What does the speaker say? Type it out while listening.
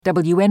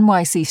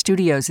WNYC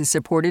Studios is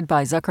supported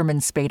by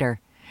Zuckerman Spader.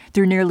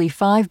 Through nearly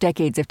 5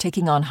 decades of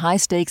taking on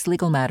high-stakes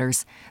legal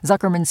matters,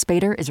 Zuckerman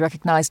Spader is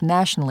recognized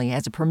nationally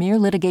as a premier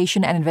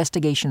litigation and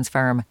investigations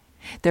firm.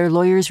 Their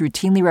lawyers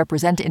routinely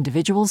represent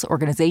individuals,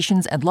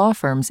 organizations, and law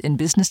firms in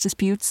business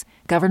disputes,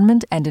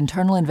 government and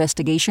internal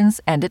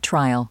investigations, and at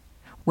trial.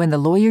 When the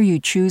lawyer you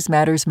choose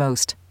matters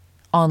most.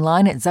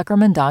 Online at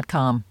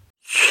Zuckerman.com.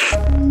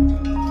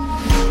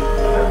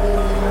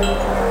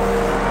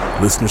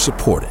 Listener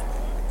supported.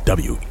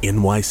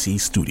 WNYC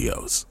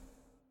Studios.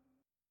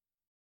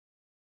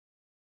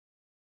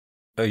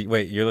 Oh,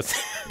 wait, you're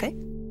listening? Okay.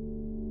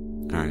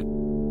 All right.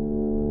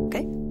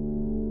 Okay.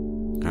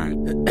 All right.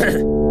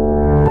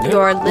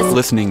 You're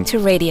Listening to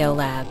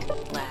Radiolab.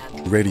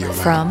 Radio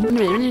From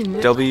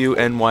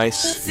WNYC.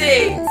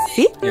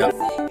 See? Yeah.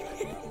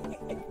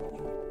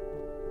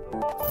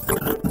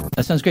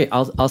 That sounds great.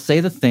 I'll say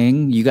the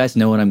thing. You guys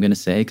know what I'm going to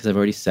say because I've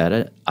already said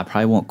it. I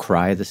probably won't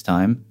cry this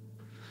time.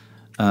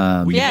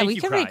 We can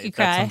make you make you That's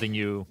cry. something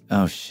you...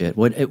 Oh, shit.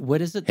 What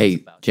is it?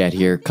 Hey, Jed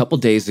here. A couple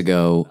days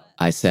ago,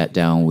 I sat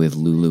down with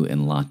Lulu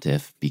and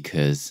Latif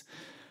because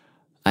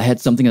I had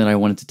something that I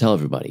wanted to tell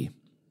everybody.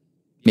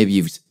 Maybe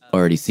you've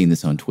already seen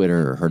this on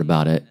Twitter or heard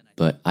about it,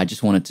 but I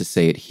just wanted to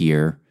say it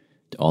here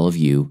to all of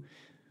you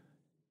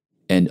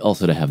and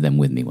also to have them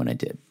with me when I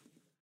did.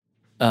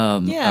 Yeah.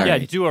 Yeah,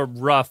 right. do a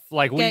rough,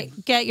 like,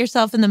 Get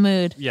yourself in the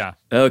mood. Yeah.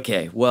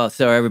 Okay, well,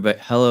 so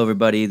hello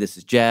everybody, this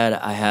is Jad.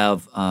 I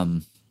have,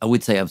 I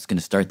would say I was going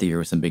to start the year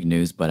with some big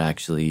news, but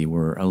actually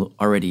we're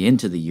already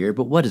into the year,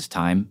 but what is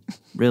time,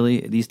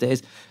 really, these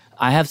days?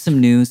 I have some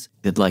news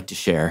I'd like to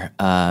share.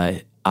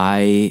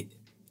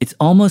 It's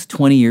almost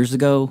 20 years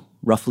ago,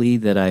 roughly,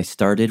 that I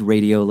started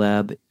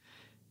Radiolab,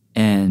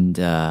 and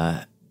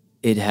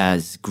it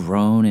has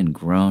grown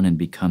and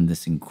become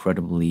this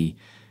incredibly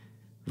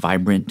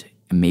vibrant,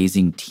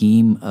 amazing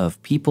team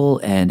of people,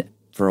 and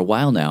for a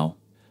while now,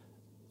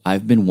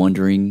 I've been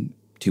wondering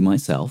to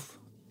myself,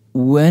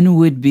 when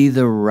would be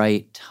the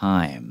right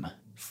time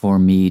for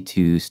me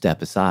to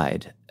step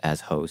aside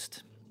as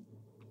host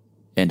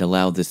and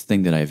allow this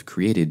thing that I've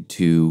created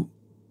to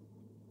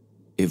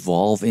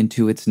evolve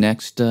into its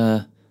next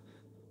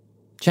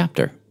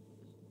chapter?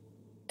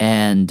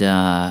 And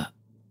I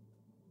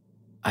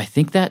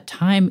think that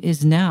time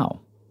is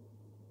now.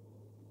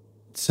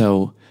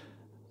 So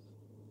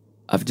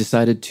I've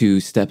decided to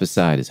step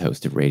aside as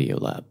host of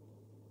Radiolab.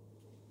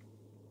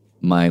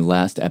 My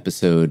last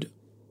episode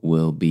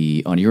will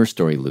be on your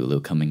story, Lulu,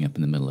 coming up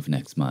in the middle of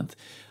next month.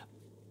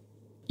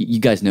 You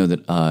guys know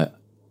that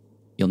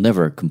you'll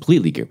never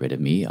completely get rid of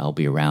me. I'll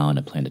be around.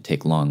 I plan to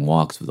take long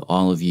walks with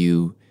all of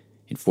you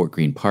in Fort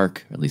Greene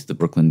Park, or at least the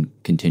Brooklyn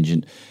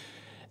contingent.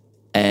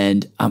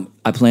 And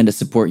I plan to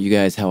support you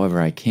guys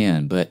however I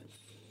can. But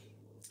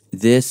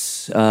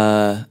this,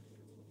 other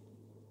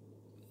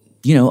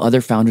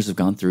founders have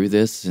gone through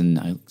this, and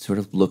I sort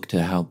of look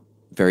to how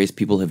various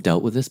people have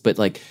dealt with this.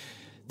 But,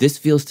 this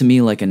feels to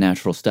me like a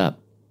natural step.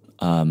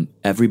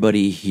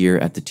 Everybody here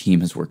at the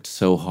team has worked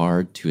so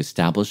hard to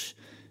establish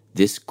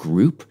this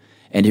group,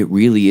 and it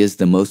really is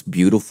the most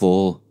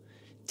beautiful,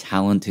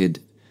 talented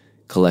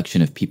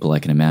collection of people I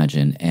can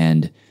imagine.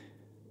 And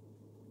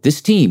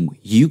this team,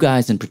 you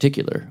guys in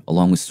particular,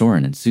 along with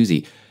Soren and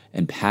Susie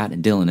and Pat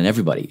and Dylan and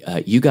everybody,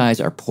 you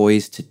guys are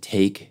poised to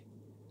take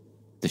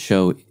the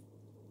show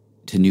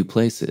to new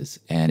places.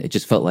 And it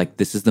just felt like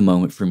this is the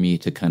moment for me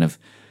to kind of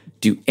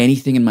do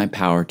anything in my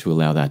power to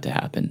allow that to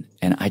happen.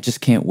 And I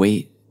just can't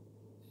wait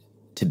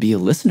to be a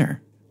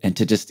listener and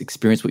to just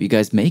experience what you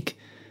guys make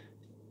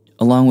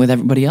along with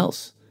everybody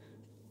else.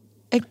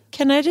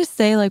 Can I just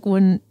say,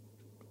 when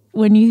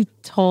you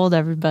told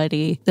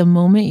everybody, the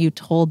moment you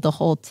told the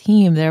whole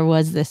team, there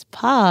was this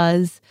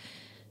pause,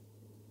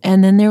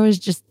 and then there was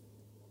just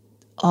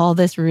all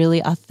this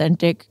really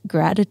authentic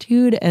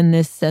gratitude and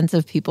this sense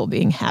of people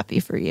being happy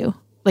for you.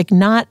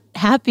 Not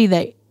happy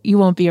that you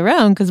won't be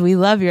around, because we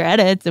love your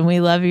edits and we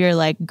love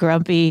your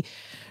grumpy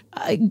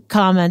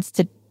comments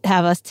to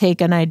have us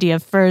take an idea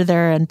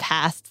further and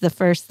past the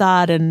first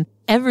thought and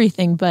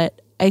everything.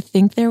 But I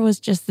think there was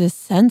just this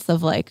sense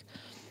of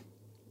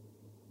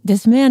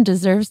this man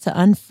deserves to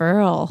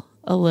unfurl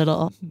a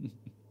little.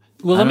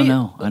 Well, I don't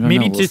know.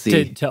 Maybe We'll just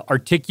see. to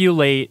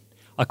articulate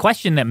a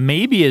question that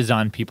maybe is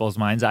on people's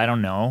minds. I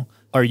don't know.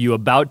 Are you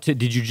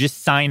did you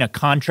just sign a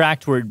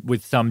contract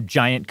with some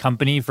giant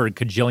company for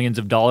cajillions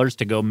of dollars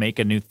to go make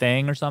a new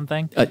thing or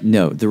something?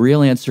 No, the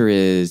real answer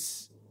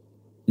is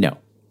no.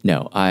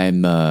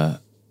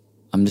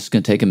 I'm just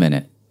going to take a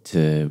minute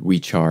to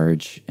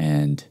recharge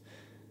and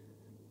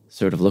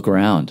sort of look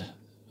around.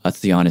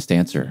 That's the honest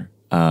answer.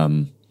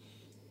 And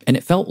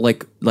it felt I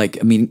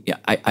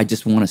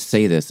just want to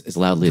say this as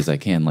loudly as I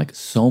can.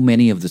 So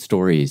many of the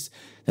stories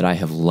that I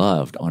have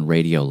loved on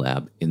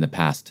Radiolab in the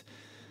past,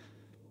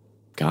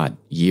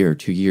 year,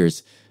 2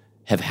 years,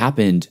 have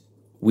happened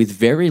with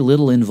very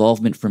little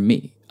involvement from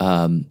me.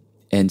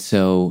 And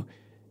so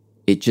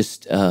it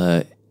just,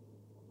 I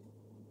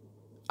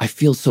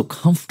feel so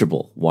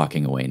comfortable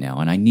walking away now.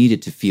 And I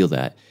needed to feel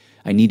that.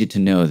 I needed to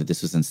know that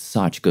this was in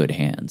such good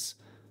hands.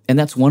 And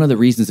that's one of the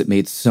reasons it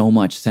made so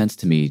much sense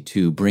to me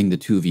to bring the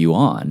two of you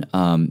on.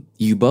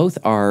 You both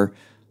are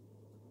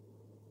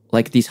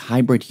like these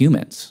hybrid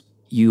humans.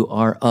 You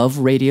are of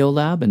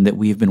Radiolab and that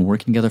we've been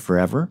working together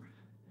forever.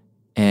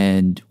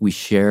 And we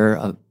share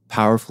a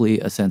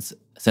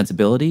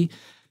sensibility.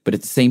 But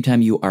at the same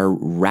time, you are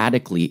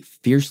radically,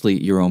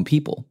 fiercely your own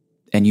people.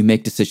 And you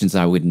make decisions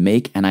I wouldn't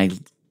make, and I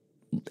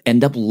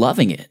end up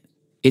loving it.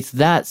 It's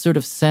that sort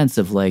of sense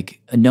of like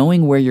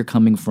knowing where you're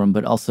coming from,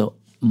 but also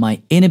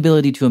my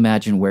inability to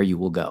imagine where you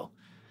will go.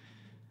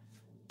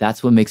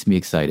 That's what makes me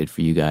excited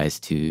for you guys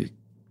to,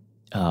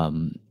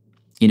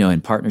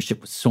 in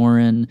partnership with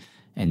Soren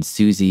and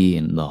Susie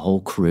and the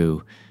whole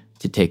crew,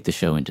 to take the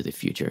show into the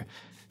future.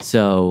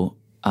 So,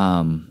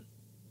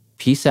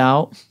 peace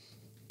out.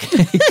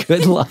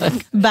 Good luck.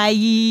 Bye.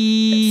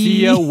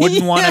 See ya,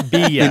 wouldn't want to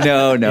be ya.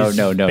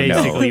 No.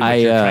 Basically what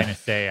you're trying to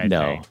say,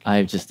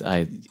 I think.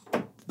 I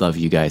love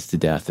you guys to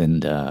death,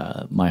 and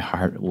my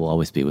heart will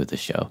always be with the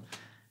show.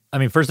 I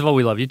mean, first of all,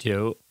 we love you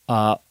too.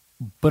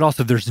 But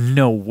also, there's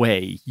no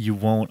way you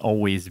won't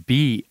always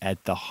be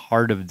at the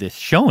heart of this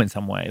show in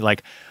some way.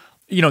 Like,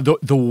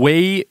 the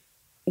way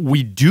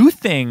we do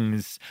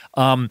things,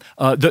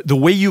 the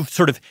way you've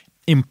sort of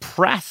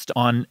impressed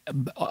on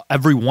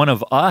every one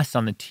of us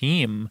on the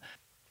team,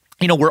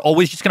 we're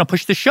always just going to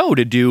push the show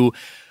to do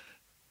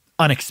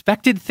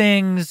unexpected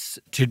things,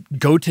 to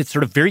go to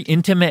sort of very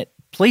intimate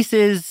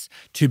places,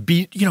 to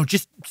be,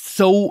 just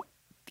so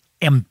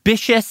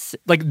ambitious,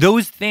 like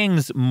those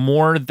things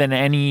more than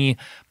any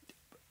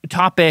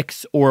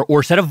topics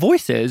or set of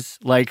voices.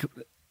 Like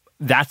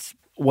that's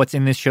what's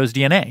in this show's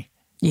DNA.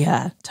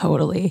 Yeah,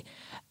 totally.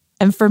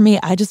 And for me,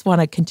 I just want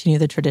to continue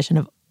the tradition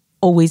of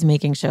always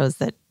making shows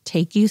that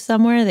take you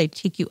somewhere. They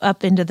take you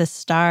up into the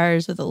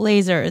stars with a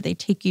laser, or they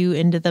take you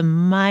into the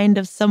mind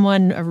of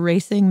someone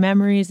erasing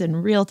memories in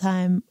real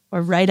time,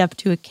 or right up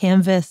to a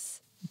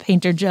canvas,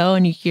 Painter Joe,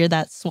 and you hear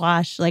that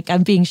swash, like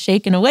I'm being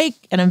shaken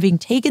awake and I'm being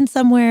taken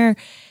somewhere.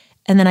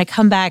 And then I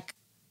come back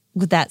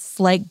with that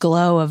slight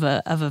glow of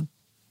a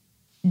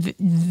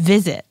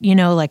visit,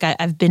 like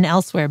I've been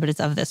elsewhere, but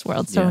it's of this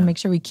world. So I want to make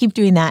sure we keep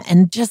doing that.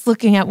 And just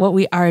looking at what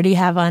we already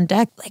have on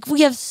deck, like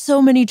we have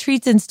so many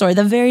treats in store.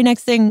 The very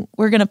next thing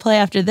we're going to play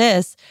after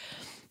this,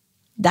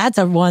 that's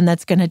a one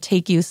that's going to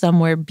take you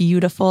somewhere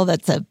beautiful.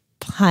 That's a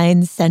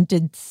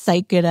pine-scented,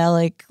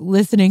 psychedelic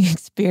listening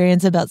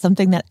experience about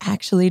something that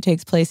actually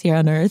takes place here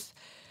on Earth.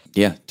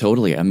 Yeah,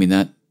 totally. I mean,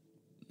 that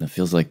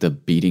feels like the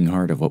beating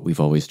heart of what we've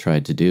always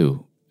tried to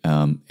do.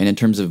 And in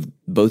terms of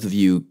both of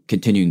you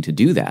continuing to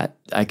do that,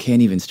 I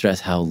can't even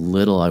stress how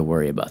little I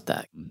worry about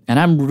that. And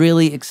I'm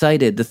really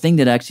excited. The thing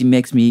that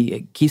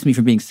actually keeps me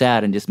from being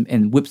sad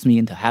and whips me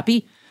into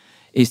happy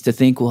is to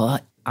think, well,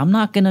 I'm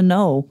not going to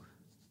know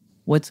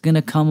what's going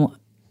to come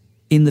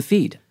in the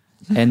feed.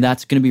 And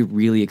that's going to be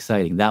really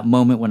exciting. That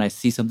moment when I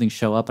see something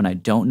show up and I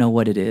don't know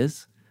what it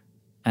is,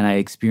 and I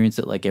experience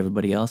it like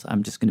everybody else,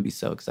 I'm just going to be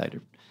so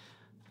excited.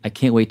 I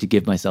can't wait to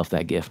give myself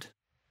that gift.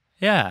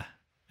 Yeah.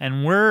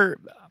 And we're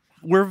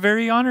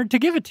very honored to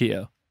give it to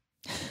you.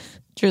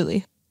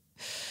 Truly.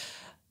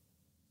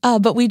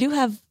 But we do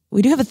have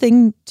a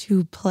thing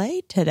to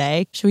play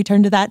today. Should we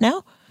turn to that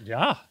now?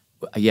 Yeah.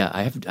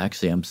 Yeah,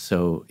 I'm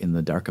so in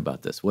the dark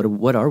about this.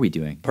 What are we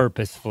doing?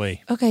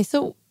 Purposefully. Okay,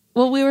 so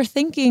we were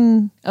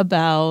thinking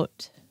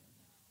about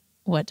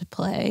what to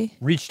play.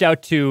 Reached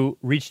out to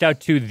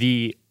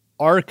the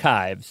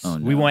archives. Oh,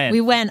 no.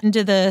 We went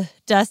into the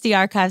dusty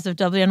archives of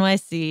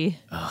WNYC.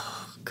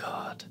 Oh,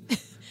 God.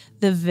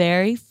 The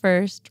very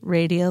first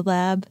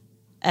Radiolab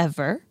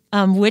ever,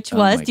 which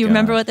was, do you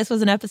remember what this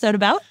was an episode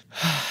about?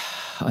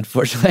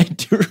 Unfortunately, I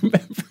do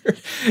remember.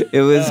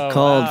 It was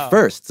called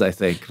Firsts, I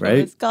think, right?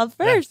 It was called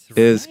Firsts.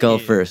 It was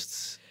called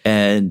Firsts.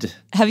 And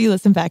have you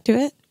listened back to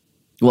it?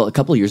 Well, a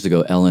couple of years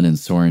ago, Ellen and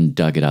Soren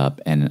dug it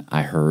up, and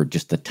I heard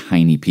just a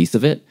tiny piece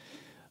of it.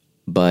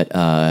 But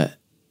I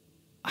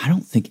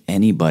don't think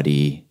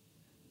anybody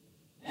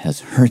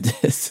has heard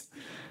this,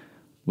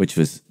 which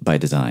was by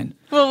design.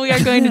 Well, we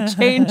are going to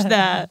change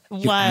that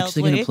wildly. You're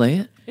actually going to play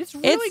it? It's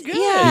really good.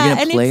 Yeah, you're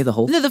going to play the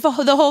whole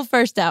the whole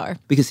first hour.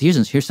 Because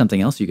here's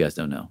something else you guys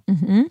don't know.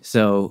 Mm-hmm.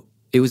 So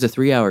it was a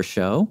 3-hour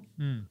show,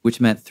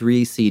 which meant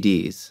 3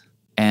 CDs.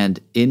 And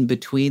in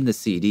between the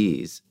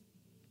CDs,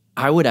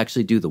 I would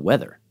actually do the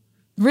weather.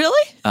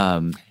 Really?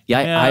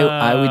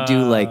 I would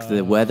do like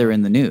the weather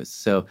and the news.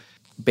 So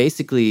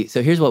basically,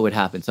 here's what would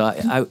happen. So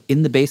I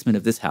in the basement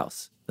of this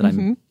house that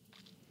I'm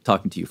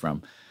talking to you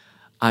from,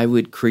 I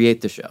would create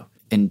the show.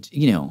 And,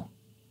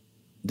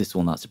 this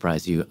will not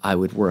surprise you. I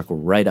would work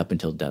right up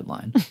until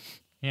deadline.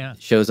 Yeah.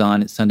 Show's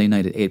on Sunday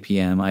night at 8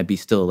 p.m. I'd be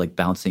still like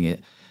bouncing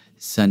it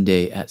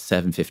Sunday at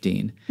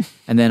 7:15.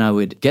 And then I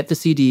would get the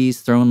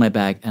CDs, throw in my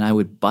bag, and I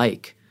would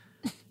bike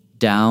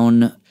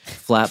down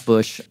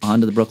Flatbush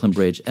onto the Brooklyn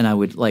Bridge, and I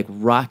would like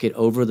rocket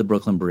over the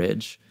Brooklyn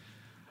Bridge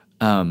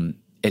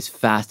as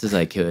fast as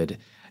I could.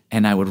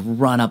 And I would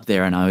run up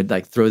there and I would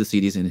like throw the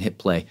CDs in and hit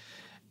play.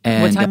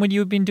 And what time would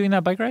you have been doing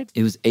that bike ride?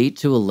 It was 8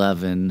 to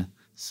 11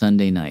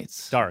 Sunday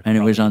nights. Dark. And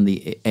it was probably. on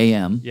the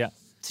AM. Yeah.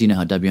 So you know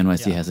how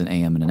WNYC has an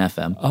AM and an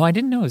FM. Oh, I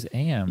didn't know it was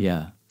AM.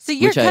 Yeah. So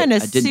you're Which I kind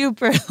of didn't-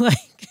 super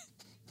like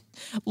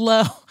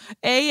low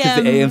Because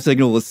AM. the AM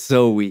signal was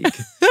so weak,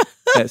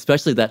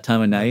 especially that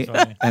time of night.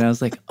 funny. And I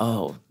was like,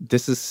 oh,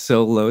 this is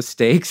so low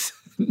stakes.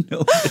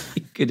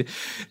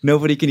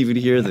 Nobody can even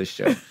hear this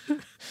show.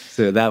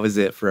 So that was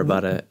it for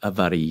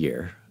about a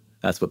year.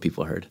 That's what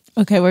people heard.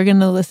 Okay, we're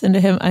going to listen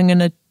to him. I'm going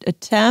to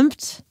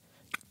attempt.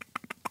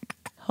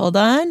 Hold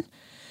on.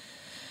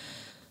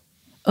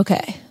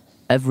 Okay.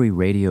 Every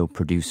radio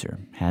producer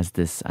has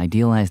this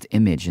idealized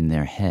image in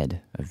their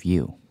head of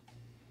you.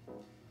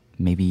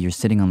 Maybe you're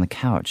sitting on the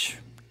couch,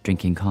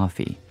 drinking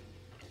coffee,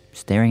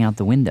 staring out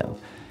the window.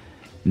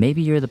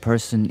 Maybe you're the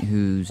person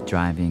who's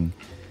driving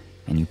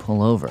and you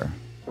pull over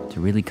to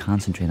really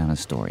concentrate on a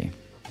story.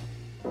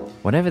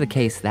 Whatever the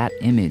case, that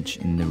image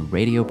in the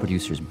radio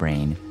producer's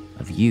brain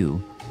of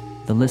you,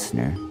 the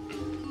listener,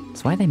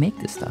 it's why they make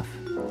this stuff.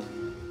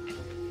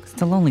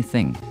 It's a lonely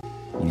thing.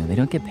 You know, they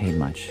don't get paid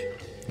much.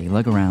 They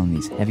lug around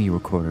these heavy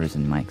recorders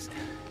and mics,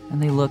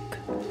 and they look,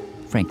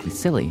 frankly,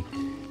 silly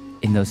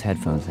in those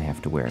headphones they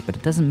have to wear. But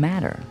it doesn't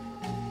matter,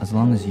 as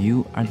long as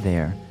you are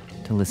there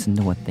to listen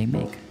to what they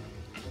make.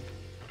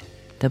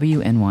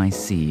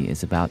 WNYC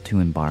is about to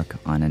embark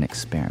on an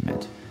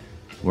experiment.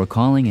 We're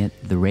calling it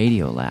the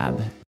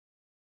Radiolab.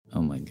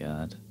 Oh my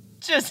God.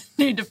 Just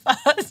need to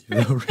pause.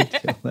 The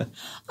Radiolab.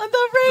 On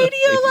the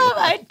Radiolab,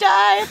 I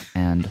died.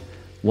 And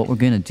what we're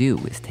going to do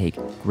is take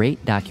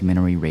great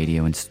documentary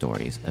radio and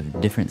stories of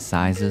different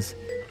sizes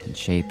and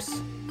shapes,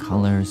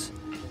 colors,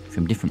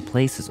 from different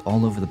places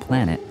all over the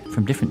planet,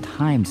 from different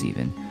times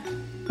even,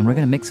 and we're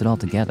going to mix it all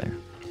together,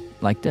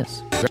 like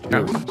this.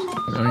 Survive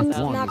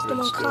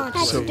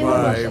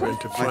and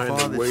to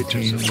find a way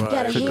to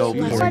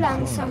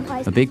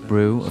survive. A big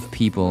brew of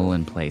people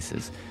and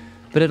places,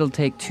 but it'll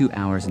take 2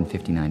 hours and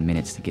 59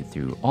 minutes to get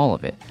through all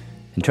of it.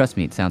 And trust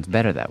me, it sounds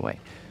better that way.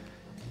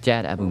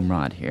 Jad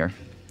Abumrad here.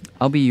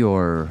 I'll be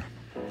your,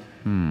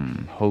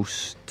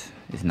 host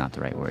is not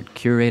the right word.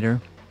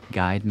 Curator,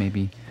 guide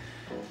maybe.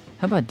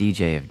 How about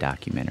DJ of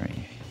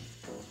documentary?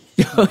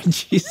 Oh,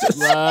 Jesus.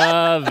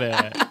 Love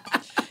it.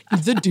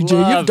 He's a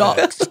DJ of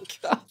docs.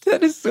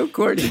 That is so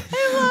corny.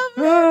 I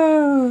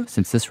love it.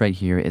 Since this right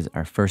here is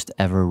our first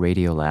ever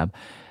Radiolab,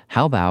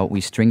 how about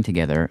we string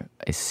together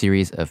a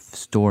series of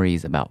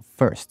stories about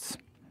firsts?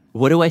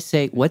 What do I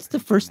say? What's the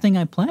first thing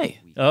I play?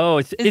 Oh,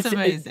 it's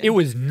amazing. It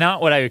was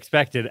not what I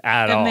expected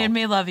at all. It made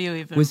me love you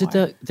even Was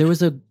more. there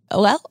was a...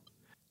 Well,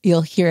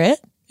 you'll hear it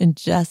in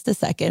just a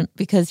second,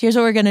 because here's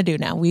what we're going to do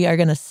now. We are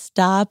going to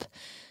stop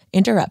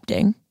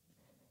interrupting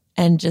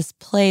and just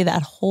play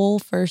that whole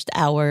first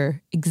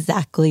hour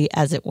exactly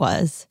as it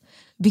was.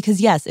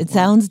 Because yes, it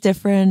sounds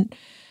different.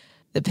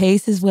 The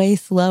pace is way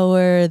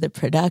slower. The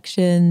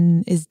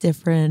production is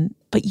different.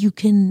 But you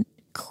can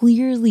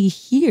clearly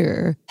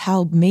hear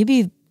how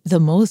maybe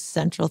the most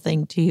central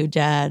thing to you,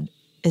 Jad,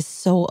 is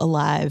so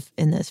alive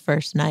in this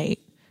first night,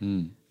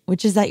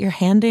 which is that you're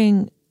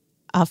handing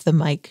off the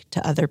mic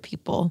to other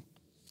people.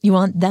 You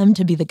want them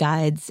to be the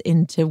guides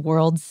into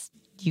worlds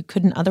you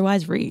couldn't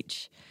otherwise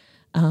reach.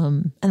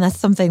 And that's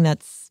something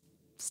that's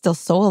still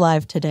so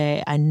alive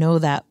today. I know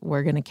that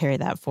we're going to carry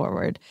that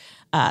forward.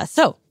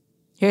 So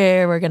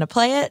here we're going to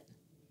play it.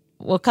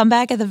 We'll come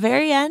back at the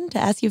very end to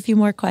ask you a few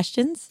more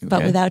questions. Okay.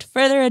 But without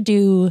further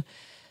ado,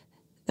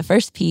 the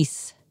first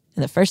piece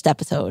in the first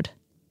episode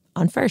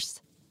on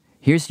First.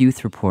 Here's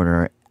youth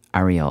reporter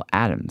Ariel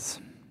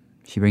Adams.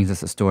 She brings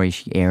us a story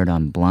she aired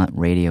on Blunt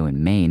Radio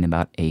in Maine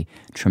about a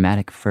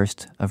traumatic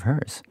first of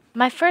hers.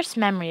 My first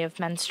memory of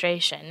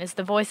menstruation is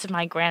the voice of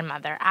my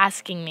grandmother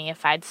asking me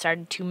if I'd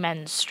started to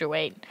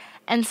menstruate,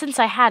 and since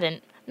I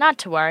hadn't, not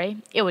to worry,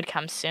 it would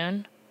come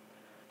soon.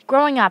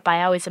 Growing up,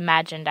 I always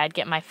imagined I'd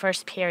get my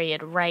first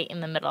period right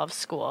in the middle of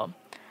school.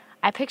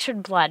 I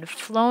pictured blood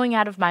flowing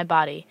out of my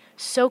body,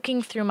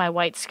 soaking through my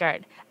white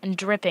skirt, and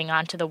dripping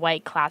onto the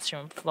white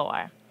classroom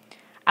floor.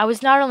 I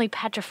was not only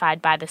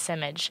petrified by this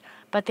image,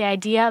 but the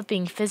idea of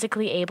being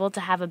physically able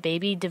to have a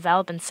baby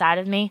develop inside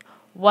of me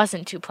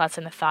wasn't too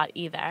pleasant a thought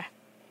either.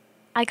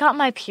 I got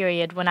my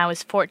period when I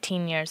was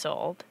 14 years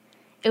old.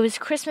 It was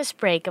Christmas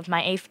break of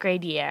my 8th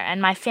grade year,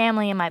 and my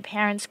family and my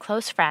parents'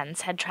 close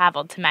friends had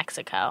traveled to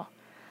Mexico.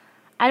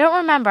 I don't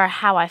remember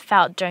how I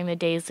felt during the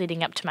days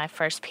leading up to my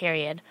first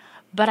period,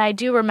 but I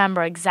do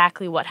remember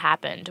exactly what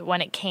happened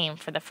when it came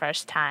for the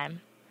first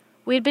time.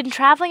 We had been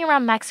traveling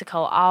around Mexico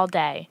all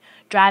day,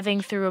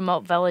 driving through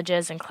remote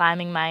villages and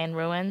climbing Mayan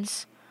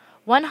ruins.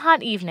 One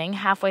hot evening,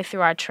 halfway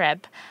through our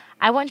trip,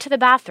 I went to the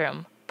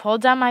bathroom,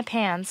 pulled down my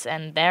pants,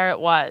 and there it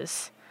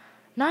was.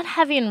 Not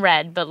heavy and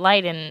red, but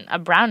light in a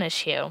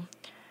brownish hue.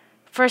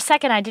 For a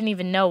second, I didn't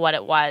even know what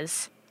it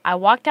was. I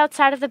walked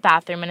outside of the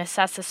bathroom and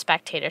assessed the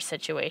spectator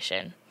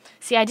situation.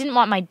 See, I didn't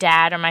want my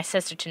dad or my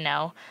sister to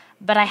know,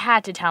 but I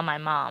had to tell my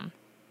mom.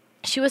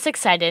 She was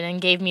excited and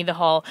gave me the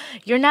whole,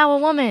 "You're now a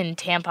woman,"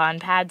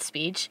 tampon pad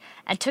speech,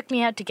 and took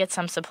me out to get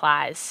some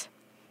supplies.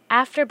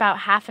 After about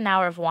half an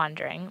hour of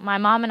wandering, my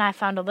mom and I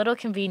found a little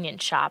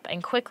convenience shop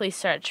and quickly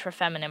searched for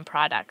feminine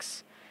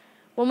products.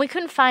 When we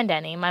couldn't find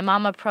any, my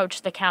mom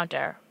approached the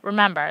counter.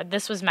 Remember,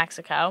 this was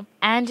Mexico.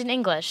 And in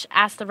English,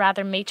 asked the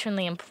rather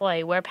matronly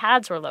employee where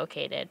pads were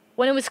located.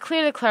 When it was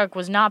clear the clerk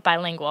was not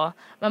bilingual,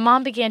 my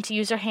mom began to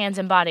use her hands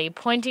and body,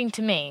 pointing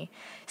to me,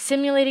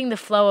 simulating the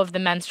flow of the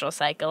menstrual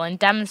cycle and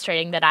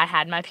demonstrating that I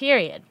had my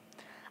period.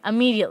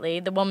 Immediately,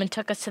 the woman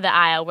took us to the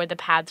aisle where the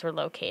pads were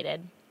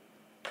located.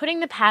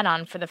 Putting the pad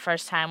on for the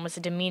first time was a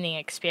demeaning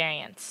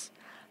experience.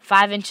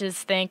 5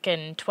 inches thick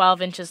and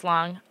 12 inches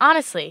long.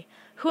 Honestly,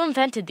 who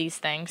invented these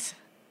things?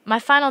 My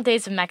final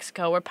days of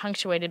Mexico were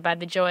punctuated by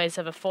the joys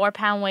of a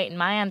 4-pound weight in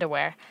my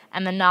underwear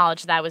and the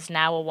knowledge that I was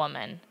now a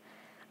woman.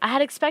 I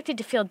had expected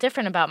to feel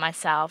different about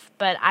myself,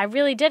 but I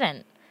really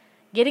didn't.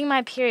 Getting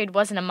my period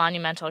wasn't a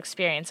monumental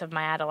experience of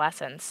my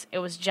adolescence. It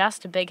was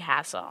just a big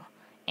hassle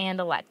and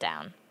a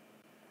letdown.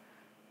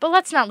 But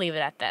let's not leave it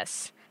at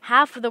this.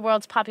 Half of the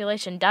world's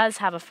population does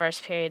have a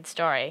first period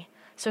story,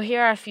 so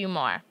here are a few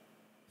more.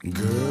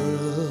 Girl,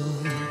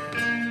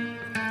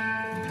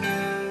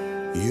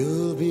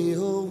 you'll be a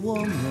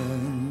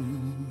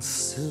woman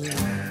soon.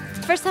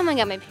 First time I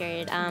got my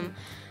period,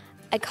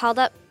 I called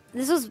up,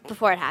 this was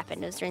before it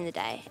happened, it was during the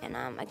day, and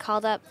I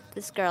called up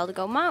this girl to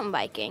go mountain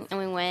biking, and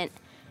we went,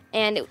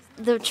 and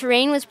the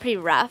terrain was pretty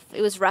rough.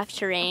 It was rough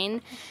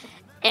terrain,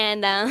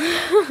 and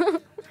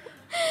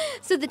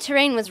so the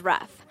terrain was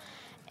rough.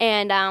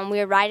 And we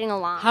were riding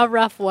along. How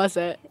rough was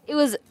it? It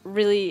was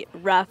really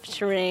rough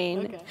terrain.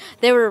 Okay.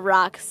 There were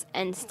rocks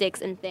and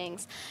sticks and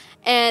things.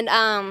 And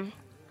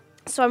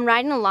so I'm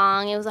riding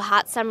along. It was a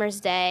hot summer's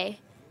day.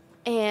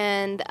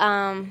 And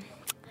I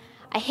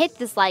hit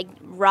this, like,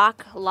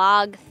 rock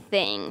log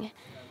thing.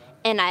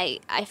 And I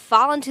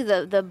fall into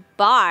the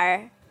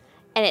bar,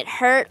 and it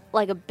hurt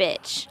like a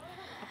bitch.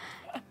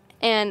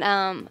 And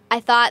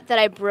I thought that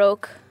I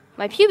broke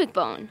my pubic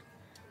bone,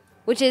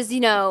 which is,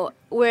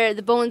 where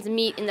the bones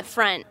meet in the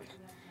front.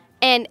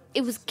 And it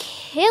was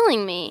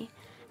killing me.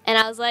 And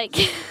I was like,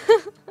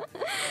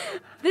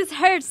 this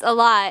hurts a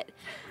lot.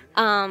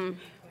 And,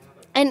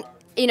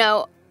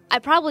 I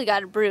probably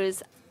got a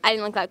bruise. I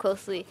didn't look that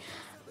closely.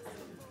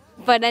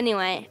 But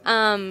anyway,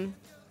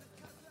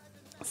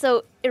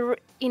 so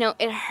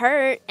it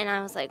hurt, and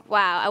I was like,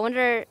 wow, I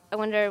wonder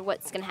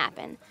what's going to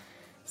happen.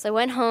 So I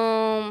went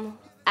home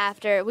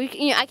after,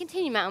 I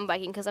continued mountain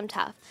biking because I'm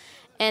tough.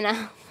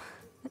 And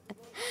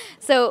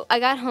so I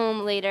got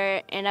home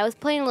later, and I was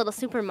playing a little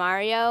Super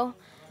Mario,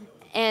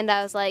 and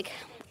I was like,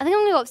 I think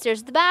I'm going to go upstairs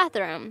to the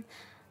bathroom.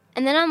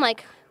 And then I'm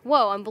like,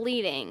 whoa, I'm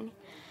bleeding.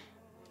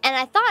 And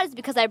I thought it's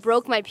because I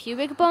broke my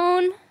pubic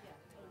bone,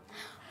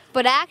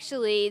 but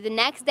actually, the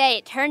next day,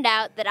 it turned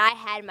out that I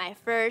had my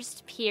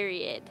first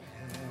period.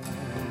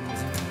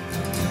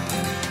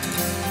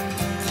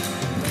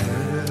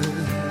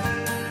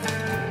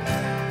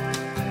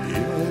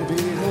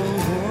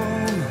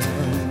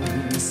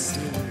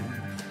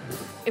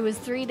 It was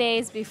 3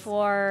 days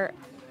before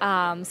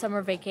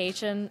summer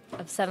vacation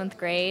of 7th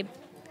grade,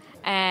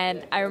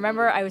 and I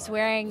remember I was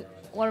wearing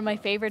one of my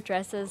favorite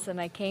dresses,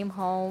 and I came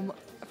home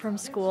from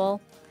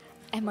school,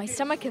 and my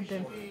stomach had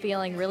been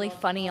feeling really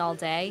funny all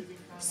day,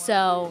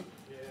 so,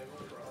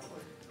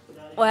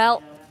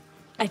 well,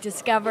 I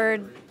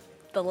discovered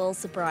the little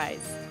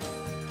surprise.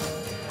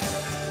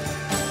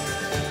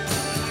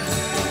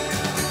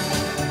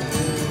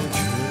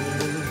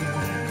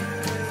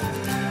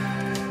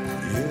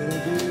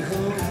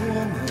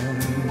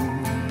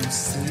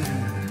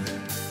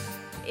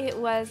 It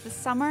was the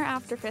summer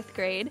after 5th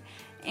grade,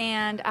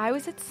 and I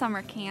was at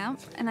summer camp,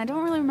 and I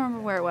don't really remember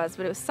where it was,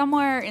 but it was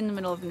somewhere in the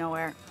middle of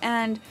nowhere.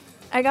 And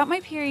I got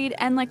my period,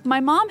 and, my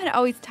mom had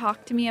always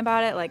talked to me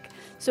about it,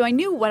 so I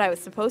knew what I was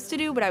supposed to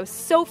do, but I was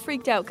so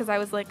freaked out because I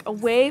was,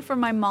 away from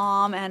my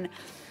mom, and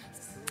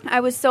I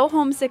was so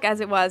homesick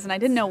as it was, and I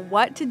didn't know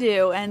what to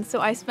do, and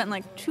so I spent,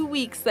 2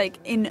 weeks,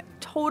 in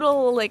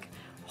total,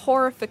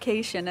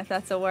 horrification, if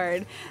that's a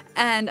word,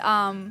 and,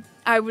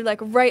 I would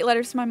write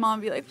letters to my mom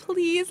and be like,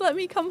 please let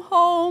me come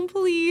home,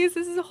 please,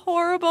 this is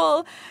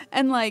horrible.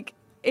 And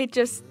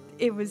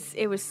it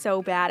was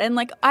so bad. And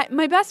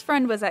my best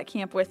friend was at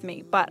camp with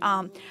me, but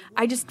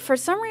I just, for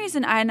some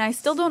reason, and I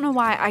still don't know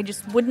why, I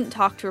just wouldn't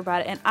talk to her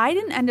about it. And I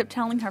didn't end up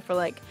telling her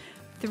for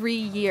 3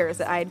 years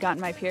that I had gotten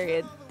my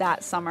period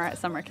that summer at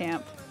summer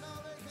camp.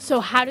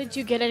 So how did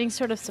you get any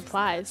sort of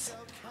supplies?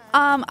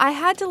 I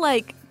had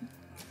to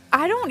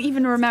I don't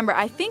even remember.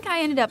 I think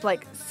I ended up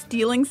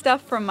stealing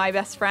stuff from my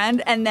best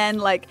friend, and then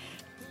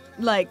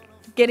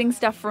getting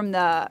stuff from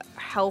the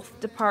health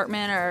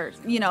department or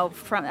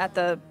from at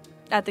the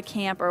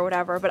camp or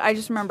whatever. But I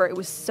just remember it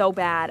was so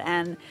bad,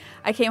 and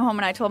I came home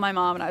and I told my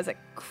mom, and I was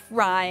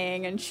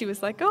crying, and she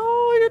was like,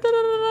 oh, da, da,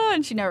 da, da,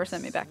 and she never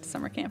sent me back to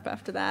summer camp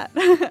after that.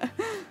 Come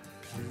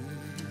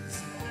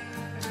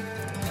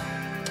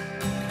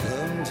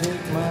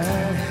take my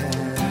hand.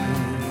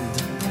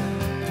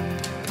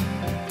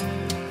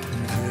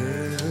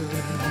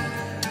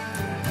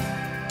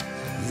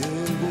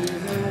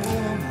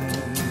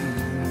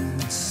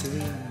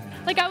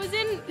 like I was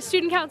in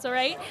student council,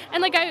 right?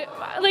 And like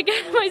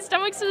my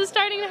stomach was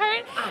starting to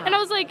hurt, and I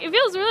was like, it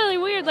feels really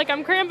weird, like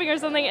I'm cramping or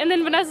something. And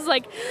then Vanessa's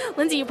like,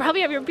 Lindsay, you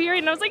probably have your period.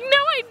 And I was like, no,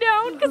 I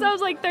don't, because I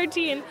was like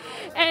 13.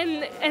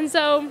 And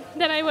so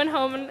then I went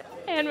home and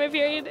had my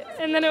period,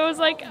 and then it was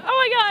like, oh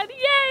my God,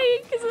 yay,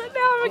 because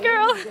now I'm a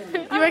girl.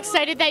 You were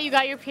excited that you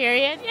got your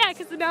period? Yeah,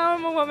 because now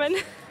I'm a woman.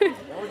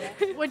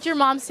 What'd your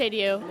mom say to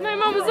you? My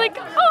mom was like,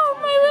 oh,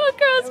 my little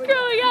girl's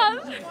growing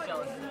up.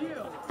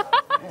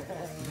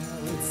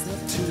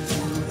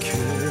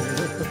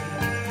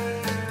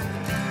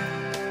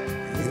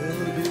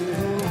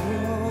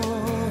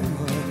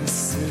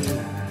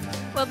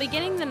 Well,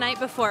 beginning the night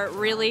before it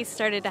really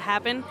started to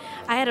happen,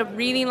 I had a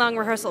really long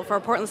rehearsal for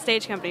a Portland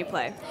Stage Company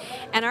play.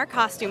 And our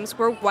costumes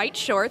were white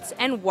shorts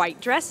and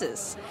white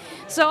dresses.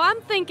 So I'm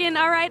thinking,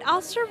 all right,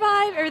 I'll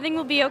survive, everything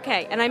will be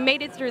okay. And I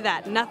made it through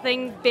that.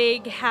 Nothing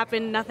big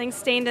happened, nothing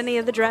stained any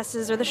of the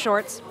dresses or the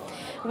shorts.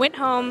 Went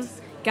home,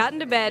 got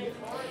into bed,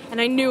 and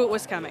I knew it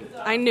was coming.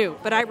 I knew,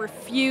 but I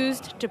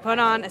refused to put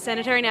on a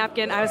sanitary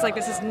napkin. I was like,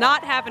 this is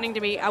not happening to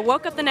me. I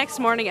woke up the next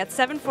morning at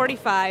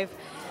 7:45,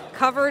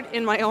 covered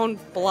in my own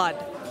blood.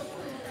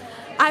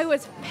 I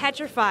was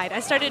petrified. I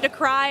started to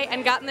cry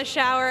and got in the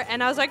shower,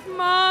 and I was like,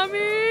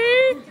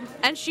 Mommy!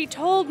 And she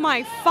told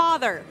my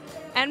father,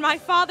 and my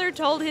father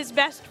told his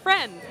best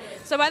friend.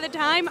 So by the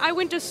time I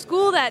went to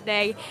school that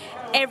day,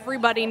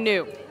 everybody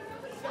knew.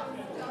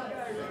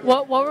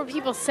 What were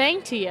people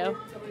saying to you?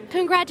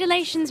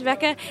 Congratulations,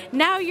 Becca.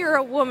 Now you're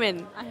a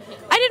woman.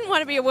 I didn't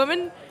want to be a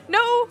woman.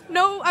 No,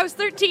 I was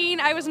 13.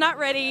 I was not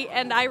ready,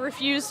 and I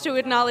refused to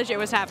acknowledge it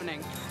was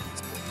happening.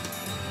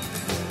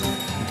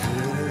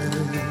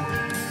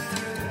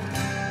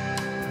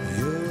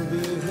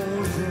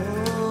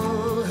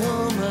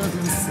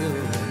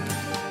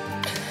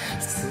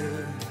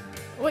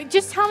 Wait,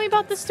 just tell me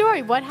about the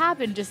story. What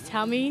happened? Just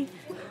tell me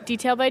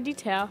detail by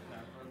detail.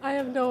 I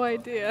have no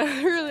idea.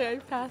 Really, I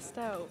passed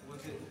out.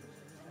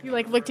 You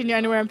like looked in your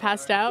underwear and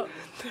passed out?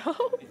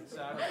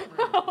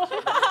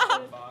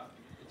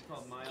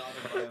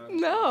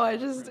 No,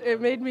 it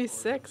made me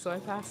sick, so I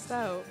passed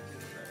out.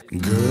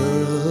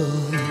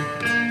 Girl,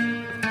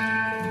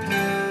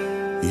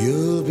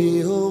 you'll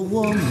be a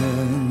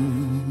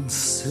woman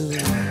soon.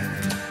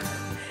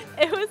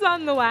 It was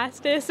on the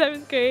last day of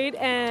 7th grade,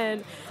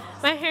 and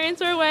my parents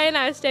were away, and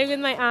I was staying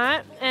with my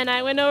aunt, and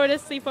I went over to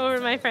sleep over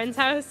at my friend's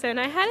house, and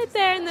I had it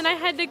there, and then I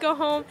had to go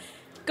home,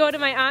 go to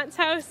my aunt's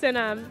house,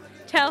 and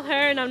tell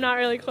her, and I'm not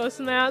really close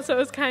to my aunt, so it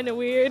was kind of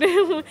weird.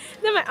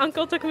 Then my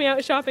uncle took me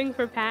out shopping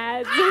for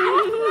pads.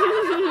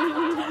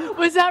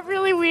 Was that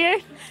really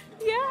weird?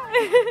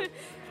 Yeah.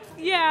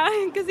 Yeah,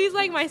 because he's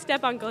like my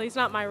step-uncle. He's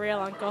not my real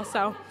uncle,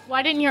 so.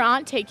 Why didn't your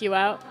aunt take you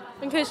out?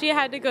 Because she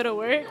had to go to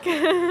work.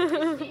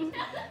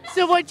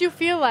 So what'd you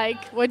feel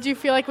like? What'd you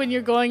feel like when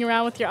you're going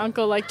around with your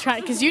uncle, like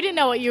trying, because you didn't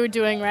know what you were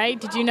doing, right?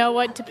 Did you know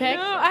what to pick?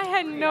 No, I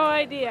had no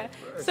idea.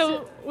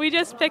 So we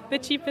just picked the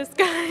cheapest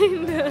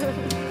kind.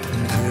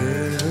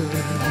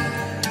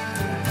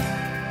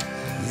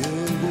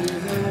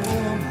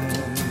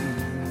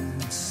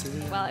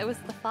 Well, it was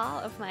the fall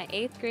of my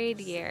 8th grade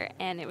year,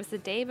 and it was the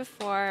day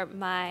before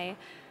my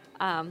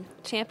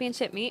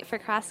championship meet for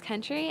cross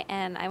country,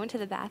 and I went to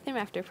the bathroom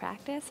after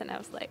practice, and I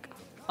was like,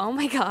 oh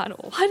my God,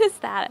 what is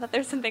that? I thought there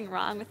was something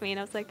wrong with me, and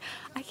I was like,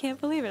 I can't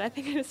believe it. I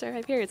think I just started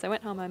my period. So I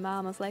went home. My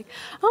mom was like,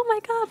 oh my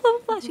God, blah,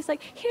 blah, blah. She's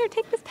like, here,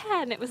 take this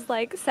pad. And it was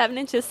like 7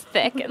 inches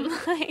thick and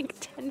like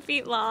 10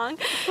 feet long.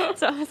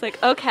 So I was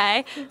like,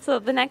 okay. So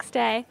the next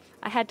day,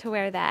 I had to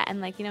wear that. And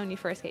like, you know, when you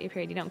first get your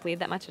period, you don't bleed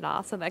that much at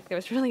all. So like, there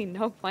was really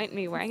no point in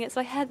me wearing it. So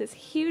I had this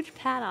huge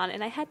pad on,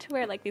 and I had to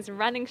wear like these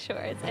running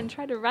shorts and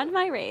try to run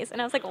my race.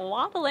 And I was like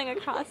wobbling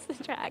across the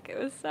track. It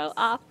was so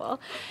awful.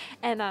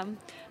 And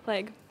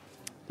like,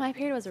 my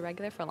period was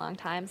irregular for a long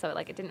time, so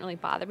like it didn't really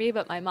bother me,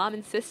 but my mom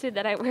insisted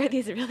that I wear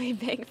these really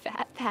big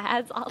fat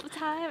pads all the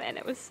time, and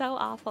it was so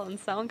awful and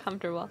so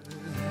uncomfortable.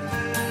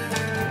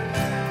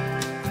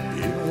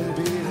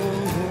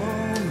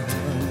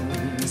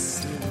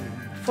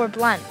 For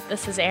Blunt,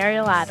 this is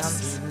Ariel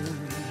Adams.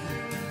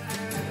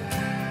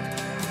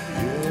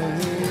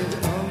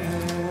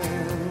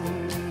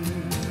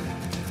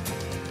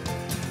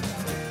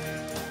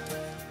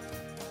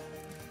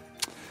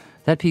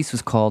 That piece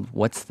was called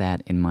What's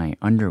That in My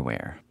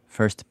Underwear?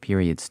 First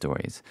Period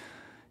Stories.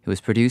 It was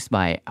produced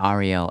by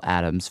Ariel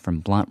Adams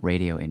from Blunt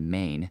Radio in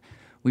Maine.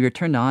 We were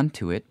turned on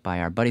to it by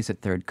our buddies at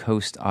Third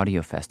Coast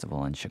Audio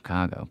Festival in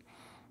Chicago.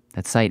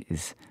 That site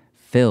is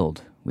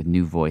filled with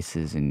new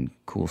voices and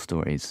cool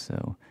stories,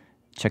 so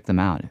check them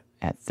out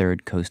at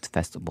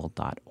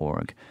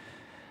thirdcoastfestival.org.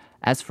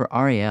 As for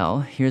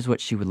Ariel, here's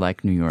what she would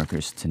like New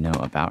Yorkers to know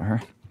about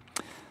her.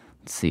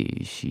 Let's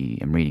see,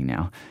 I'm reading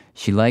now.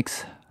 She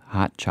likes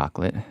hot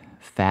chocolate,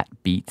 fat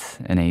beats,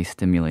 and a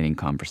stimulating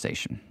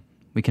conversation.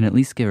 We can at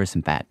least give her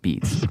some fat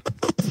beats.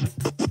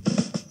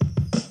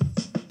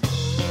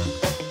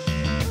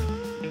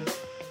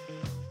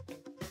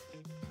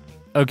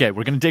 Okay,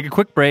 we're going to take a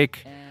quick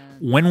break.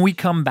 When we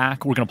come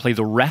back, we're going to play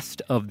the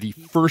rest of the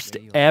first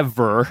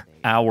ever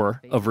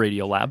hour of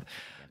Radiolab.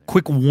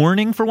 Quick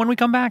warning for when we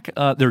come back.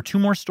 There are 2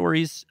 more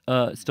stories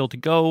still to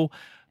go.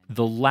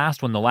 The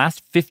last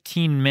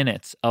 15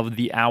 minutes of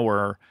the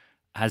hour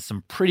has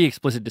some pretty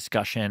explicit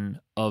discussion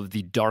of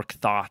the dark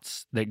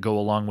thoughts that go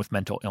along with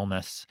mental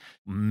illness.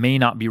 May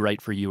not be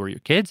right for you or your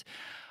kids.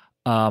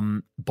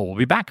 But we'll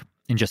be back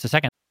in just a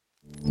second.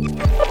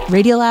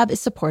 Radiolab is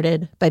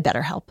supported by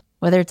BetterHelp.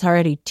 Whether it's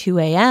already 2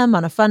 a.m.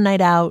 on a fun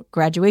night out,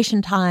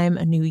 graduation time,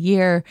 a new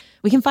year,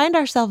 we can find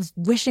ourselves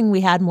wishing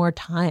we had more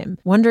time,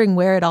 wondering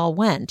where it all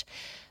went.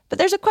 But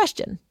there's a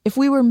question. If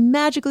we were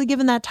magically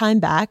given that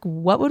time back,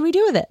 what would we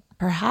do with it?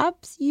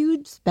 Perhaps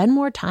you'd spend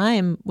more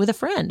time with a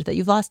friend that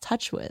you've lost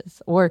touch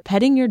with, or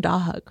petting your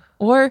dog,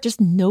 or just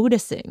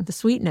noticing the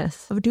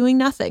sweetness of doing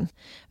nothing.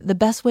 The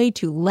best way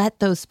to let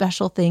those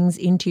special things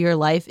into your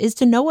life is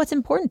to know what's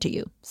important to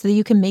you so that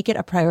you can make it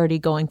a priority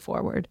going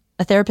forward.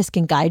 A therapist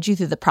can guide you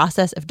through the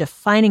process of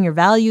defining your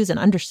values and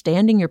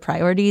understanding your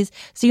priorities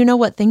so you know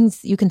what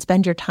things you can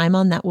spend your time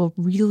on that will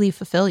really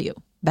fulfill you.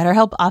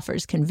 BetterHelp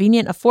offers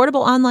convenient,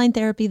 affordable online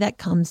therapy that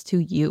comes to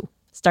you.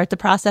 Start the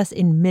process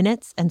in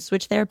minutes and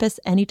switch therapists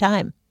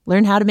anytime.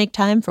 Learn how to make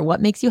time for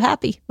what makes you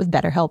happy with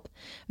BetterHelp.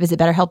 Visit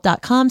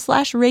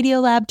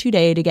BetterHelp.com/Radiolab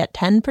today to get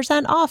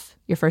 10% off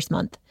your first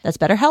month. That's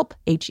BetterHelp,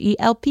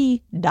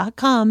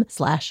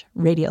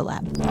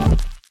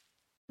 HELP.com/Radiolab.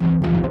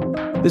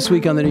 This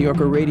week on the New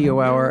Yorker Radio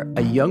Hour,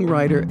 a young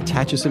writer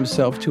attaches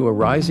himself to a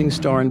rising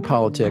star in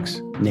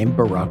politics named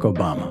Barack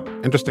Obama.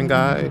 Interesting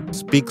guy,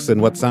 speaks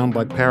in what sound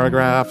like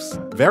paragraphs.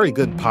 Very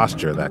good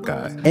posture, that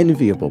guy.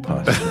 Enviable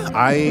posture.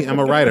 I am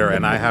a writer,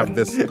 and I have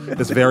this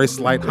very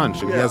slight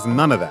hunch, and he has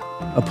none of that.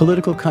 A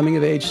political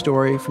coming-of-age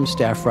story from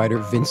staff writer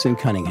Vincent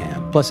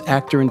Cunningham, plus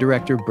actor and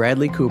director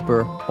Bradley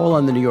Cooper, all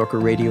on the New Yorker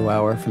Radio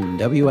Hour from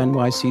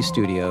WNYC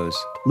Studios.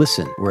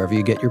 Listen wherever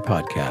you get your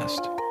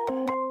podcast.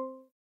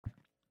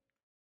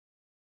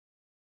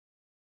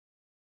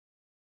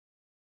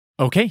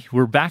 Okay,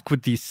 we're back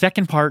with the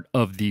second part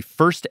of the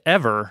first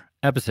ever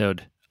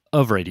episode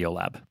of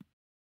Radiolab.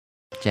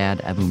 Jad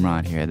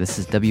Abumrad here. This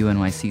is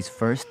WNYC's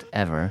first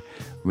ever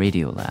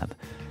Radiolab.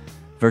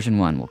 Version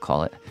 1, we'll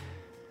call it.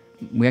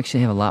 We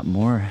actually have a lot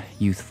more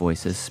youth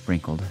voices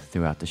sprinkled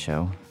throughout the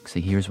show. So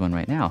here's one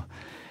right now.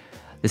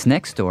 This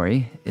next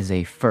story is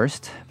a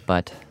first,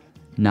 but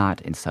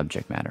not in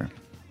subject matter.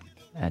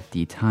 At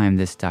the time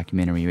this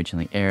documentary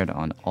originally aired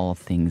on All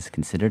Things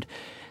Considered,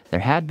 there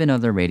had been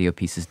other radio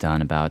pieces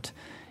done about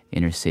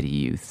inner city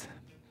youth.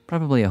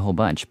 Probably a whole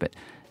bunch, but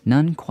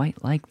none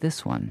quite like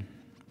this one.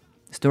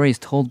 The story is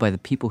told by the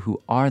people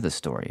who are the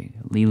story,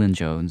 Leland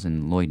Jones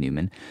and Lloyd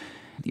Newman.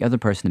 The other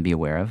person to be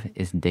aware of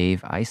is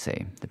Dave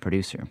Isay, the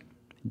producer.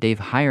 Dave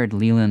hired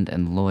Leland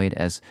and Lloyd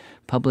as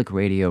public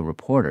radio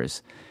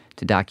reporters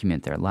to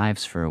document their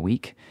lives for a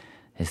week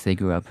as they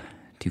grew up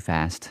too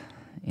fast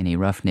in a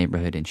rough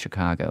neighborhood in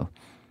Chicago.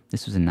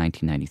 This was in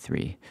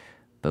 1993.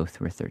 Both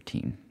were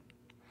 13.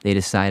 They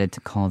decided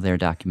to call their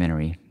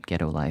documentary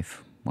Ghetto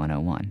Life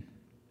 101.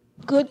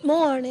 Good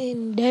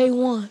morning, day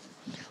 1.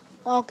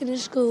 Walking to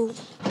school.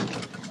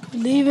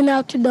 Leaving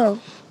out the door.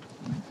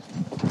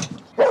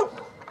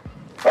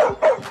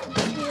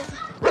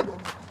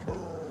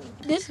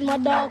 This is my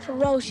dog,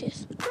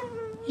 Ferocious.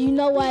 You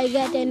know why he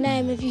got that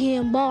name if you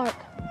hear him bark.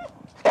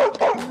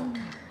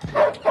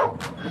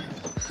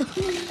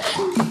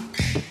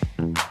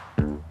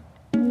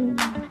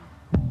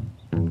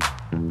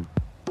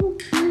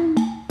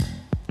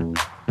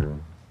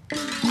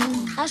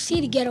 I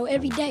see the ghetto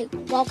every day,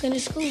 walking to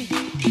school.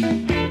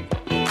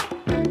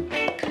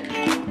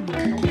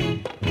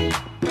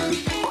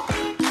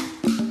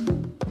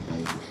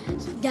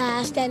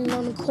 Guys standing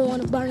on the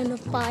corner, burning a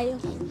fire.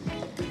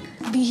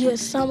 Be here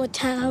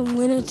summertime,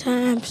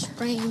 wintertime,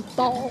 spring,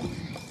 fall,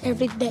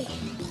 every day.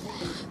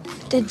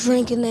 The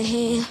drink in the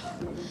hand,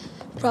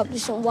 probably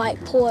some white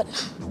port,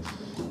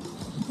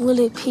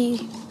 Willie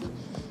P,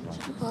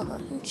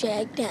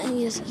 Jack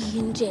Daniels,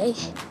 E&J.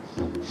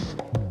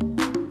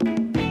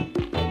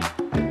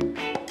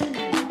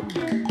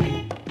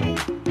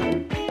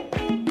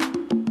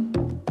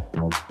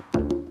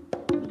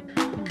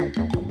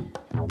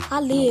 I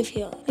live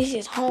here. This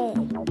is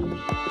home.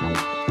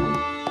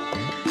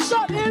 What's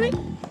up, Henry?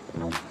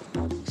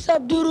 What's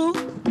up, Doodoo?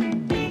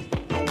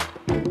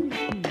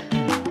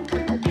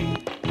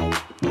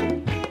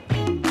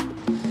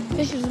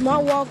 This is my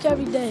walk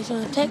every day,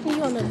 so take me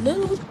on a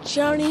little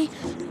journey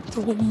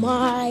through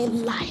my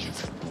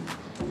life.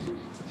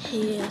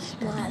 Here's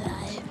my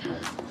life.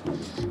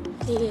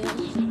 Yeah.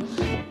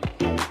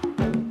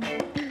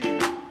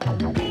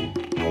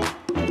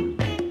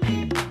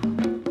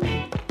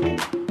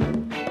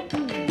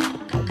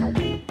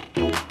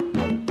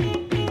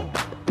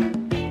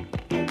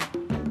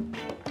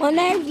 My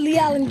name's Lee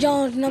Allen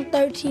Jones, and I'm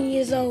 13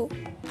 years old.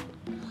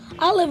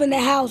 I live in a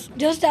house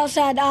just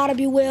outside the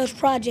Otterby Wells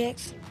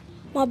projects.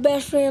 My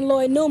best friend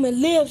Lloyd Newman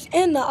lives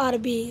in the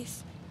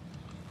Otterbys.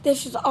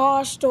 This is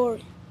our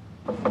story.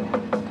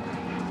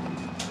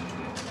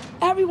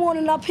 Every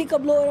morning I pick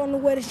up Lloyd on the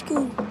way to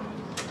school.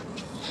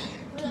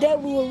 Today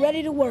we were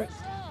ready to work,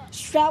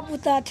 strapped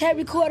with our tape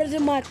recorders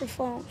and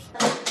microphones.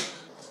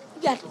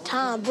 You got the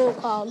Tom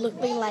Brokaw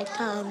looking like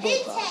Tom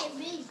Brokaw.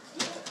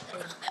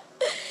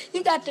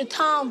 You got the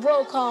Tom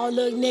Brokaw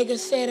look, nigga,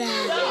 sit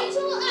down.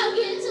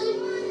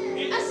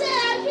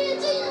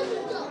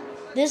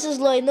 This is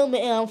Lloyd Newman,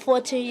 and I'm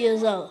 14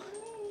 years old.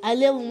 I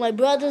live with my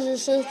brothers and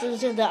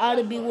sisters in the Ought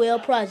to Be Well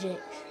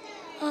project.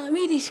 Let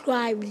me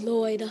describe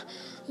Lloyd.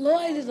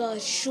 Lloyd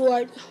is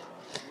short.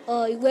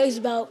 He weighs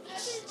about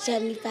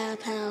 75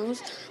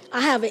 pounds.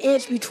 I have an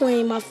inch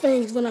between my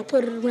fingers when I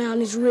put it around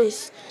his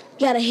wrist.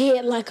 Got a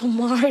head like a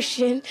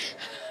Martian.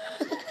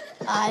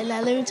 All right,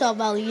 now let me talk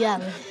about Lee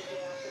Allen.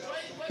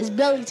 His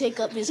belly take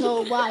up his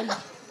whole body.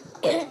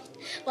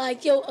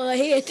 Like your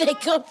head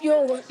take up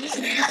yours.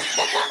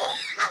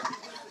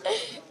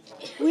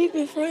 We've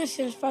been friends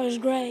since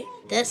first grade.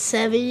 That's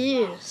 7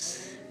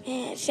 years.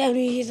 Man, 7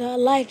 years of our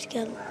life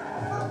together.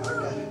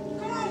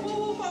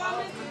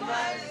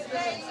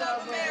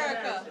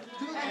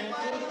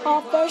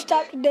 Our first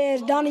stop today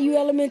is Donahue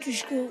Elementary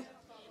School.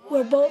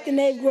 We're both in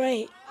 8th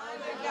grade.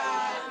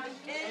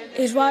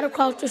 It's right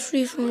across the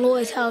street from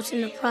Lloyd's house in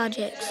the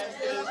projects.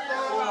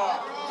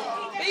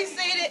 Be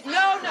seated.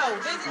 No.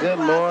 Good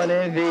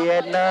morning,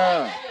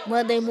 Vietnam.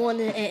 Monday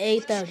morning at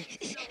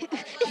 8:30.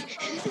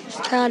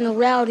 It's kind of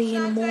rowdy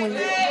in the morning.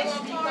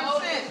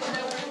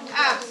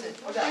 Absent.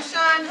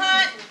 Deshaun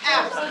Hunt,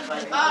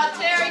 absent.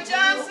 Terry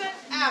Johnson,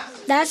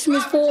 absent. That's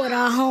Miss Ford,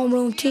 our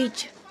homeroom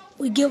teacher.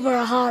 We give her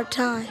a hard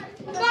time.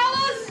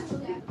 Fellas,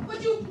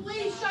 would you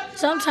please shut your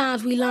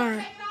Sometimes we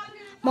learn.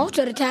 Most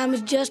of the time,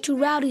 it's just too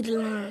rowdy to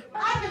learn.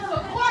 I can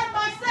support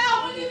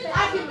myself.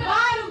 I can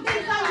buy them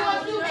things I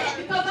want to do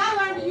because I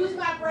learned to use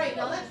my brain.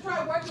 Now let's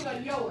try working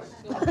on yours.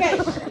 Okay.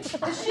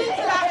 The shit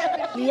that I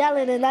have been... Lee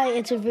Allen and I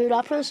interviewed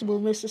our principal,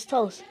 Mrs.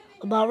 Toast,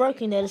 about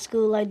working at a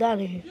school like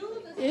Donahue.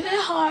 Is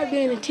it hard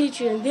being a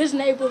teacher in this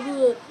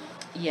neighborhood?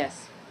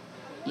 Yes,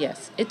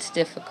 it's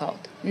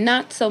difficult.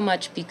 Not so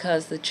much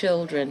because the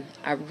children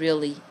are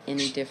really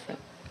any different.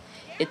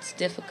 It's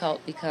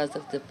difficult because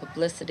of the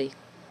publicity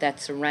that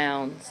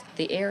surrounds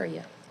the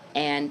area.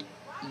 And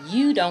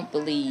you don't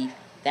believe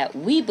that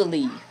we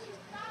believe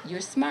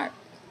you're smart.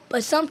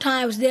 But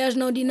sometimes there's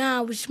no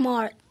denying we're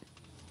smart.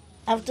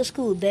 After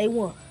school, day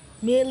one,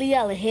 me and Lee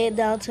Allen head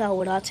downtown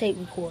with our tape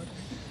recorder.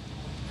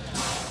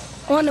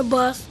 On the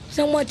bus,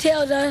 someone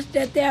tells us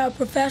that there are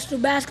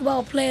professional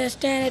basketball players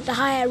staying at the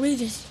Hyatt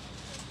Regency.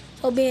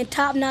 So being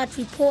top-notch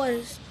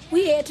reporters,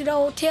 we head to the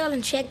hotel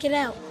and check it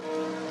out.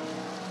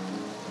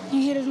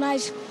 You hear the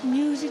nice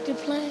music they're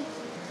playing?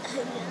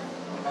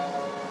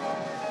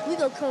 We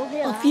gonna come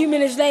here. A few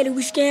minutes later,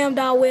 we scammed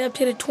our way up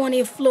to the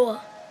 20th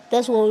floor.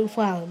 That's where we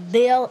found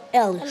Dale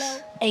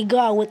Ellis, a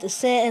guard with the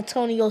San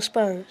Antonio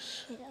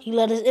Spurs. He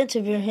let us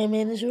interview him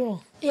in his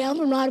room. Yeah, I'm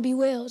from Robbie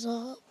Wells.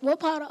 Where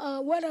part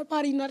of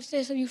the United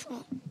States are you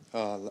from?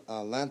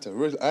 Atlanta.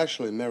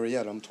 Actually,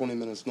 Marietta. I'm 20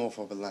 minutes north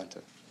of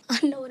Atlanta.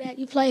 I know that.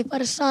 You played for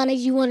the Sonics.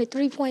 You won a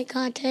three-point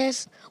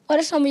contest. What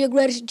are some of your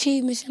greatest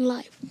achievements in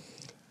life?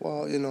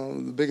 Well,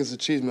 the biggest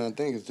achievement, I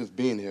think, is just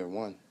being here,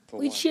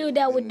 We chilled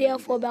out with Dale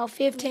for about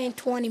 15,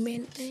 20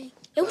 minutes.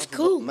 It was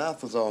cool.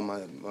 Math was all my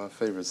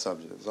favorite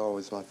subject. It's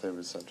always my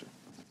favorite subject.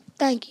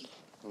 Thank you.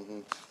 Mm-hmm.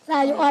 Can I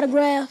have your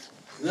autograph?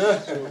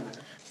 Yeah.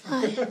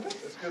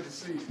 It's good to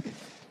see you.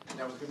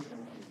 That was good.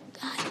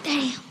 God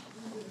damn.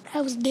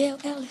 That was Dale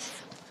Ellis.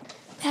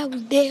 That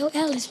was Dale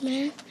Ellis,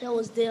 man. That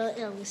was Dale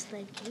Ellis,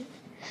 thank you.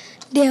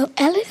 Dale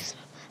Ellis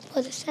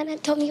for the San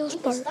Antonio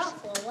Spurs.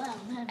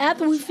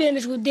 After we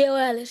finished with Dale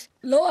Ellis,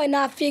 Lloyd and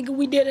I figured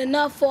we did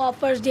enough for our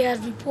first day as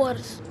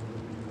reporters.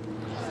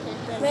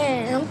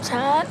 Man, I'm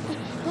tired.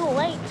 You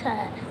ain't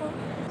tired.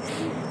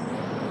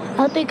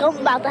 I think I'm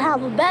about to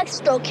have a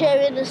backstroke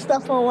carrying this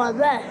stuff on my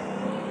back.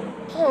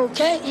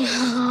 Okay,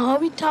 I'll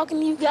be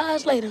talking to you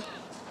guys later.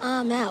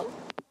 I'm out.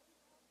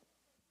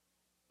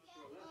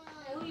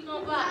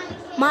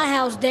 My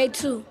house, day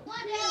 2.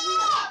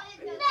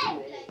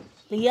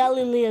 Lee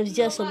Allen lives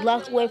just a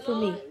block away from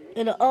me,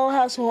 in an old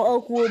house on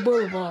Oakwood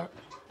Boulevard.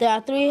 There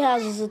are 3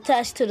 houses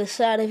attached to the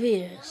side of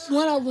his.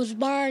 One of them was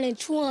burned and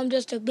 2 of them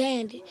just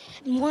abandoned.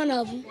 And one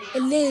of them,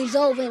 it leans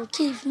over and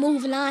keeps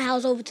moving our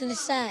house over to the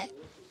side.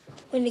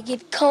 When it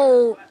get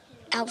cold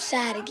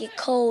outside, it get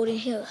cold in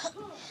here.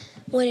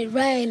 When it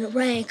rain, the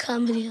rain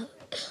coming in.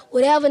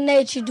 Whatever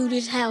nature do,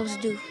 this house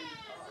do.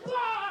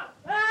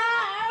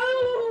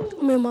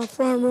 I'm in my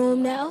front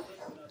room now.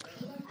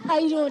 How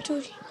you doing,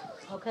 Tucci?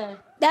 Okay.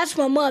 That's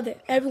my mother.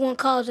 Everyone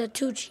calls her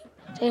Tucci.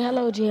 Say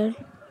hello, Jerry.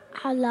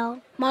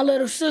 Hello. My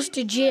little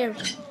sister, Jerry.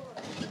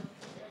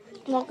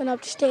 Walking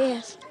up the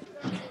stairs.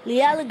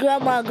 Lee Allen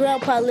grandma and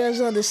grandpa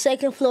lives on the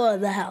 2nd floor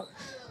of the house.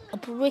 A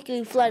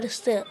perpendicular flight of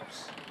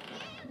steps.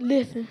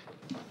 Listen.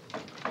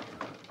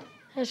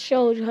 That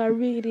shows you how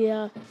big they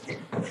are.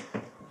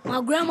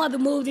 My grandmother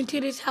moved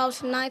into this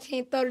house in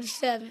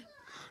 1937.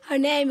 Her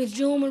name is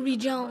June Marie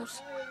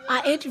Jones.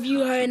 I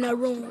interviewed her in her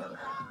room.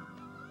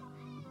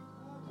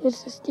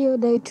 This is still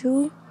day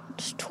 2.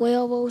 It's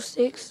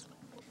 12:06.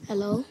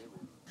 Hello?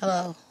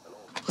 Hello.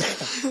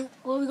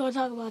 What are we going to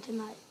talk about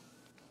tonight?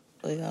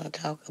 We're going to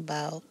talk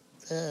about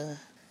the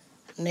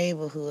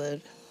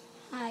neighborhood.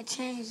 I ain't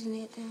changing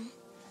anything.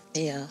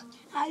 Yeah.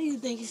 How do you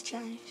think it's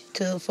changed?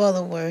 For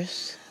the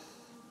worse.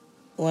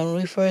 When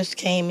we first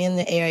came in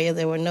the area,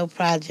 there were no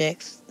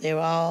projects. They were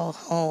all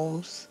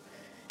homes.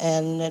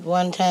 And at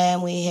one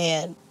time, we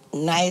had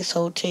nice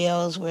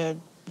hotels where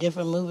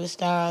different movie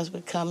stars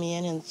would come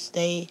in and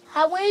stay.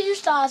 When did you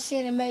start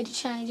seeing a major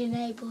change in the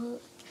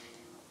neighborhood?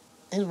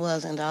 It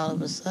wasn't all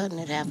of a sudden.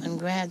 It happened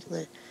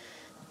gradually.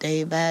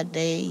 Day by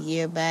day,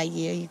 year by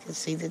year, you could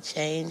see the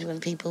change when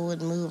people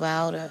would move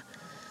out, or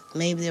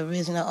maybe the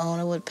original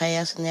owner would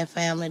pass and their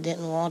family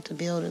didn't want the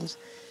buildings,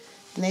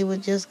 and they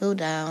would just go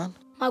down.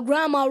 My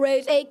grandma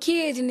raised 8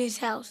 kids in this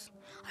house.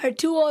 Her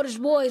 2 oldest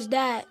boys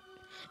died.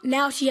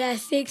 Now she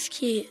has 6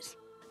 kids.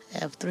 I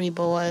have 3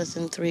 boys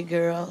and 3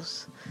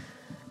 girls.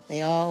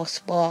 They all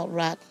spoiled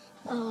rotten.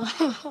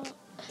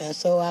 And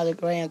so are the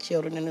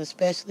grandchildren, and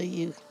especially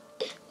you.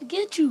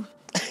 Get you.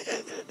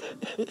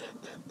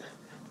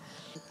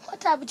 What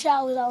type of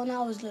child was I when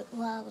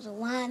I was a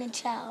whining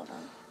child?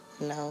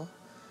 No.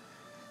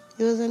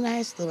 You was a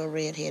nice little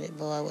red-headed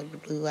boy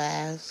with blue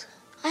eyes.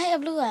 I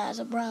had blue eyes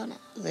or brown eyes.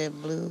 They're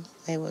blue.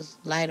 They was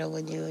lighter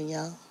when you were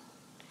young.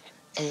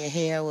 And your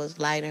hair was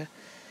lighter.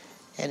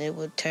 And it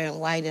would turn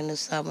white in the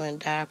summer and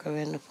darker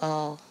in the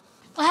fall.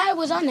 Well, how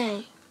was our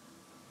name?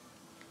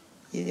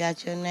 You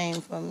got your name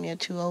from your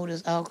 2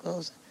 oldest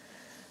uncles.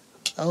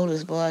 The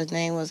oldest boy's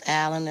name was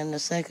Alan, and the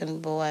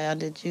second boy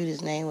under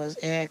Judy's name was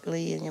Eric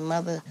Lee, and your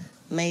mother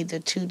made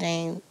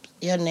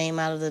your name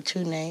out of the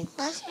 2 names.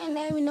 I said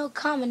name is no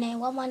common name.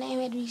 Why my name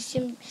had to be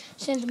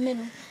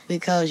sentimental?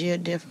 Because you're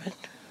different.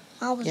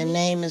 Your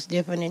name is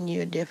different and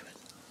you're different.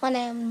 My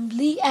name is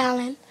Lee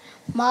Allen,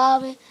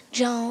 Marvin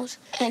Jones,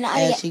 and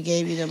she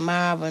gave you the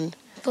Marvin.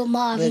 For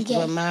Marvin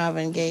Gaye. For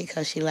Marvin Gaye,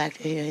 because she liked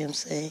to hear him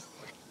sing.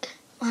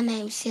 My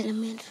name is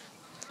sentimental.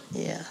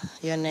 Yeah,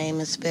 your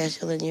name is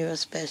special, and you're a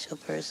special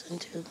person,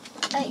 too.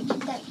 Thank you.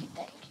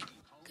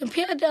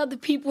 Compared to other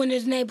people in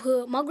this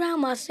neighborhood, my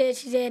grandma said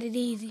she's had it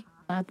easy.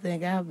 I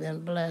think I've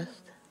been blessed,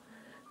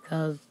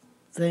 because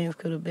things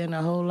could have been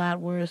a whole lot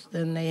worse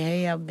than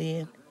they have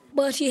been.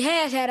 But she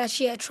has had her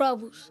share of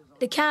troubles,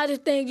 the kinds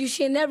of things you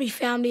see in every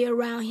family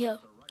around here.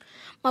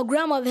 My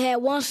grandmother had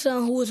one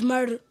son who was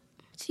murdered.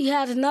 She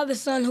has another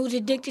son who's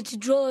addicted to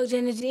drugs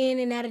and is in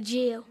and out of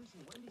jail.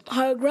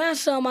 Her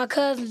grandson, my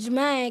cousin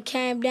Jermaine,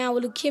 came down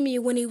with leukemia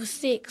when he was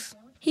 6.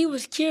 He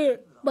was cured,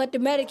 but the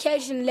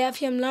medication left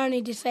him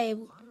learning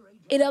disabled.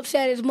 It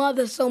upset his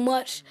mother so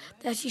much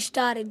that she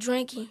started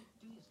drinking.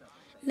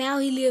 Now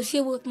he lives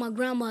here with my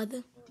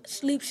grandmother,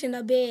 sleeps in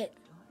her bed.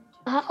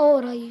 How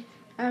old are you?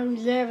 I'm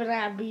 11.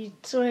 I'll be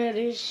 12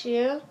 this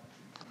year.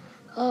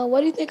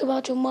 What do you think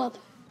about your mother?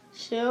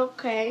 She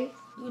okay.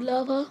 You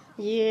love her?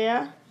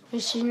 Yeah. When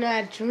she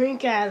not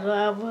drink, I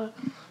love her.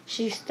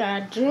 She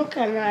start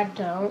drinking, I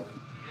don't.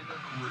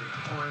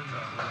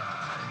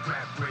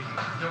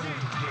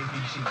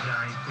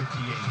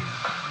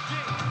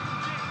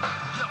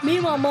 Me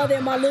and my mother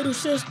and my little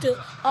sister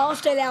all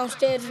stay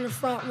downstairs in the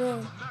front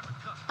room.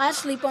 I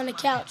sleep on the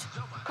couch.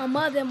 My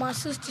mother and my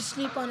sister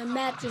sleep on a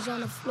mattress on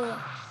the floor.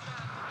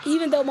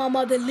 Even though my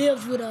mother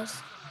lives with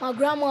us, my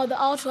grandmother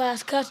also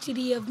has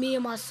custody of me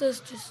and my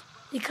sisters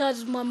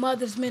because of my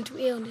mother's mental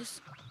illness.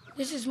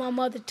 This is my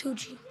mother,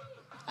 Tucci.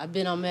 I've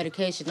been on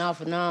medication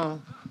off and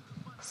on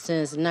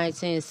since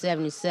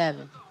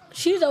 1977.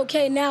 She's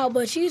okay now,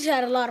 but she's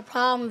had a lot of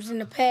problems in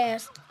the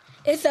past.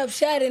 It's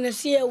upsetting to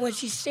see her when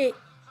she's sick.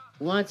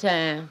 One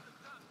time,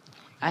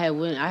 I had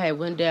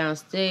went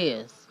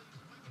downstairs,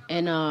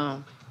 and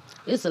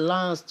it's a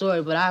long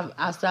story, but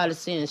I started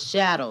seeing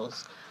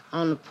shadows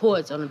on the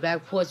porch, on the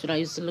back porch, when I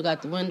used to look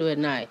out the window at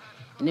night.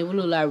 And it would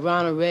look like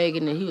Ronald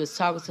Reagan, and he was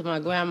talking to my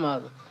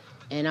grandmother.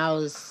 And I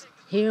was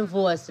hearing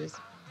voices,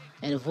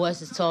 and the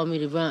voices told me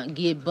to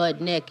get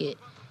butt naked.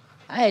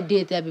 I had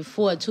did that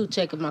before, too,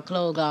 taking my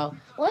clothes off.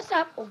 What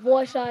type of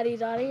voice are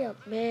these? Are they a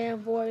man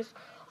voice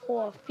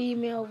or a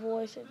female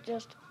voice or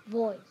just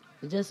voice?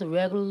 It's just a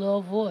regular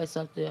little voice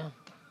up there.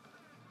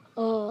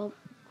 Who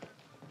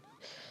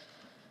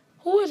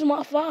is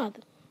my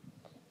father?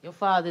 Your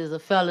father is a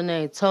fella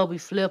named Toby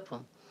Flipper.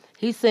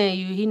 He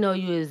saying he know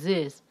you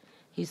exist.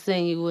 He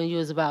seen you when you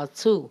was about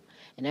 2,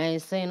 and I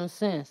ain't seen him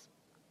since.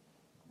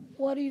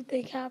 What do you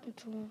think happened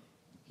to him?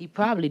 He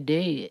probably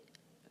dead.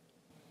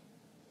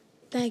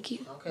 Thank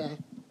you. Okay.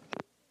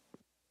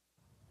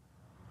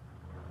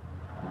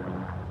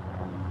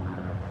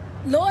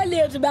 Lloyd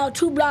lives about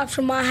 2 blocks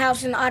from my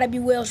house in the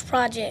Otterby Wells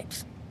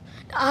projects.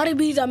 The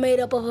Otterbys are made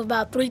up of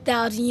about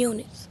 3,000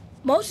 units.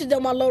 Most of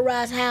them are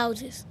low-rise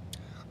houses.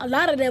 A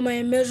lot of them are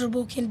in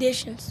miserable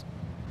conditions.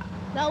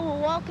 Now we're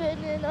walking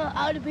in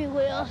Otterby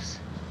Wells,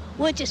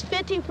 which is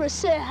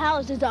 50%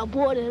 houses are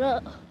boarded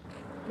up.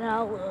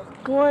 Now we're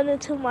going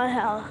into my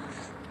house.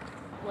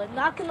 We're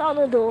knocking on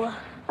the door,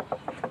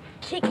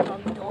 kicking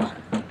on the door.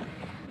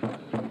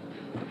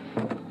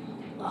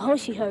 I hope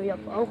she hurry up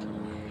and open it.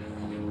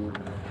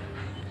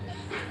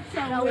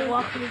 Now we're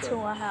walking into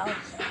my house.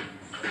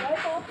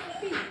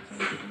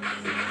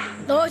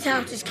 Lloyd's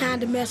house is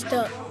kind of messed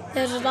up.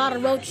 There's a lot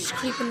of roaches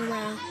creeping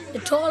around. The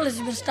toilet's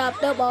been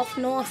stopped up off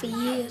and on for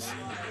years.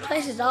 The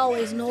place is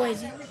always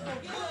noisy.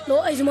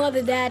 Lloyd's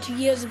mother died 2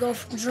 years ago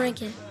from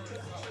drinking.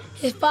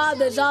 His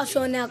father is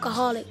also an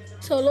alcoholic,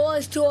 so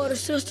Lloyd's two older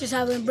sisters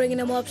have been bringing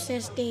him up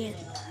since then.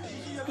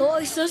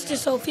 Lloyd's sister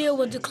Sophia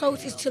was the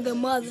closest to their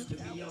mother.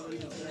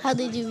 How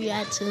did you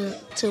react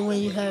to when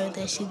you heard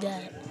that she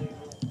died?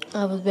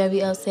 I was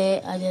very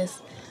upset. I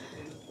just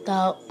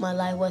thought my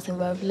life wasn't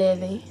worth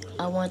living.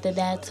 I wanted to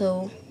die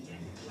too.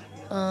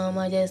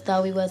 I just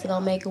thought we wasn't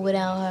gonna make it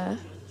without her.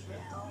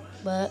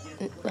 But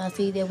I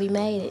see that we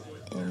made it,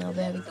 and I'm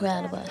very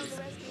proud of us.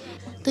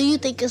 Do you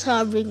think it's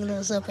hard bringing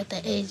us up at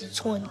the age of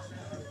 20?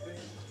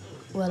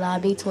 Well, I'll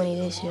be 20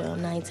 this year.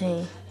 I'm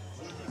 19.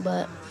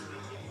 But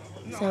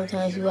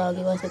sometimes you all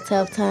give us a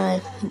tough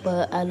time,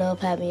 but I love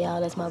having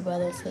y'all as my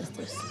brothers and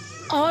sisters.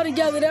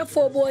 Altogether, there are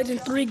 4 boys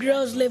and 3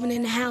 girls living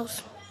in the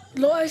house.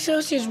 Lloyd's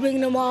sister is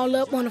bringing them all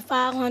up on a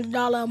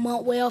 $500 a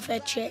month welfare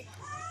check.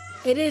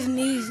 It isn't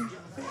easy.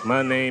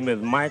 My name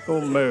is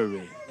Michael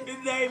Murray.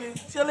 His name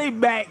is Chili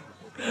Back.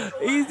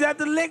 He's at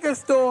the liquor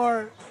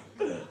store.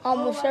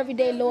 Almost every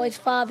day, Lloyd's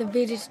father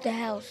visits the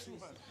house.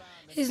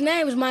 His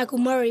name is Michael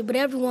Murray, but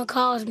everyone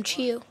calls him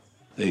Chill.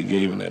 They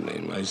gave him that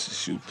name. I used to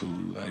shoot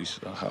pool. I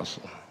used to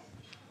hustle.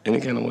 Any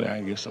kind of way I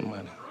can get some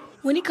money.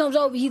 When he comes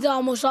over, he's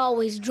almost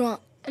always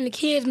drunk, and the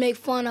kids make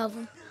fun of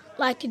him.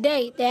 Like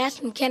today, they asked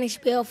him, can he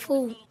spell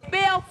food?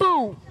 Spell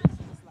food.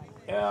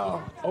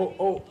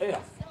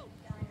 L-O-O-F.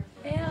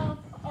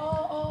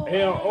 L-O-O-F.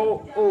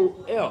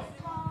 L-O-O-F.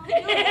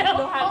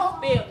 Know how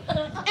to spell.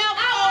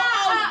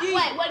 F-O-O-D.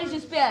 Wait, what did you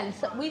spell?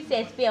 We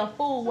said spell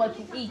food, what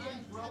you eat.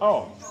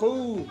 Oh,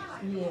 food.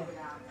 Yeah.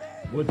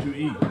 What you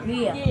eat?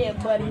 Yeah. Yeah,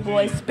 buddy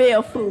boy,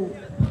 spell food.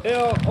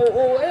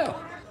 L-O-O-F.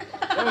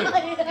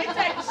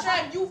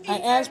 I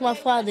asked my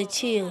father,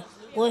 Chill,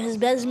 what his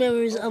best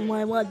memories of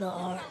my mother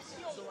are.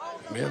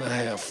 Man, I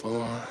had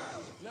fun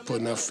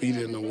putting our feet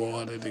in the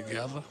water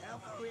together.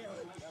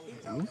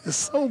 We were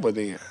sober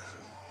then.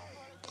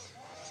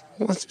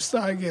 Once you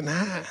start getting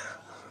high,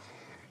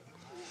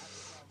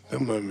 the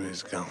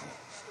memories gone.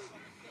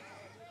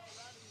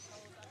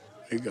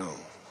 They gone.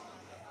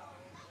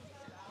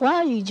 Why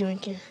are you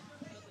drinking?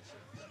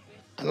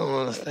 I don't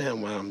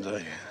understand why I'm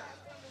drinking.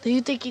 Do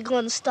you think you're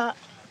going to stop?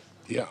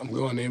 Yeah, I'm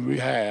going in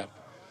rehab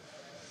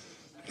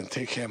and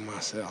take care of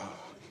myself.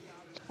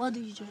 What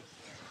do you drink?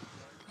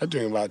 I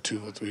drink about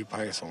 2 or 3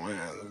 pints of wine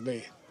a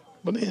day.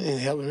 But it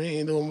ain't helping me, it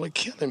ain't doing but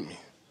killing me.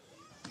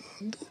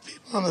 Do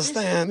people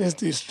understand it's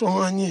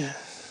destroying you?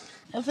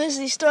 If it's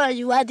destroying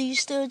you, why do you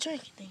still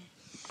drink it then?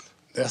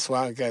 That's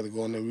why I got to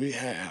go in the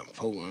rehab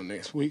program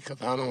next week,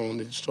 because I don't want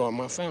to destroy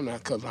my family,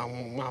 because I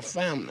want my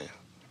family.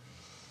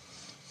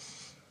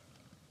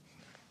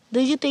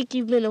 Do you think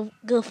you've been a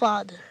good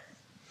father?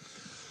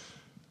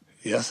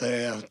 Yes, I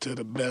have, to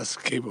the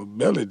best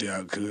capability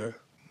I could.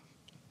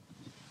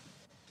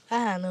 I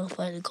have no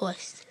further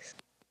questions.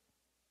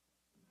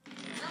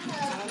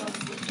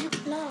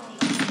 Why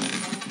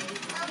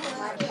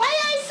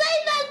you ain't say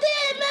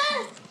nothing,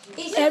 man?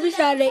 Every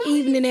Saturday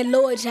evening at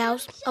Lloyd's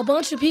house, a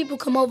bunch of people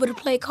come over to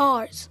play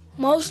cards,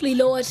 mostly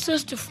Lloyd's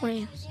sister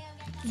friends.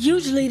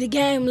 Usually the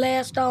game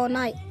lasts all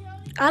night.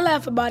 I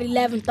left about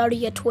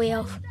 11:30 or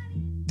 12.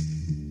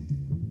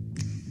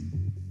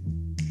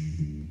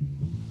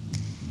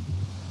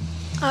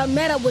 I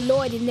met up with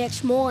Lloyd the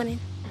next morning.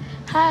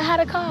 How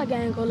the card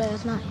game go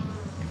last night?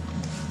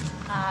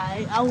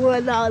 I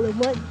won all the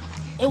money.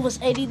 It was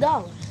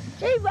 $80.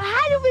 Hey, but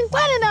how do we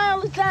win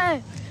all the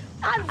time?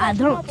 I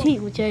don't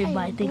cheat, which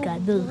everybody think I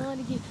do.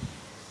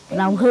 But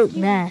I'm hooked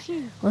now.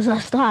 Once I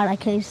start, I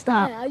can't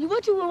stop. Yeah,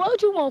 what you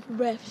want for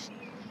breakfast?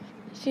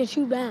 Since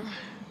you bound.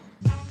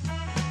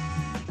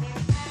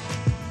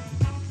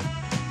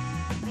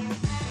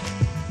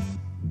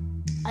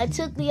 I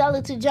took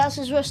Leala to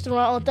Johnson's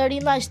restaurant on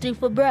 39th Street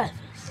for breakfast.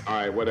 All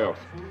right, what else?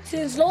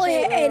 Since Lloyd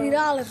had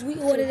 $80, we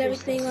ordered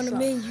everything on the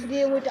menu.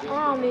 Then with the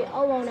omelet,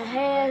 I want a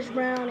hash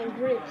brown and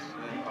grits.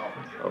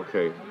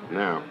 Okay,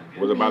 now,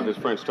 what about this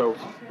French toast?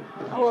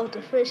 I want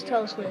the French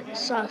toast with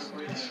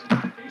sausage.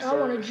 I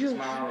want a juice.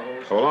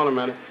 Hold on a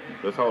minute.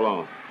 Let's hold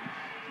on.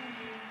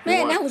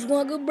 Man, that was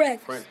one good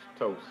breakfast. French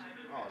toast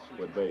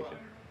with bacon.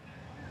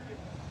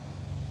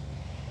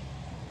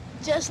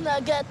 Just now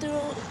got through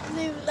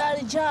leaving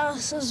out of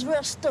Johnson's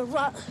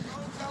restaurant.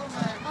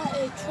 I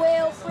ate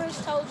 12 French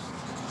toasts,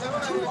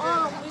 2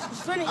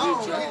 omelets, finna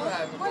eat yours.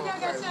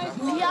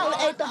 Leala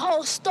ate the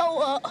whole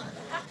store up.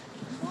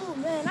 Oh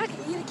man, I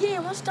can eat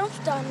again once I'm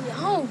starting to get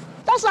home.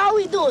 That's all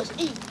we do is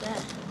eat,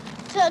 man.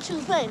 Tell the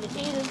truth, ain't it?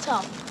 Eat and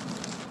talk.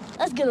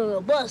 Let's get on the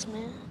bus,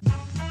 man.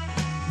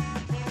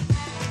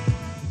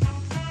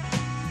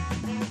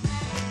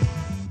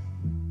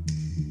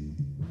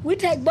 We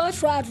take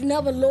bus rides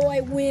whenever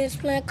Lloyd wins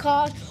playing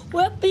cards.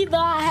 Well, either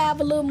I have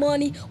a little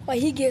money or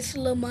he gets a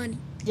little money.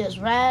 Just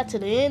ride to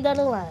the end of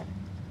the line.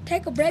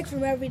 Take a break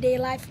from everyday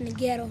life in the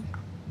ghetto.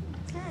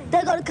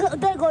 There go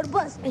the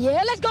bus.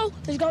 Yeah, let's go.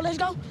 Let's go.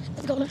 Hold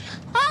the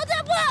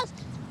bus!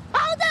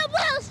 Hold the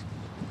bus!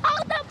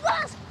 Hold the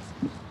bus!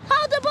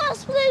 Hold the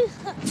bus, please!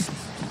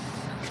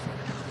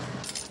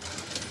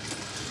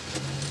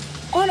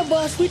 On the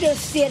bus, we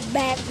just sit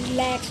back,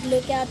 relax,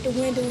 look out the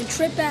window, and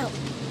trip out.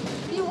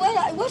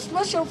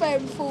 What's your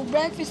favorite food?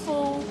 Breakfast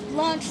food,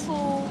 lunch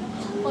food,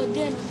 or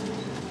dinner?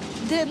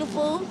 Dinner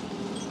food.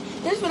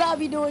 This is what I'll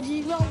be doing, G.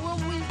 You know, when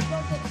we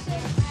go to the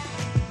city.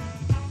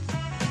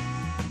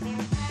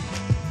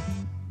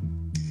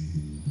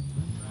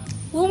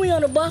 When we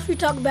on the bus, we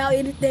talk about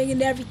anything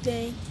and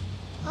everything.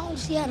 I don't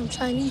see how them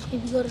Chinese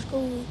people go to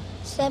school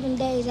 7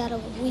 days out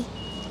of a week.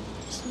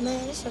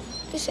 Man, it's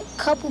a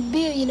couple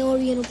billion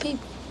Oriental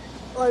people.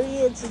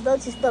 Oriental,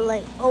 don't you spell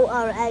like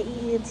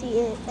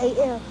Oriental?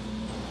 I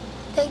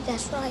think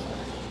that's right.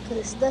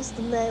 Because that's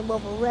the name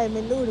of a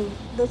ramen noodle.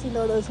 Don't you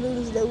know those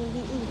noodles that we be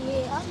eating?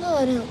 Yeah, I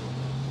love them.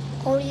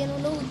 Oriental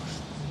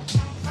noodles.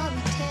 I'll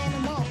be tearing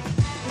them off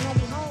when I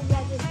be home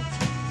like this.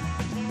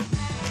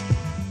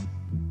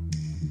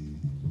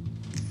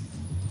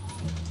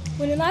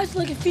 When a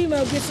nice-looking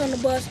female gets on the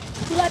bus,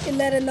 we like to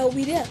let her know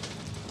we there.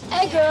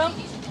 Hey, girl.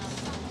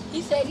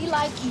 He said he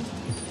like you.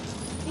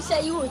 He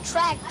said you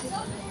attractive.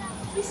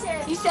 He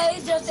said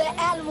it's just that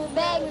animal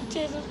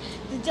magnetism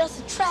that just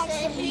attracts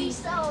him. He's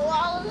so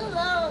all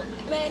alone.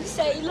 Man, he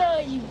said he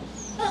love you.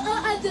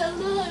 I just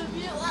love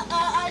you.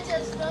 I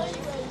just love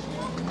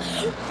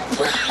you.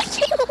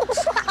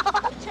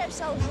 Trip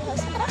so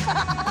just.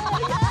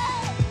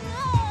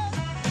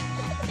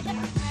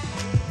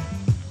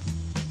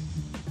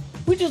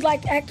 We just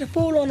like to act a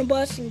fool on the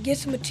bus and get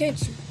some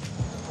attention.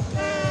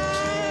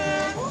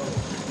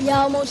 We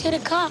almost hit a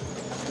car.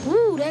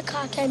 Woo, that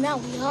car came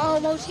out. We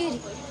almost hit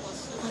it.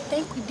 I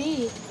think we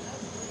did.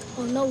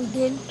 Oh, no, we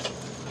didn't.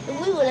 If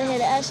we would have had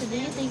an accident, do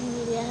you think we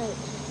would have had it?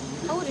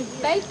 I would have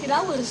faked it.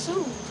 I would have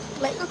sued.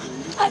 Like,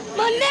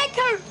 my neck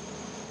hurt.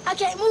 I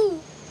can't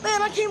move.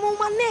 Man, I can't move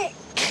my neck.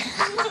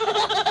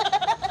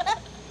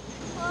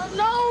 My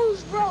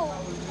nose broke.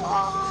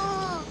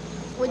 Oh.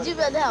 Would you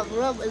rather have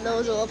rubber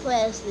nose or a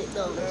plastic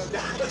nose?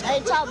 I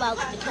ain't talking about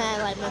the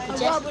kind like Michael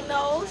Jackson. A rubber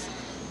nose.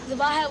 If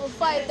I have a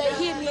fight, they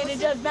hit me and it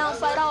just bounce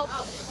right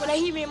off. When they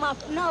hit me in my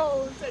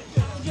nose, it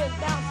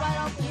just bounce right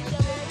off and hit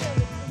them in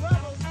the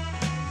rubber.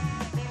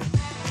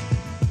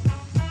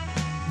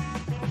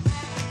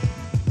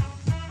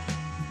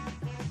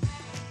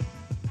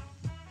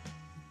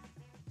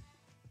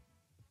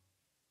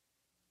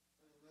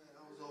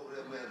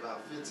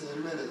 About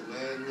 15 minutes,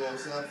 man. You know what I'm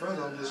saying? First,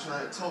 I'm just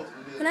trying to talk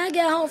to you. When I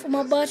got home from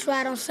my bus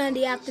ride on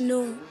Sunday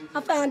afternoon,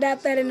 I found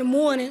out that in the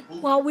morning,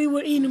 while we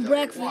were eating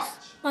breakfast,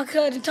 my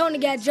cousin Tony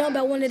got jumped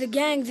by one of the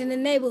gangs in the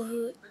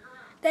neighborhood.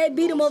 They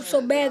beat him up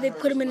so bad they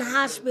put him in the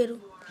hospital.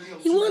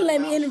 He wouldn't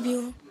let me interview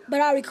him,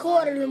 but I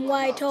recorded him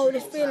while he told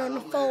his friend on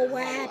the phone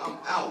what happened.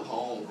 I'm out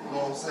home, you know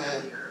what I'm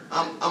saying?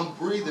 I'm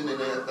breathing and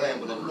everything,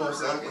 but you know what I'm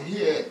saying? I can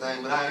hear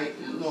everything, but I ain't,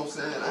 you know what I'm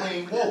saying? I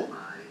ain't woke.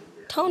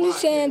 Tony's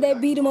saying they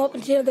beat him up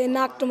until they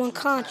knocked him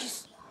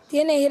unconscious.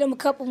 Then they hit him a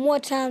couple more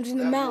times in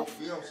the mouth.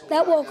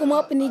 That woke him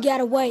up and he got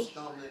away.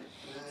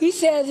 He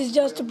says it's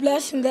just a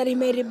blessing that he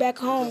made it back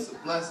home. It's just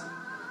a blessing.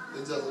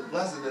 It's just a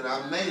blessing that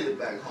I made it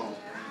back home.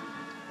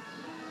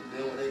 And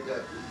then when they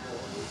got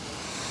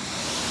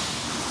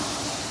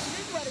This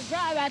is where the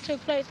drive-out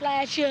took place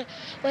last year,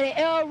 where the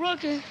L.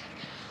 Rookers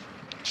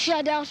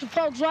shut down some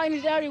folks right in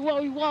this area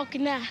where we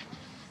walking now.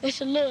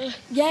 It's a little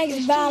gangs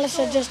and violence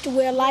are just the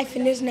way of life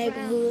in this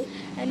neighborhood.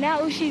 And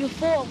now we see the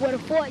fort where the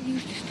fort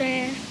used to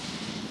stand.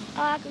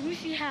 We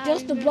see how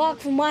just a block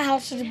from my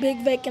house is a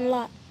big vacant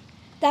lot.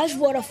 That's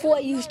where the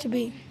fort used to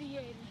be.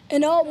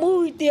 An old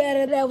movie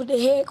theater that was the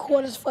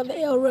headquarters for the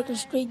El Rookin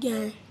Street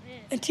gang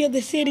until the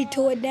city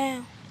tore it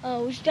down.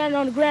 We're standing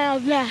on the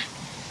grounds now.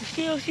 We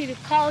still see the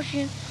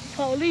caution,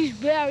 police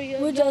barriers.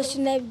 We're just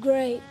in 8th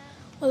grade.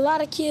 A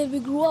lot of kids we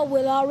grew up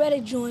with already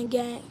joined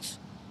gangs.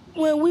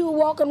 When we were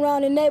walking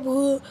around the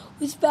neighborhood,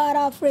 we spotted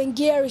our friend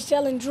Gary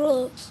selling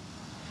drugs.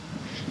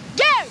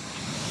 Gary!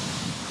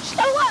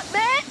 Slow up,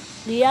 man!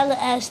 The yellow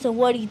asked him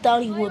what he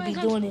thought he would be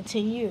doing in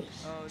 10 years,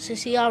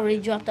 since he already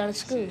dropped out of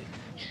school.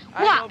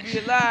 I ain't gonna be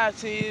alive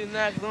 10 years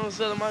now because I'm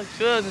selling my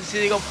drugs and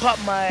shit. They gonna pop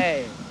my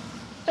ass.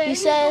 He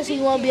says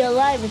he won't be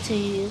alive in 10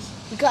 years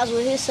because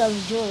when he's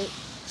selling drugs,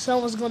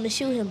 someone's gonna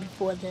shoot him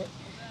before that.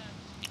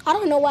 I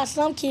don't know why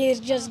some kids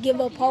just give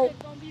up hope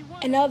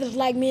and others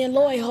like me and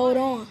Lloyd hold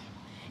on.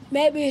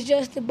 Maybe it's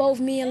just that both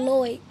me and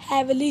Lloyd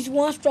have at least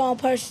one strong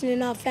person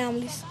in our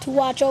families to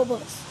watch over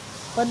us.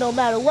 But no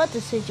matter what the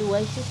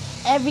situation,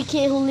 every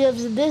kid who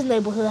lives in this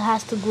neighborhood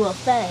has to grow up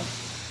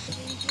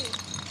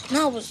fast. When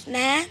I was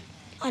 9,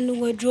 I knew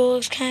where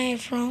drugs came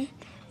from.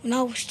 When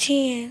I was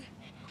 10,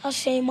 I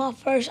seen my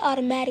first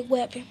automatic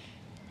weapon,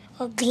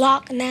 a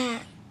Glock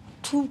 9,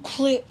 2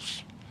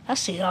 clips. I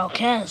seen all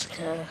kinds of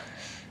guns.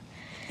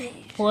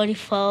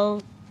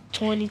 44,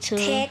 22.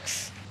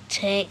 Tex.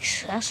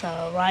 I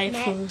saw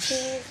rifles. Mac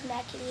 10s,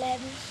 Mac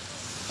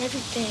 11s,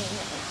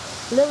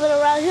 everything. Living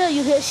around here,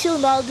 you hear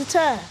shooting all the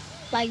time.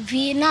 Like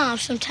Vietnam,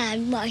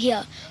 sometimes you might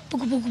hear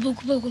booga booga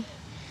booga booga,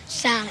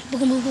 silent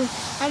booga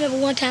booga. I remember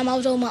one time I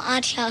was over my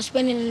auntie's house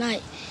spending the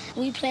night.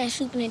 We playing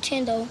Super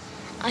Nintendo.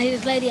 I hear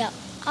this lady out.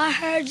 I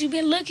heard you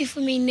been looking for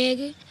me,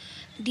 nigga.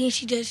 And then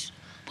she just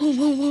boom,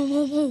 boom, boom,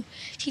 boom, boom.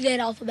 She let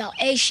off about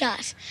 8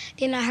 shots.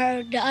 Then I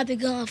heard the other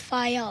gun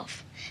fire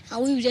off.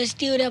 And we were just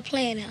still there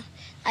playing her,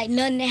 like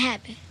nothing had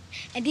happened.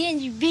 And then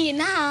in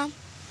Vietnam,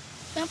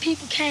 some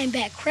people came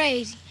back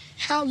crazy.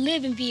 I don't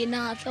live in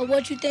Vietnam, so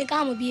what you think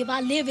I'm gonna be if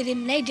I live in it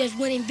and they just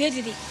went and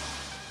visited?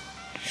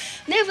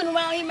 Living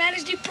around here, man,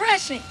 is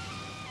depressing.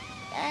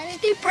 Man,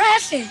 it's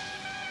depressing.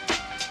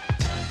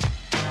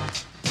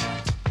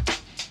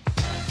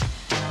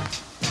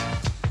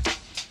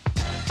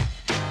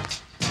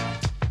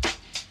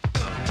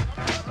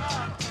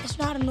 It's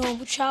not a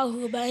normal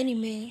childhood by any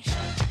means.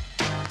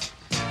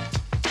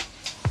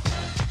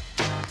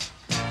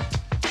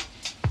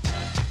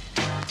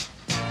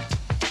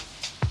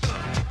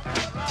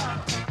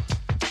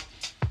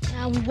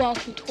 Now we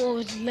walking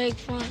towards the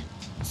lakefront.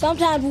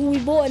 Sometimes when we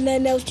bored,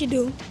 nothing else to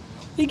do,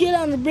 we get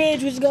on the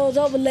bridge which goes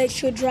over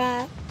Lakeshore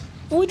Drive,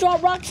 and we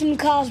drop rocks in the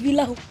cars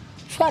below,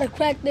 try to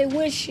crack their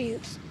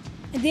windshields,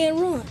 and then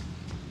run.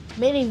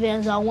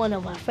 Minivans are one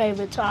of my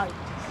favorite targets.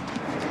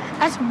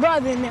 That's a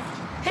brother in there.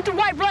 Hit the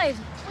white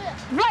blazer.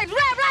 Blazer.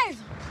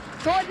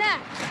 Throw it now.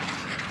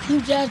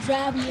 You just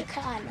driving your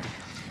car now.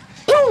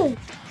 Boom!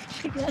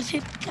 You just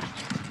hit the car.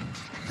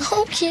 I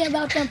don't care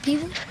about them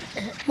people.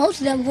 Most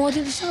of them going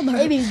to the suburbs.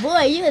 Baby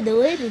boy, you'll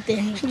do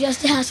anything.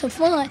 Just to have some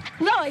fun.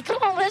 No,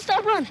 come on, let's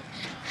stop running.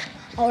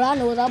 All I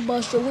know is I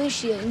bust your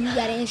windshield and you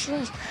got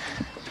insurance.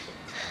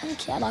 I don't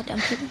care about them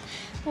people.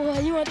 Boy,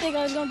 you don't think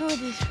I was gonna do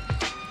this?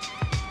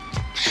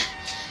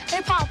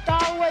 They popped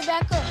all the way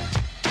back up.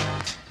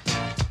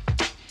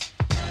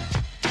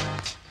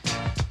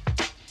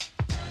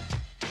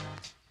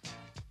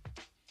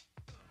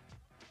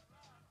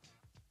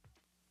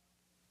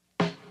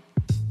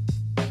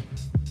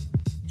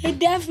 It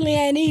definitely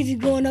ain't easy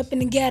growing up in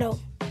the ghetto.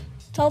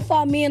 So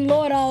far, me and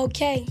Lord are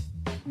okay.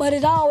 But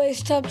it's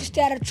always tough to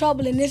stay out of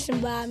trouble in this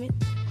environment.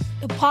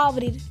 The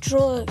poverty, the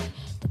drugs,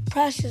 the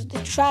pressures,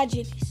 the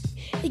tragedies.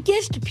 It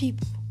gets to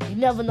people. You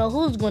never know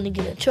who's going to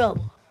get in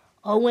trouble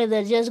or when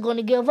they're just going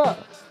to give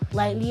up,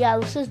 like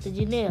Leo's sister,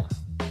 Janelle.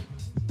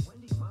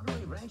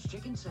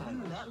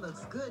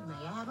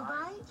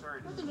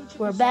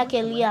 We're back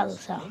at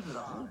Leo's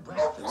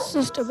house.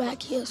 Sister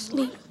back here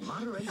asleep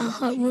in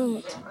her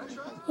room.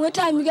 What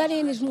time you got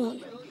in this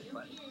morning?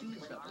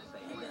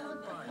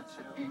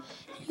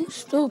 You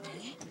stupid.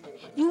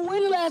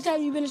 When the last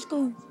time you been to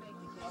school?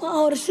 My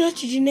older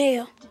sister,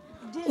 Janelle.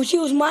 When she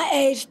was my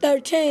age,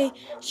 13,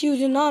 she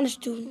was an honor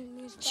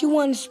student. She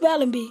won the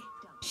spelling bee.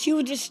 She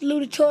was the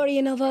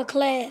salutatorian of her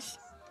class.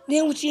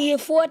 Then when she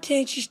hit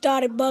 14, she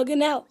started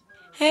bugging out,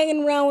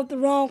 hanging around with the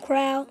wrong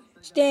crowd,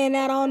 staying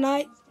out all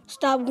night,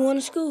 stopped going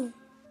to school.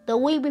 The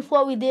week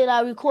before we did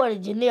our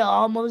recording, Janelle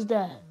almost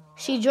died.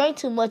 She drank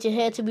too much and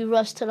had to be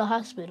rushed to the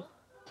hospital.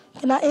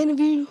 Can I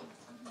interview you?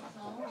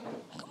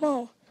 Come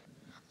on.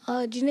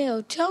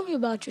 Janelle, tell me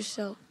about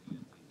yourself.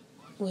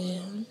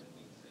 Well,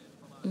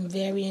 I'm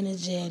very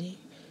energetic.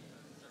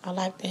 I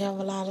like to have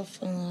a lot of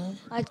fun.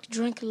 I like to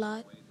drink a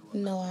lot.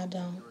 No, I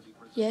don't.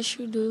 Yes,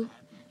 you do.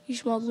 You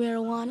smoke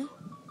marijuana?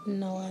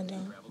 No, I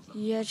don't.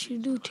 Yes, you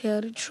do.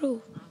 Tell the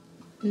truth.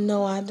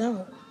 No, I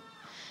don't.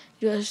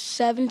 You're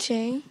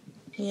 17.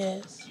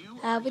 Yes.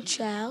 Have a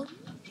child.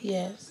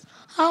 Yes.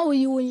 How old were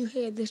you when you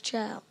had this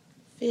child?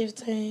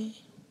 15.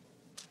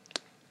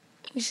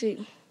 Let me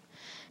see.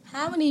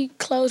 How many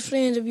close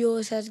friends of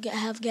yours have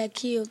got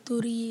killed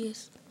through the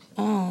years?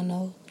 I don't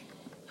know.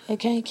 I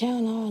can't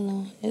count all of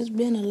them. It's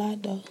been a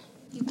lot, though.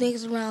 You think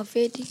it's around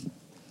 50?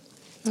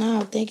 I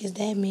don't think it's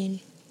that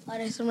many. Or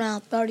it's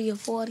around 30 or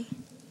 40?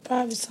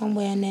 Probably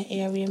somewhere in that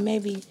area,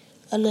 maybe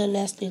a little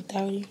less than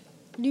 30.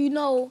 Do you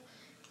know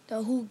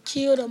who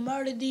killed or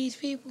murdered these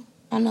people?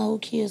 I know who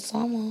killed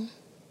someone.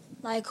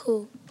 Like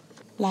who?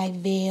 Like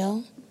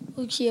Val.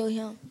 Who killed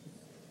him?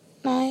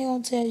 No, I ain't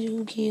gonna tell you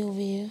who killed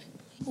Val.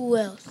 Who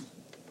else?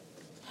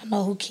 I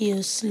know who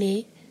killed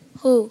Slick.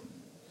 Who?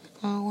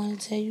 I don't want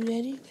to tell you that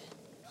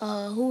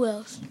either. Who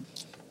else?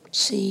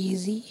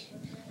 Cheesy.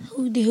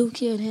 Who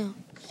killed him?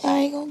 I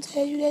ain't gonna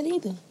tell you that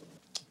either.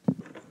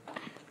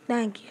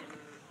 Thank you.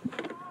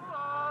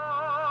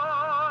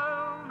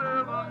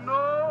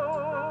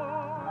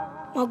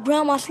 My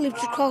grandma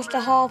sleeps across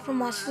the hall from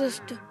my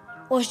sister,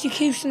 or she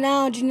keeps an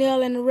eye on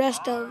Janelle and the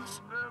rest of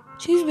us.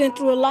 She's been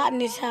through a lot in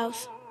this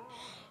house.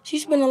 She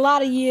spent a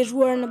lot of years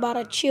worrying about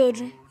her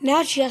children.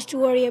 Now she has to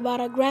worry about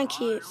her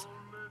grandkids.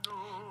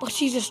 But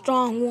she's a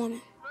strong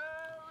woman.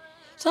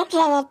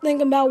 Sometimes I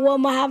think about what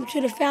might happen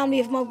to the family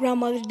if my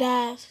grandmother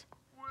dies.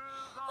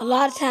 A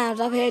lot of times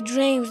I've had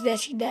dreams that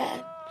she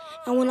died.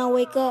 And when I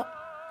wake up,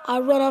 I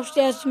run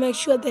upstairs to make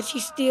sure that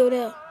she's still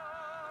there.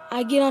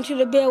 I get onto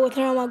the bed with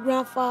her and my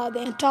grandfather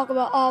and talk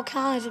about all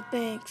kinds of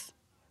things.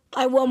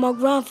 Like what my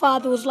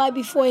grandfather was like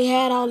before he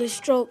had all his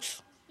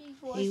strokes.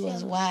 He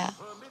was wild.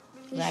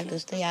 He liked to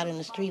stay out in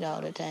the street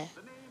all the time.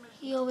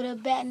 He over there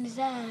batting his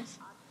eyes.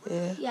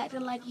 Yeah. He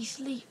acting like he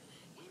sleep.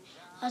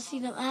 I see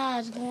them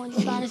eyes going,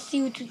 trying to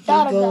see what you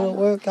thought about He go to him.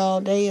 work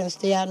all day and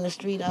stay out in the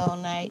street all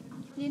night.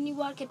 Didn't he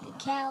work at the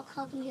cow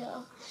company?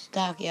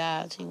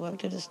 Stockyards. He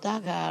worked at the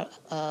stockyards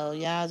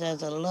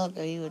as a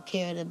looker. He would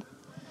carry the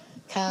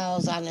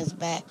cows on his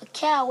back. A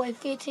cow weighed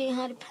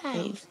 1,500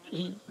 pounds.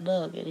 He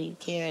dug it. He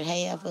carried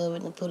half of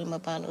it and put him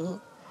up on the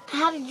hook.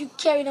 How did you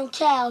carry them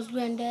cows,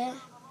 Granddad?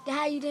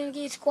 How you didn't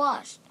get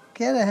squashed?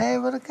 Carry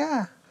half of the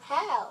cow.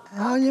 How?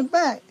 On your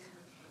back.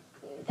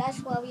 That's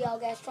why we all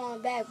got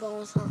strong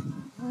backbones, huh?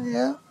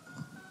 Yeah.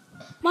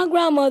 My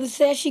grandmother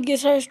said she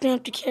gets her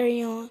strength to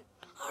carry on,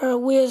 her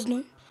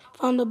wisdom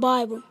from the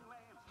Bible.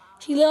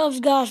 She loves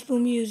gospel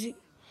music,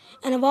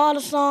 and of all the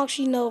songs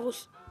she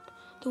knows,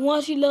 the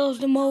one she loves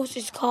the most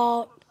is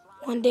called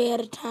One Day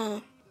at a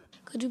Time.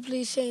 Could you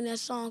please sing that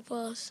song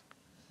for us?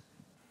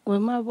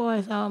 With my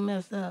voice all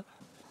messed up.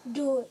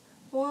 Do it.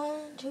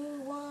 1, 2,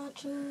 1,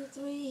 2,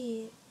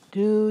 3.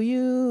 Do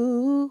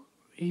you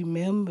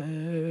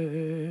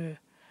remember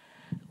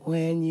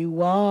when you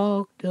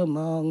walked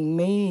among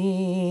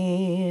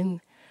men?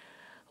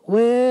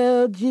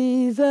 Well,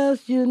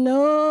 Jesus, you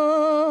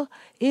know,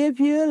 if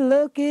you're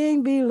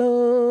looking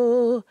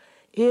below,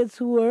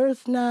 it's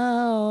worse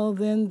now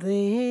than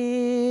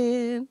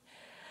then.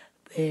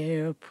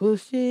 They're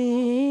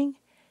pushing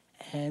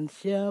and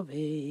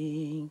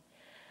shoving.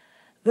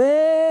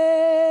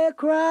 They're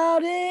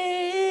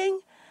crowding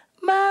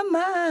my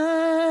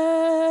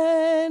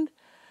mind.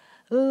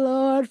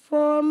 Lord,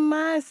 for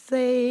my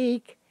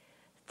sake,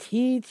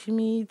 teach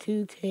me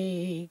to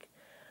take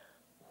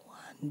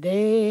one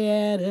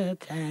day at a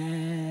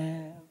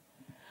time.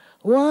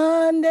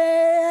 One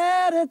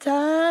day at a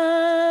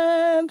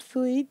time,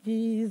 sweet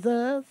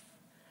Jesus.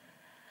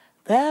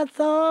 That's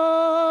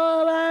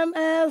all I'm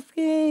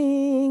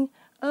asking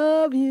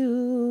of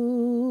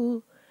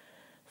you.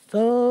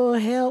 So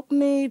help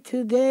me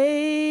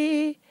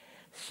today,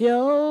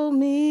 show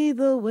me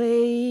the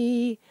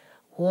way,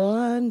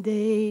 one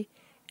day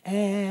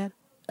at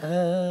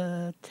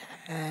a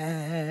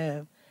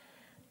time.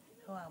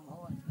 Oh, I'm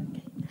hoarse.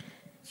 Okay.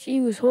 She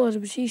was hoarse,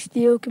 but she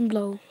still can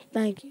blow.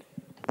 Thank you.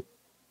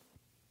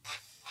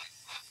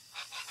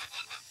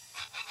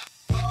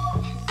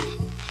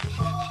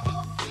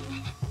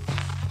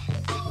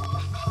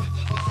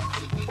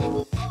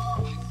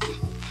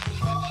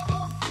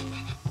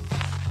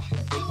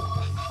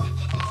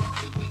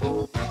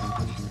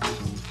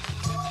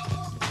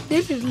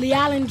 This is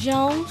Lealyn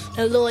Jones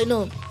and Lloyd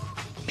Norman.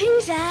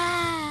 Peace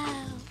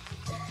out.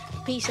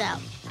 Peace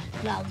out.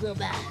 No,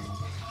 goodbye.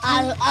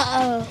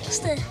 What's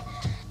that?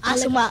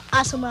 Assalamu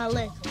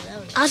alaikum.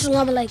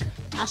 Assalamu alaikum.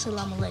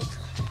 Assalamu alaikum.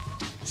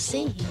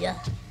 See ya.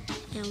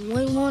 And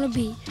we want to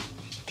be.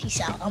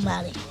 Peace out. I'm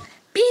out of here.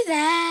 Peace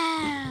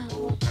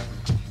out.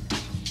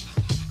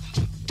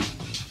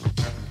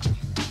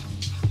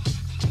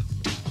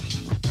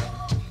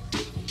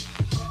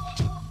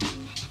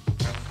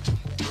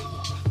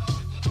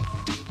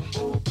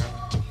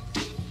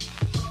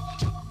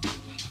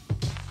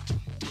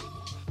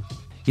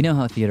 You know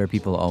how theater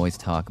people always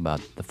talk about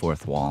the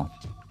fourth wall,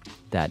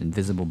 that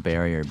invisible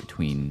barrier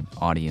between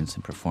audience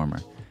and performer.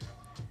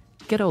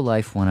 Ghetto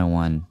Life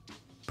 101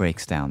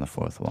 breaks down the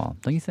fourth wall,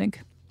 don't you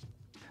think?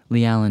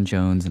 Lealyn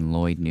Jones and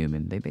Lloyd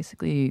Newman, they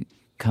basically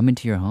come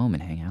into your home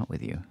and hang out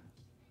with you.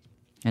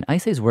 And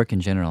Ice's work in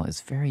general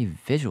is very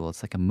visual.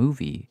 It's like a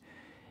movie,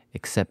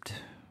 except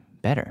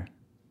better.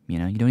 You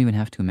know, you don't even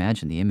have to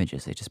imagine the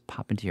images. They just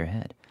pop into your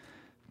head.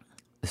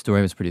 The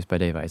story was produced by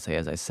Dave Ice,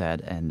 as I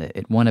said, and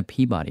it won a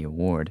Peabody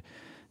Award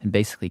and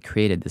basically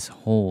created this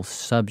whole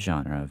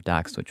subgenre of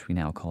docs, which we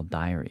now call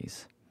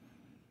diaries.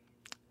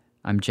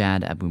 I'm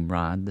Jad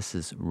Abumrad. This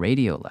is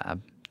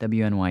Radiolab,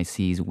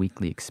 WNYC's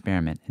weekly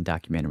experiment in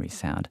documentary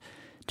sound.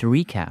 To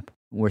recap,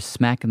 we're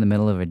smack in the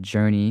middle of a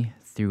journey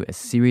through a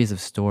series of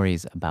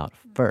stories about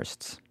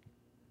firsts.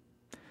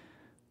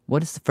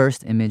 What is the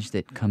first image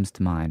that comes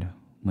to mind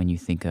when you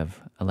think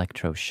of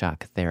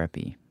electroshock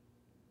therapy?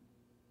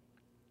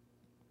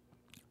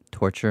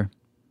 Torture?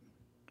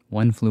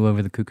 One Flew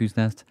Over the Cuckoo's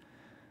Nest?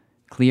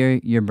 Clear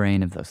your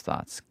brain of those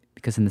thoughts,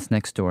 because in this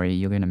next story,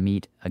 you're going to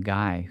meet a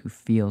guy who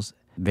feels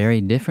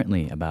very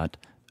differently about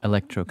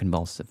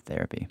electroconvulsive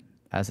therapy,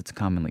 as it's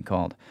commonly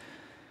called.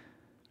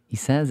 He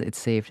says it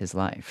saved his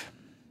life.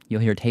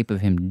 You'll hear tape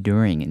of him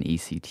during an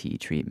ECT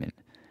treatment.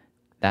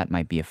 That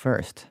might be a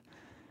first.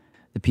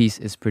 The piece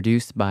is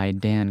produced by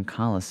Dan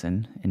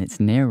Collison, and it's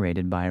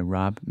narrated by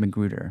Rob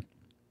Magruder.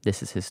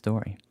 This is his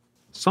story.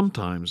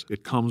 Sometimes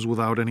it comes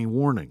without any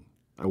warning.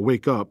 I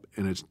wake up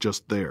and it's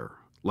just there,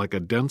 like a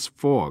dense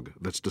fog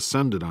that's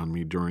descended on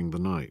me during the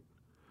night.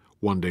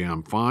 One day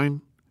I'm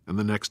fine, and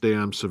the next day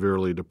I'm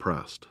severely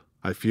depressed.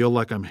 I feel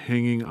like I'm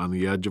hanging on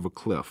the edge of a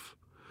cliff.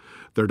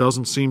 There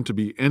doesn't seem to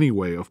be any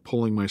way of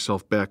pulling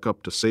myself back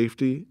up to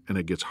safety, and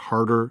it gets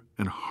harder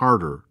and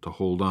harder to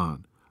hold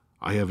on.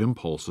 I have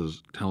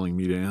impulses telling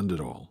me to end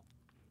it all.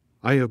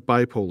 I have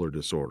bipolar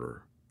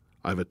disorder.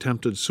 I've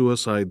attempted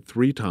suicide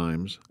 3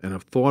 times and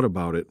have thought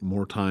about it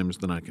more times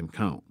than I can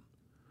count.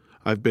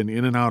 I've been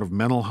in and out of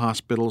mental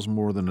hospitals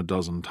more than a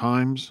dozen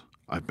times.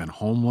 I've been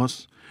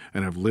homeless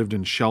and have lived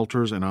in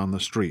shelters and on the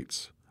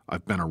streets.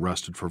 I've been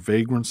arrested for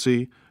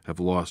vagrancy, have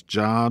lost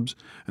jobs,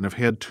 and have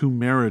had 2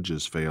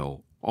 marriages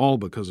fail, all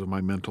because of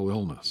my mental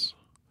illness.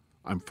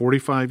 I'm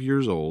 45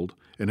 years old,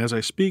 and as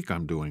I speak,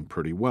 I'm doing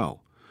pretty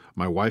well.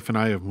 My wife and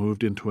I have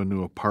moved into a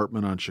new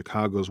apartment on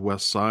Chicago's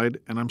west side,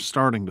 and I'm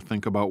starting to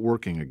think about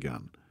working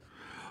again.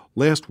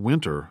 Last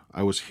winter,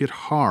 I was hit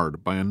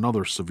hard by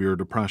another severe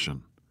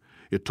depression.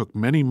 It took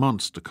many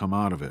months to come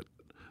out of it.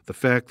 The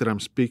fact that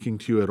I'm speaking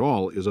to you at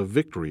all is a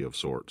victory of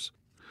sorts.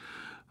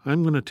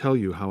 I'm going to tell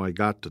you how I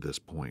got to this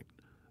point.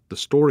 The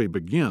story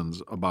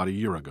begins about a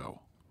year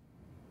ago.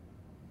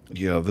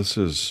 Yeah, this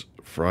is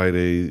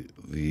Friday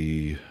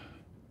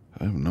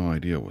I have no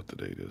idea what the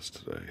date is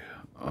today.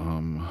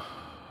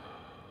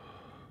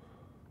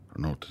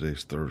 No,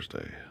 today's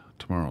Thursday.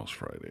 Tomorrow's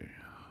Friday.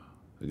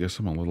 I guess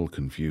I'm a little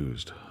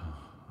confused.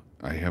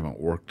 I haven't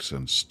worked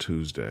since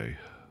Tuesday,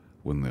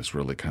 when this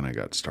really kind of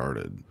got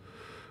started.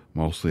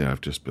 Mostly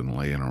I've just been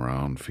laying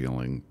around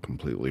feeling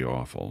completely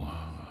awful.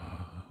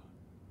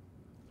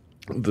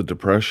 The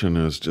depression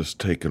is just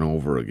taken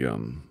over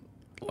again,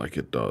 like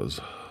it does.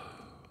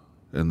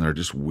 And they're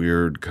just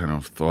weird kind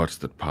of thoughts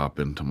that pop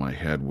into my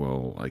head.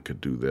 Well, I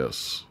could do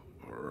this,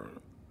 or,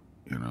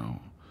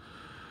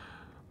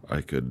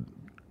 I could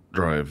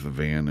drive the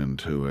van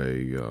into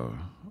a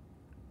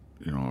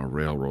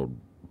railroad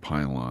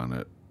pylon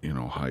at,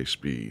 high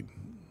speed,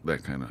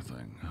 that kind of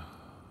thing.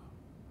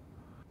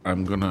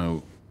 I'm going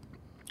to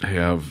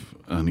have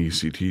an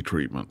ECT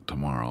treatment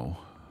tomorrow,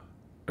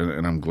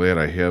 and I'm glad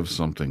I have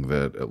something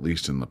that, at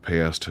least in the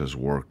past, has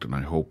worked, and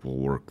I hope will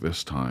work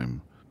this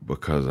time,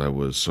 because I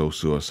was so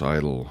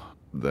suicidal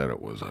that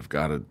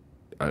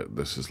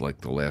this is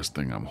like the last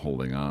thing I'm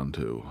holding on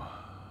to.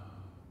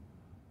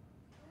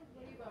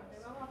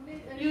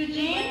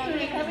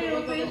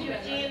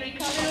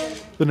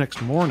 The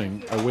next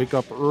morning, I wake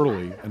up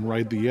early and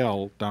ride the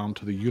L down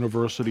to the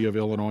University of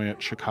Illinois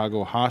at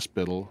Chicago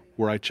Hospital,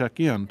 where I check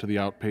in to the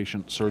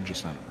outpatient surgery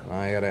center.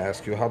 I gotta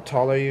ask you, how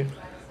tall are you?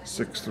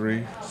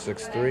 6'3".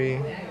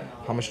 6'3".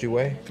 How much do you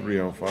weigh?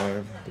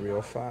 305.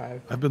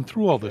 305. I've been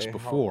through all this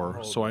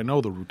before, so I know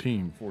the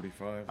routine.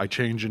 45. I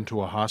change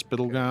into a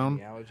hospital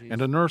gown,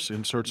 and a nurse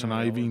inserts an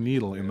IV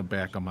needle in the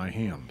back of my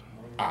hand.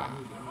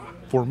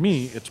 For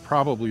me, it's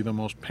probably the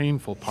most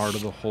painful part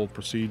of the whole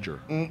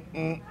procedure.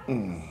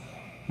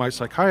 My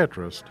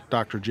psychiatrist,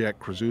 Dr. Jack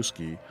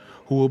Krasuski,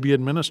 who will be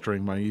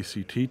administering my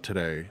ECT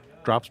today,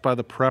 drops by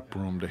the prep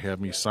room to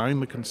have me sign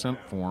the consent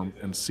form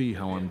and see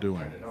how I'm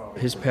doing.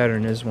 His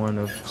pattern is one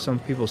of some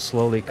people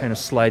slowly kind of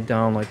slide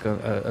down like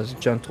a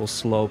gentle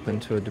slope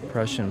into a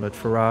depression, but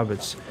for Rob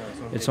it's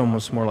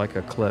almost more like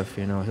a cliff.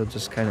 He'll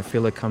just kind of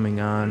feel it coming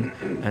on,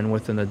 and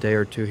within a day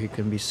or two he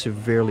can be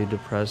severely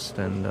depressed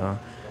and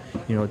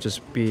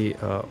just be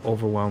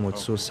overwhelmed with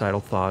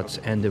suicidal thoughts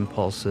and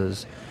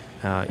impulses,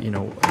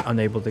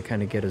 unable to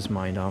kind of get his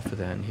mind off of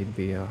that, and he'd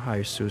be a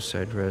higher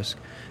suicide risk,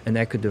 and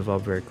that could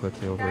develop very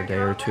quickly over a day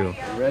or two.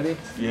 Ready?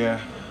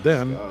 Yeah.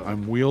 Then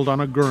I'm wheeled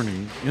on a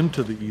gurney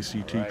into the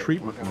ECT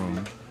treatment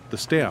room. The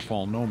staff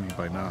all know me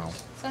by now.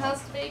 So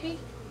how's the baby?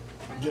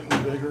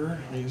 Getting bigger.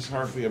 He's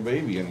hardly a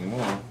baby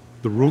anymore.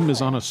 The room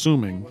is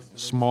unassuming,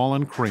 small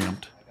and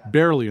cramped,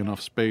 barely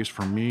enough space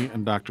for me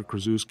and Dr.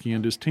 Krasuski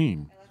and his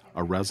team,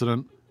 a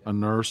resident, a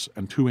nurse,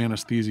 and 2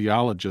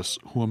 anesthesiologists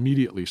who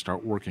immediately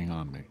start working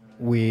on me.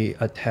 We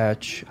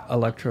attach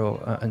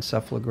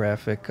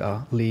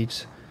electroencephalographic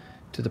leads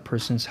to the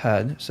person's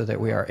head so that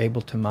we are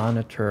able to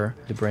monitor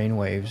the brain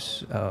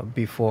waves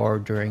before,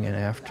 during, and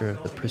after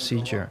the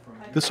procedure.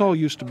 This all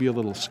used to be a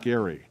little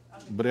scary,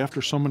 but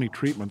after so many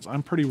treatments,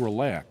 I'm pretty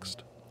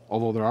relaxed,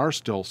 although there are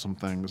still some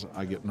things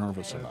I get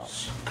nervous about.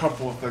 A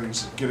couple of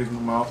things. Getting the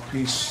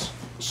mouthpiece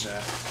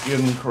set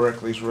in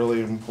correctly is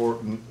really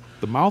important.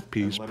 The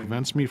mouthpiece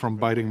prevents me from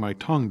biting my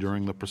tongue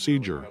during the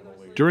procedure.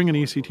 During an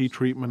ECT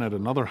treatment at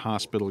another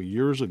hospital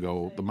years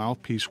ago, the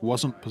mouthpiece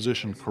wasn't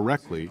positioned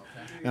correctly,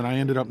 and I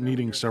ended up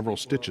needing several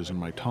stitches in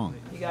my tongue.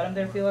 You got him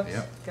there, Felix?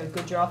 Yep. Got a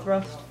good jaw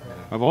thrust?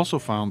 I've also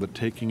found that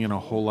taking in a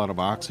whole lot of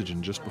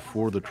oxygen just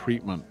before the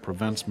treatment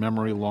prevents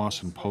memory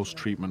loss and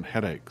post-treatment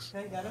headaches.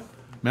 Okay, got him.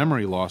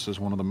 Memory loss is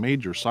one of the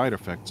major side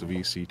effects of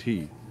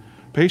ECT.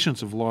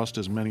 Patients have lost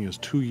as many as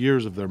 2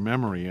 years of their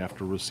memory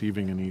after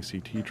receiving an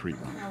ECT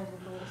treatment.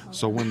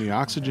 So when the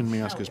oxygen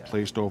mask is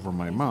placed over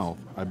my mouth,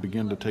 I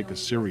begin to take a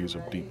series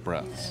of deep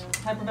breaths.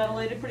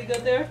 Hyperventilated pretty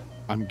good there?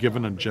 I'm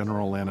given a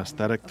general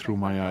anesthetic through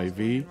my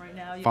IV,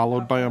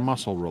 followed by a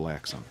muscle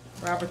relaxant.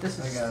 Robert,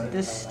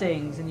 this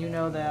stings, and you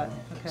know that.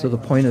 Okay. So the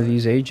point of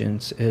these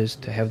agents is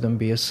to have them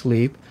be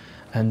asleep,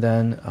 and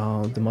then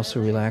the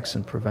muscle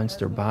relaxant prevents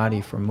their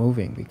body from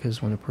moving,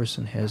 because when a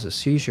person has a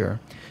seizure,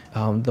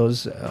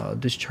 those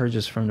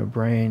discharges from the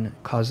brain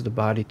cause the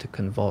body to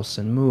convulse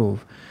and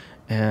move.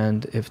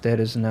 And if that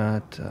is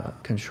not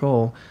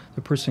controlled,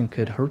 the person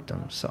could hurt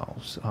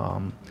themselves.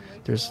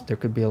 There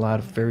could be a lot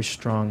of very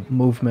strong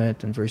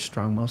movement and very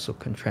strong muscle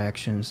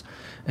contractions.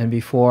 And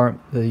before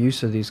the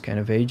use of these kind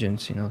of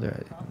agents,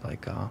 they're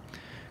like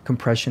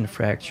compression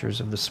fractures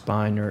of the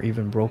spine or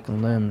even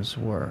broken limbs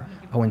were,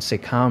 I wouldn't say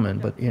common,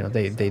 but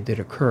they did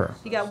occur.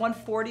 You got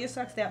 140 a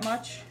sec, that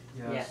much?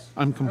 Yes.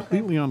 I'm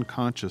completely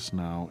unconscious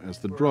now as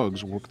the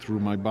drugs work through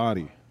my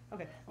body.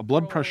 Okay. A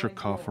blood pressure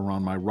cuff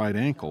around my right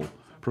ankle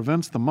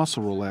prevents the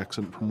muscle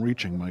relaxant from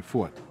reaching my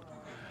foot.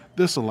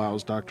 This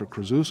allows Dr.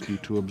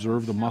 Krasuski to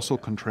observe the muscle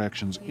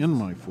contractions in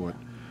my foot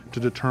to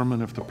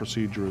determine if the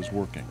procedure is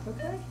working.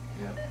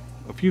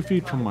 A few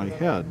feet from my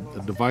head,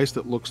 a device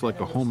that looks like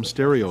a home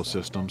stereo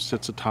system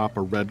sits atop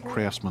a red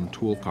Craftsman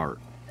tool cart.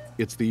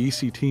 It's the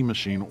ECT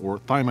machine, or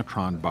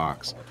thymatron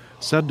box,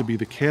 said to be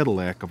the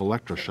Cadillac of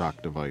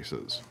electroshock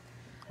devices.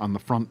 On the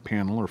front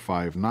panel are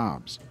 5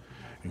 knobs,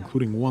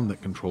 including one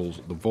that controls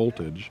the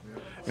voltage,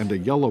 and a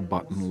yellow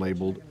button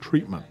labeled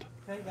Treatment.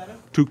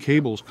 2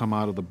 cables come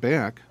out of the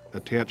back,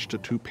 attached to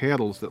 2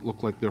 paddles that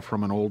look like they're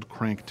from an old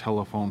crank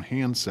telephone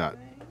handset.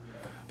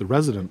 The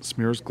resident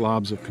smears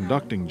globs of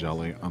conducting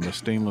jelly on the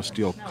stainless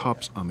steel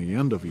cups on the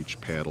end of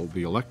each paddle,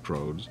 the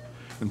electrodes,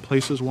 and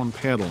places 1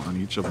 paddle on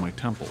each of my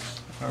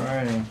temples.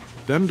 Alrighty.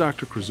 Then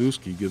Dr.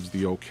 Krasuski gives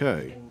the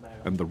okay,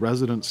 and the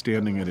resident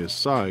standing at his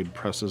side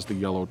presses the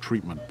yellow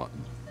treatment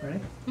button. Ready?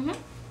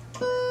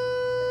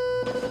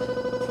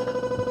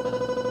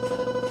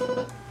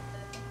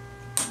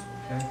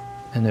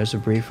 And there's a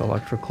brief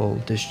electrical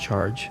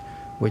discharge,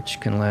 which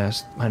can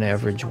last on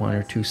average 1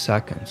 or 2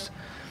 seconds.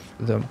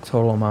 The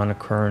total amount of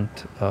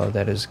current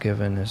that is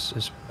given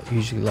is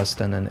usually less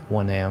than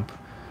 1 amp,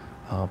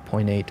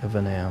 0.8 of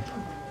an amp.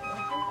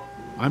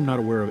 I'm not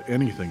aware of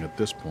anything at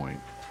this point,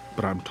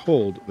 but I'm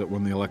told that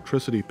when the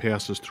electricity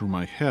passes through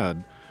my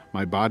head,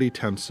 my body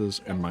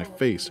tenses and my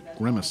face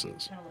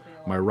grimaces.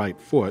 My right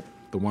foot,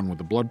 the one with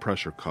the blood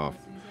pressure cuff,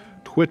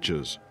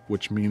 twitches,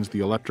 which means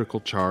the electrical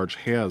charge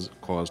has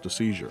caused a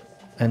seizure.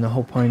 And the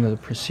whole point of the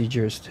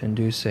procedure is to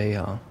induce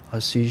a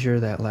seizure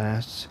that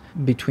lasts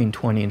between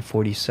 20 and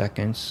 40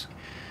 seconds.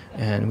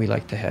 And we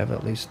like to have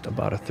at least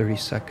about a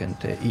 30-second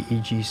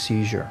EEG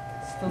seizure.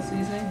 Still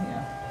seizing?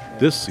 Yeah.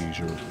 This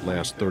seizure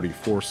lasts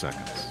 34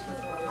 seconds.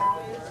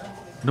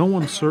 No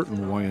one's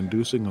certain why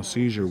inducing a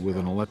seizure with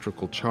an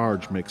electrical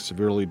charge makes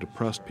severely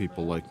depressed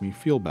people like me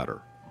feel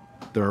better.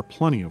 There are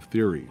plenty of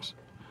theories.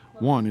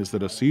 One is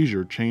that a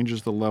seizure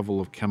changes the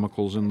level of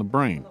chemicals in the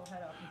brain.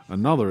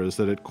 Another is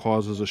that it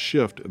causes a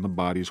shift in the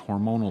body's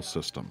hormonal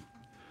system.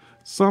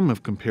 Some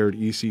have compared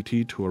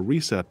ECT to a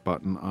reset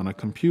button on a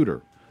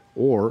computer,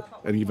 or,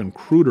 an even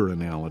cruder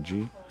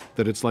analogy,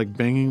 that it's like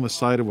banging the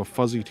side of a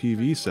fuzzy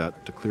TV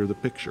set to clear the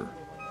picture.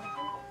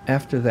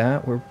 After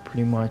that, we're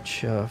pretty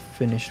much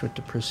finished with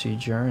the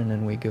procedure, and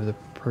then we give the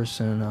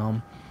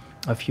person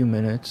a few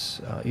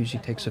minutes.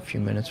 Usually takes a few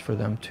minutes for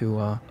them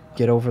to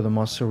get over the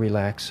muscle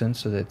relaxant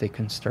so that they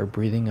can start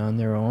breathing on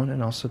their own,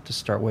 and also to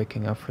start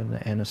waking up from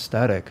the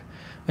anesthetic.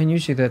 And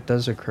usually that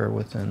does occur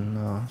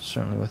within,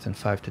 certainly within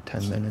 5 to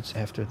 10 minutes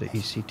after the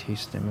ECT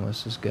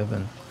stimulus is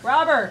given.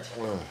 Robert,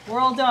 we're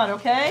all done,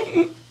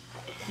 okay?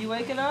 You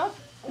waking up?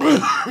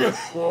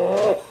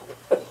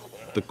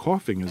 The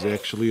coughing is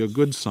actually a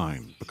good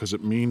sign because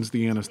it means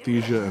the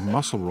anesthesia and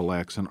muscle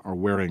relaxant are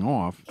wearing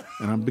off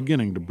and I'm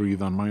beginning to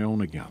breathe on my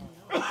own again.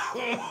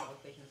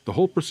 The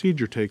whole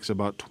procedure takes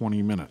about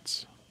 20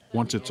 minutes.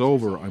 Once it's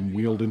over, I'm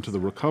wheeled into the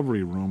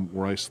recovery room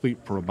where I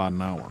sleep for about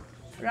an hour.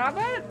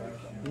 Robert?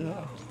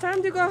 Yeah.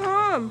 Time to go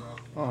home.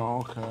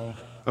 Oh, okay.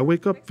 I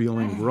wake up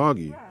feeling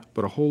groggy,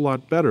 but a whole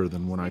lot better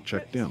than when I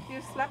checked in.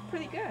 You slept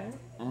pretty good.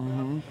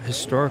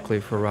 Historically,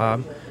 for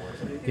Rob,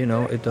 you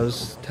know, it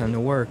does tend to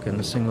work, and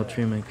a single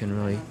treatment can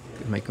really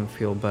make him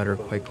feel better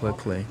quite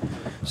quickly.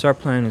 So our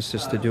plan is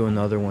just to do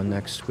another one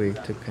next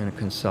week to kind of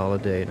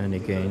consolidate any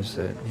gains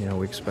that, you know,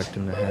 we expect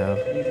him to have.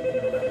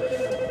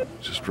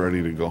 Just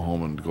ready to go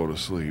home and go to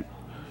sleep.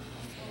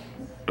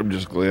 I'm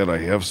just glad I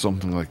have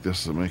something like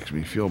this that makes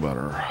me feel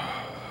better.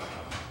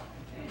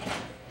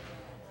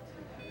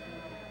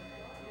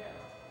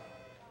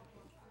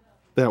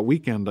 That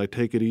weekend, I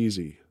take it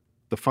easy.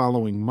 The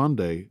following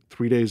Monday,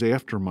 3 days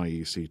after my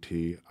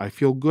ECT, I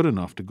feel good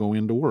enough to go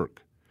into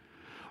work.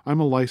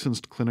 I'm a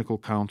licensed clinical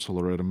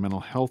counselor at a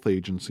mental health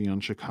agency on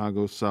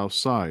Chicago's South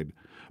Side,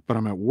 but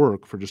I'm at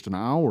work for just an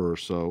hour or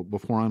so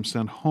before I'm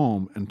sent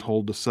home and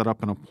told to set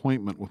up an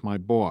appointment with my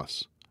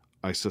boss.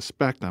 I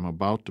suspect I'm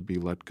about to be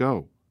let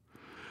go.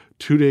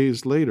 2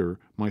 days later,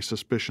 my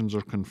suspicions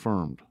are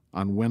confirmed.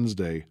 On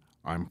Wednesday,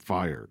 I'm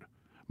fired.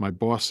 My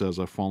boss says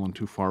I've fallen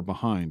too far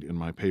behind in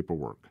my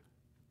paperwork.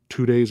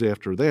 2 days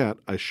after that,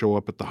 I show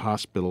up at the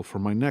hospital for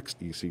my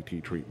next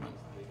ECT treatment.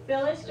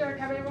 Phyllis, to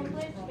recovery room,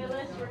 please.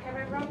 Phyllis, to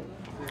recovery room.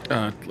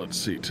 Let's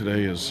see,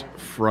 today is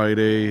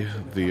Friday.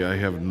 I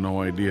have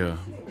no idea.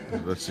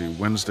 Let's see,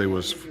 Wednesday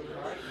was,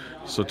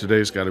 so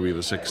today's got to be the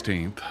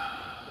 16th.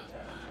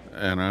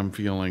 And I'm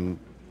feeling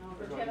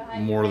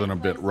more than a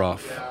bit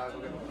rough.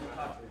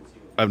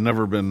 I've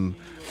never been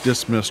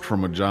dismissed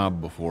from a job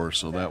before,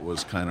 so that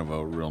was kind of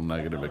a real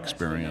negative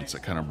experience.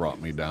 It kind of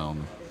brought me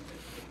down.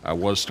 I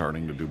was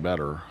starting to do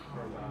better.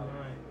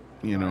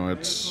 You know,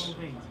 it's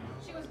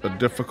a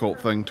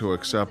difficult thing to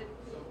accept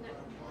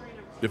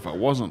if I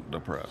wasn't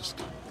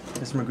depressed.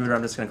 Mr. Magruder,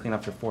 I'm just going to clean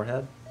up your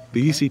forehead.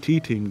 The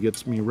ECT team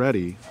gets me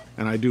ready,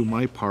 and I do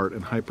my part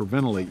and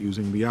hyperventilate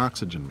using the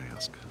oxygen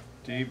mask.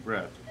 Deep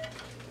breath.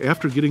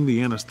 After getting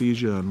the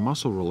anesthesia and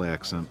muscle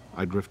relaxant,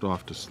 I drift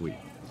off to sleep.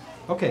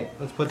 Okay,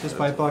 let's put this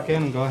pipe lock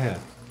in and go ahead.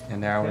 And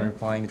now we're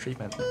applying the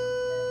treatment.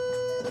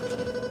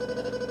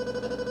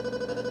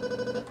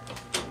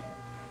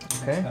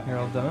 Okay, you're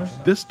all done?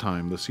 This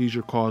time, the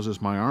seizure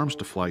causes my arms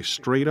to fly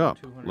straight up,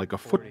 like a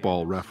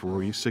football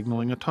referee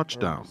signaling a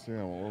touchdown.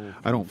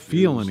 I don't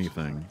feel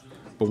anything,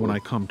 but when I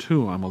come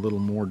to, I'm a little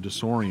more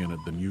disoriented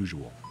than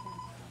usual.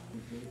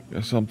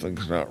 Yeah,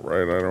 something's not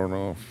right. I don't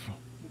know if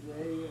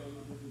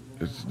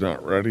it's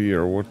not ready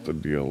or what the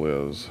deal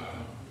is.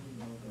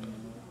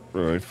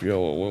 But I feel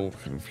a little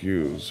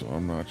confused, so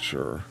I'm not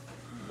sure.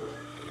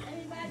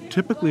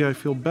 Typically, I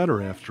feel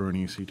better after an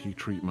ECT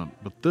treatment,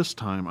 but this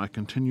time I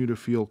continue to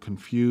feel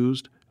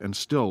confused and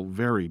still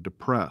very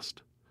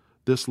depressed.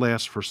 This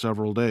lasts for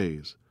several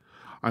days.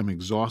 I'm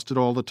exhausted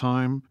all the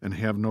time and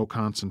have no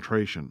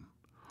concentration.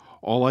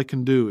 All I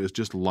can do is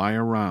just lie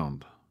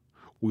around.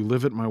 We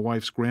live at my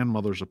wife's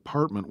grandmother's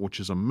apartment, which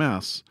is a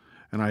mess,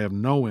 and I have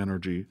no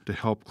energy to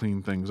help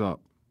clean things up.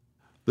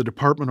 The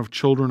Department of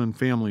Children and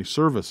Family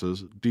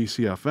Services,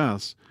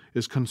 DCFS,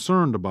 is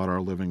concerned about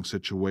our living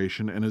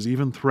situation and is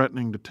even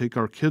threatening to take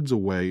our kids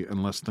away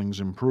unless things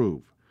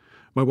improve.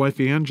 My wife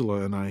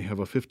Angela and I have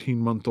a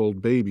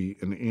 15-month-old baby,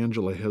 and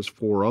Angela has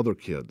 4 other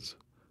kids.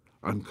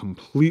 I'm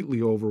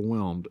completely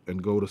overwhelmed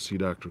and go to see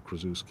Dr.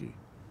 Krasuski.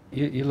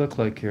 You look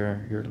like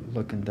you're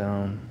looking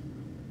down.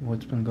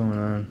 What's been going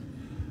on?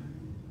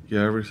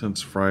 Yeah, ever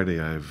since Friday,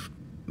 I've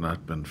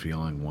not been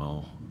feeling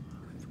well.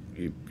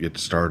 It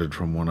started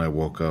from when I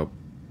woke up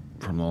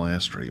from the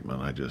last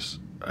treatment.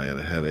 I had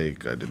a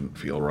headache. I didn't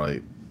feel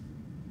right.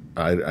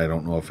 I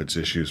don't know if it's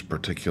issues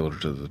particular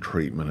to the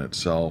treatment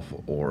itself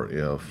or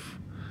if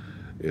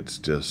it's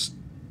just,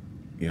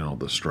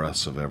 the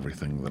stress of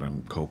everything that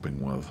I'm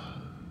coping with.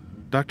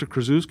 Dr.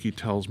 Krasuski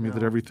tells me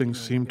that everything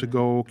seemed to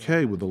go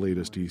okay with the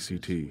latest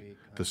ECT.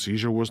 The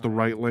seizure was the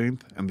right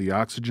length, and the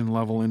oxygen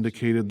level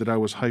indicated that I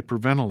was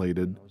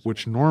hyperventilated,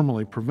 which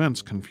normally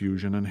prevents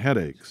confusion and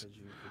headaches.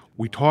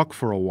 We talk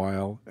for a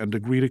while and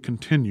agree to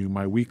continue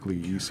my weekly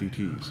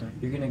ECTs.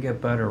 You're going to get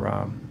better,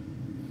 Rob.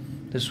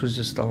 This was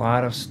just a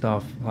lot of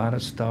stuff.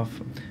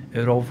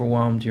 It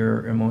overwhelmed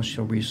your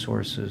emotional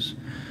resources.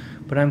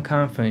 But I'm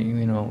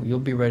confident, you'll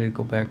be ready to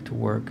go back to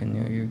work,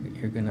 and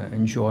you're going to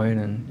enjoy it,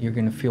 and you're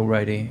going to feel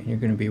ready, and you're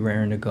going to be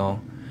raring to go.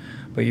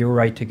 But you're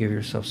right to give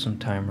yourself some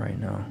time right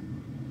now.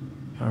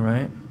 All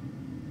right?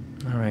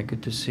 All right,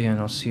 good to see you, and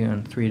I'll see you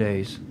in 3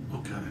 days.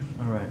 Okay.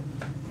 All right.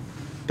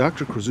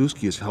 Dr.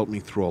 Krasuski has helped me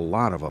through a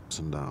lot of ups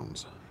and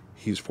downs.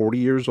 He's 40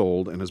 years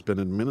old and has been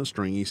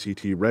administering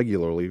ECT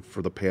regularly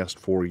for the past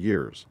 4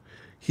 years.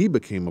 He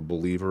became a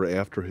believer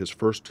after his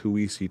first 2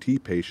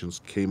 ECT patients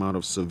came out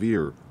of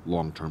severe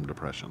long-term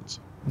depressions.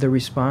 The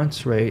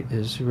response rate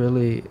is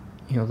really,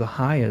 the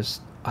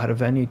highest out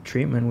of any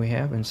treatment we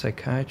have in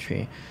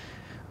psychiatry.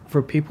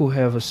 For people who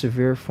have a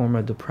severe form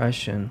of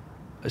depression,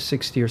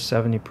 60 or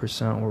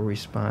 70% will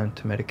respond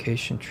to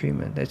medication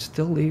treatment. That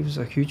still leaves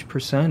a huge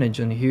percentage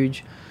and a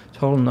huge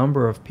total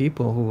number of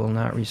people who will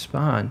not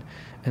respond.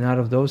 And out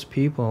of those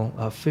people,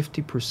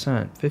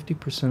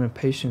 50% of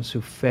patients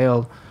who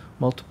failed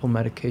multiple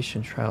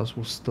medication trials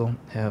will still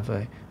have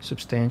a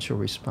substantial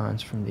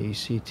response from the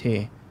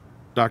ECT.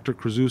 Dr.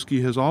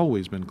 Krasuski has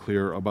always been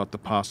clear about the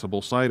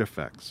possible side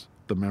effects,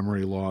 the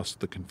memory loss,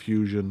 the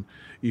confusion,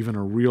 even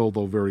a real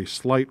though very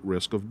slight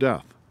risk of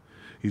death.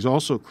 He's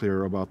also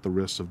clear about the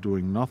risks of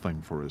doing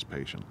nothing for his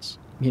patients.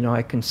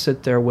 I can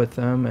sit there with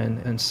them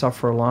and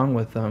suffer along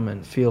with them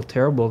and feel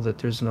terrible that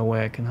there's no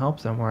way I can help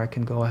them, or I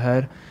can go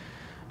ahead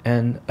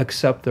and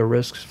accept the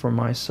risks for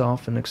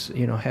myself and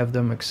have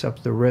them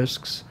accept the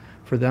risks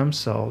for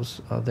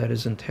themselves that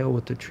is entailed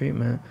with the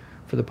treatment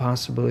for the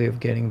possibility of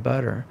getting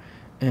better.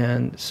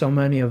 And so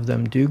many of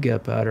them do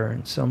get better,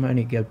 and so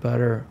many get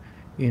better,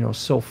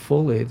 so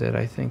fully that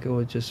I think it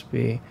would just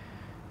be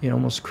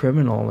almost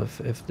criminal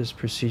if this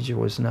procedure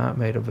was not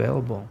made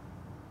available.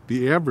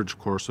 The average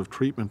course of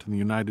treatment in the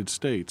United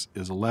States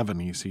is 11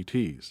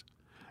 ECTs.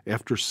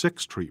 After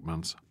 6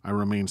 treatments, I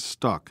remain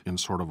stuck in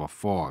sort of a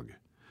fog.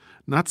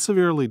 Not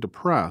severely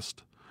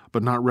depressed,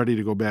 but not ready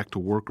to go back to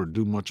work or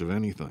do much of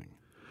anything.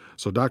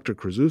 So Dr.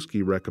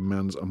 Krasuski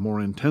recommends a more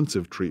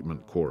intensive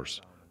treatment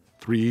course,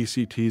 3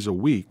 ECTs a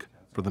week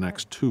for the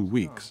next 2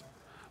 weeks.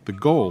 The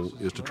goal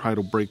is to try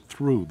to break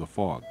through the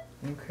fog.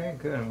 Okay,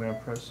 good. I'm going to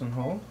press and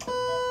hold.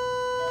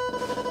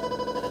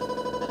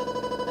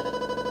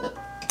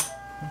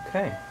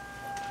 Okay.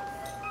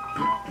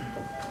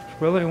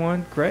 Really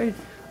went great.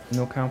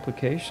 No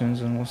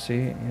complications, and we'll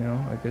see,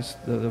 I guess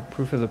the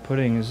proof of the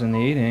pudding is in the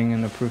eating,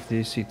 and the proof of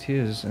the ECT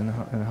is in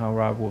how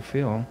Rob will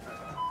feel.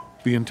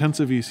 The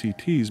intensive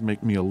ECTs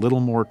make me a little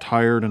more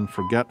tired and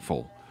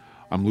forgetful.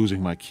 I'm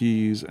losing my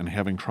keys and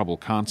having trouble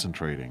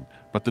concentrating,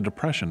 but the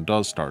depression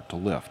does start to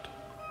lift.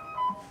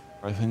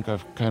 I think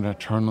I've kind of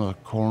turned the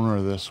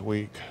corner this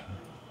week,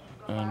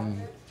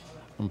 and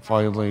I'm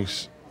finally,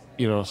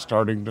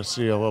 starting to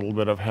see a little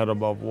bit of head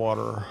above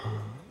water.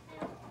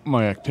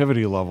 My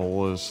activity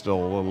level is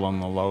still a little on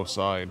the low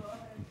side,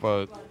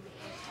 but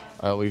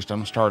at least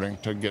I'm starting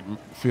to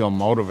feel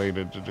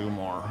motivated to do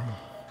more.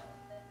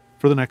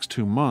 For the next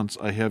 2 months,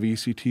 I have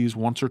ECTs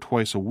once or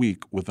twice a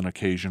week with an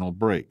occasional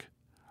break.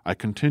 I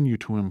continue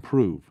to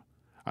improve.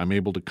 I'm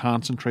able to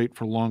concentrate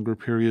for longer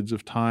periods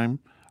of time.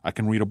 I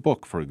can read a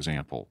book, for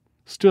example.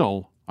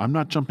 Still, I'm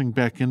not jumping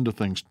back into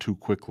things too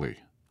quickly.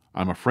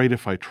 I'm afraid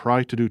if I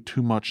try to do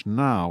too much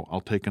now,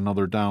 I'll take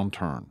another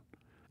downturn.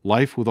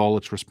 Life with all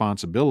its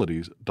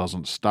responsibilities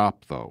doesn't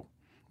stop, though.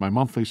 My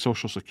monthly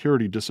Social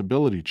Security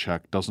disability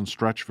check doesn't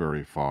stretch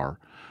very far,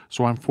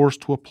 so I'm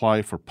forced to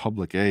apply for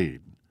public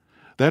aid.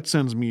 That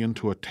sends me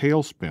into a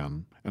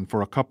tailspin, and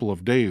for a couple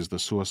of days the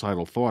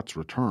suicidal thoughts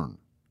return.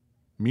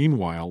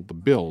 Meanwhile, the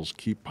bills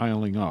keep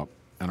piling up,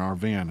 and our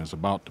van is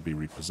about to be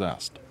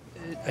repossessed.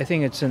 I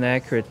think it's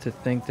inaccurate to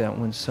think that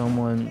when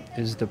someone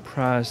is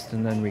depressed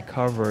and then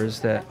recovers,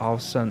 that all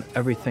of a sudden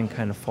everything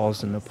kind of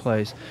falls into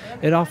place.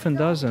 It often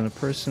doesn't. A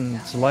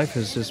person's life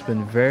has just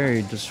been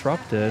very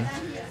disrupted,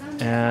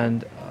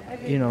 and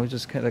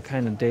just the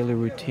kind of daily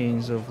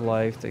routines of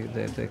life,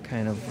 the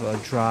kind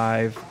of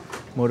drive,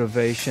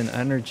 motivation,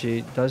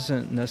 energy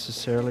doesn't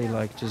necessarily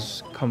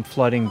just come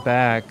flooding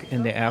back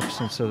in the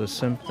absence of the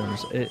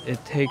symptoms.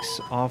 It takes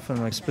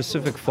often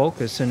specific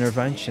focus,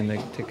 intervention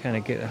to kind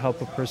of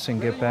help a person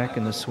get back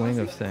in the swing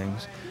of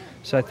things.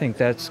 So I think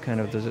that's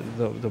kind of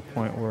the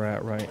point we're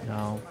at right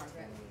now.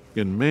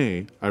 In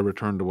May, I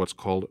returned to what's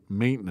called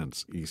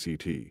maintenance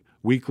ECT,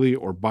 weekly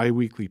or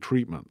biweekly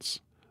treatments.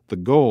 The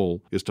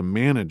goal is to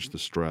manage the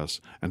stress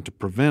and to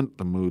prevent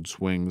the mood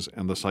swings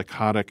and the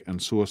psychotic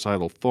and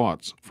suicidal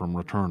thoughts from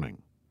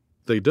returning.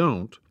 They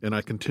don't, and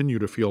I continue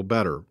to feel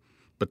better,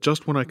 but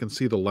just when I can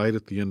see the light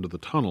at the end of the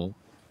tunnel,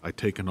 I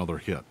take another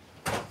hit.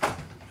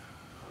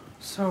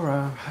 So,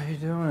 Rob, how you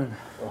doing?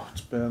 Oh,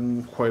 it's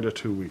been quite a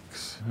 2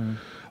 weeks.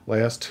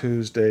 Last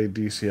Tuesday,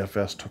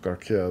 DCFS took our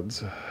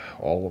kids,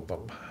 all of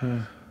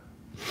them.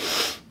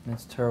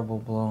 That's a terrible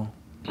blow.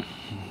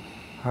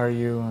 How are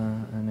you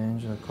and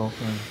Angela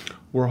coping?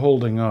 We're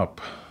holding up.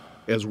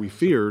 As we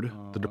feared,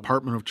 the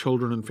Department of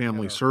Children and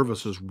Family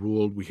Services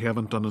ruled we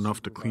haven't done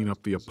enough to clean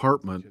up the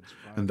apartment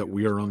and that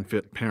we are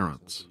unfit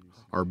parents.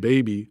 Our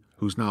baby,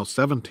 who's now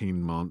 17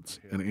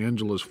 months, and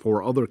Angela's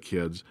 4 other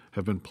kids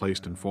have been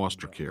placed in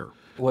foster care.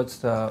 What's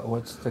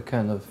the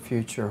kind of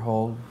future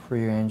hold for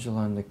you,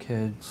 Angela, and the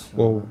kids?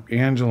 Well,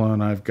 Angela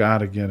and I've got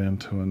to get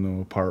into a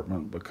new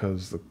apartment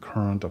because the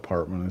current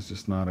apartment is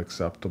just not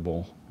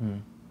acceptable.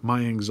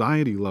 My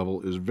anxiety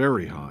level is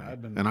very high,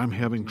 and I'm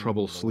having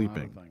trouble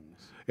sleeping.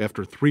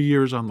 After 3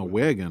 years on the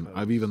wagon,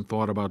 I've even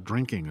thought about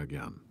drinking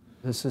again.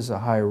 This is a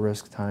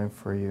high-risk time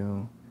for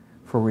you,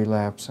 for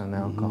relapse on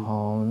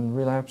alcohol and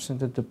relapse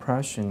into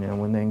depression.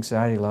 When the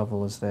anxiety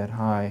level is that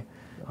high,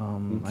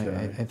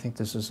 I think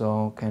this is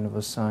all kind of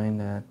a sign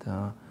that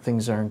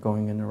things aren't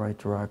going in the right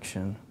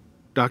direction.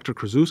 Dr.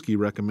 Krasuski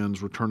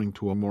recommends returning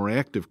to a more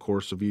active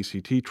course of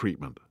ECT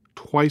treatment,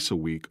 twice a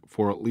week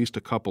for at least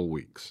a couple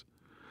weeks.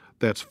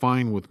 That's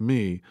fine with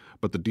me,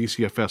 but the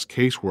DCFS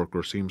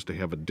caseworker seems to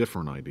have a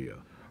different idea.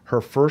 Her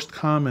first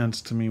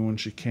comments to me when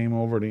she came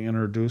over to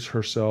introduce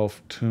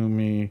herself to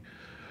me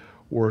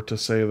were to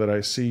say that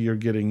I see you're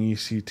getting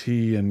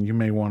ECT and you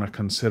may want to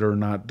consider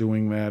not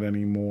doing that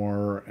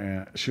anymore.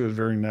 And she was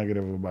very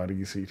negative about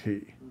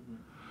ECT.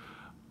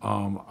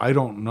 I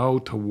don't know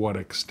to what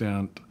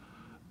extent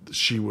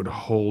she would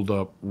hold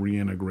up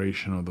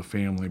reintegration of the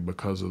family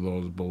because of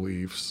those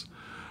beliefs.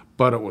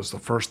 But it was the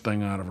first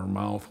thing out of her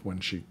mouth when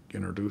she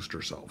introduced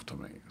herself to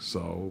me.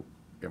 So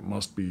it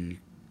must be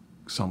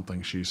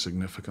something she's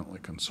significantly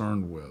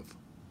concerned with.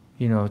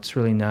 It's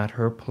really not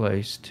her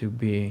place to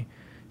be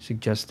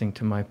suggesting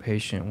to my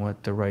patient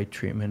what the right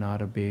treatment ought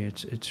to be.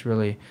 It's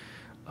really,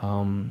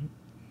 I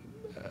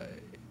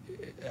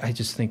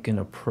just think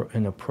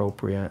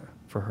inappropriate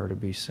for her to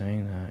be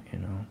saying that,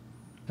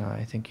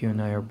 I think you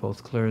and I are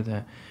both clear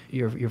that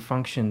your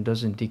function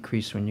doesn't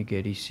decrease when you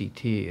get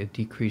ECT. It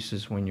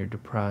decreases when you're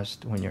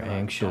depressed, when you're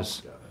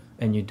anxious,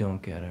 and you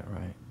don't get it,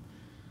 right?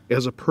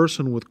 As a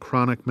person with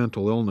chronic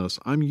mental illness,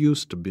 I'm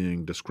used to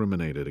being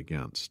discriminated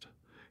against.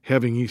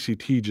 Having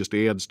ECT just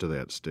adds to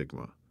that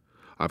stigma.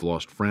 I've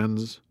lost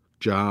friends,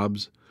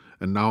 jobs,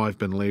 and now I've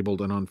been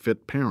labeled an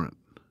unfit parent.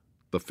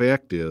 The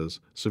fact is,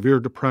 severe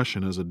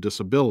depression is a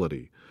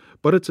disability,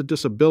 but it's a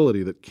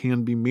disability that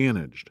can be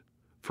managed.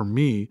 For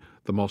me,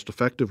 the most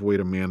effective way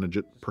to manage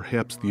it,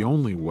 perhaps the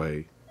only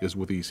way, is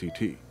with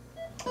ECT.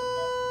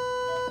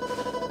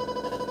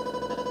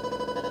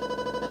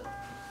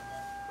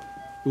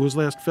 It was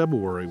last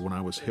February when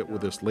I was hit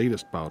with this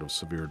latest bout of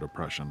severe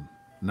depression.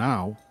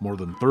 Now, more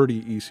than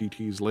 30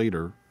 ECTs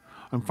later,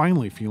 I'm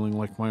finally feeling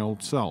like my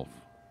old self.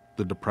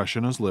 The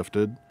depression has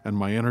lifted, and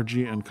my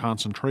energy and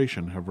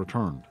concentration have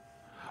returned.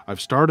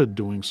 I've started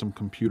doing some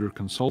computer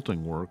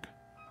consulting work.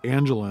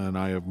 Angela and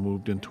I have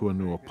moved into a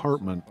new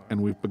apartment,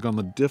 and we've begun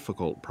the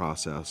difficult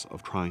process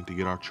of trying to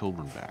get our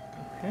children back.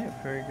 Okay,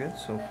 very good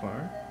so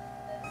far.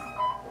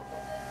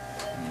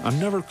 I'm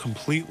never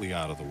completely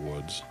out of the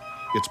woods.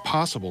 It's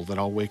possible that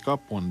I'll wake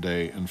up one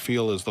day and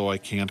feel as though I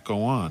can't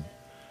go on.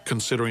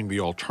 Considering the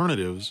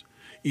alternatives,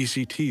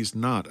 ECT's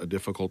not a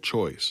difficult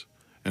choice.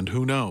 And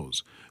who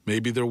knows,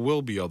 maybe there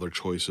will be other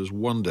choices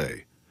one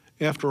day.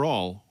 After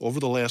all, over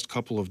the last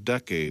couple of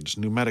decades,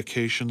 new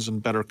medications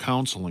and better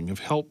counseling have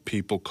helped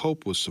people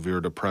cope with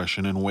severe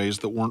depression in ways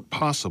that weren't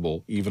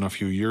possible even a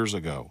few years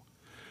ago.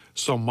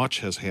 So much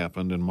has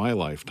happened in my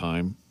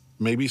lifetime.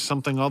 Maybe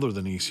something other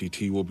than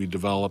ECT will be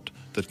developed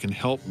that can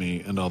help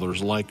me and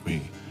others like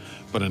me.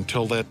 But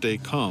until that day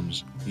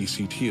comes,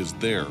 ECT is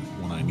there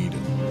when I need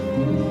it.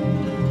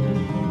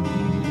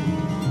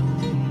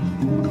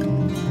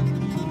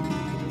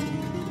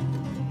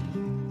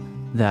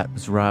 That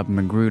was Rob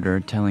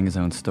Magruder telling his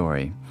own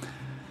story.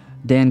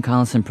 Dan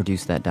Collison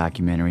produced that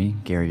documentary.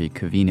 Gary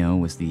Covino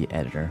was the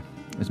editor.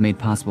 It was made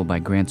possible by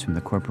grants from the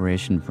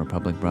Corporation for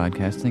Public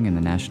Broadcasting and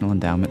the National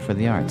Endowment for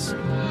the Arts.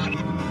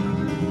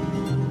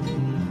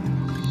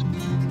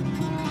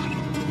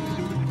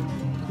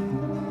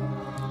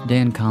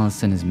 Dan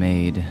Collison has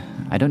made,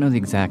 I don't know the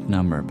exact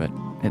number, but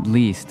at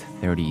least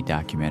 30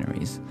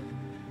 documentaries.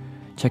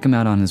 Check him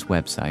out on his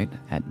website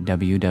at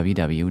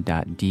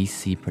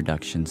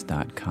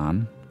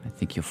www.dcproductions.com. I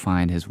think you'll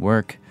find his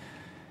work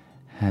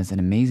has an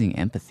amazing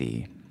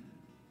empathy.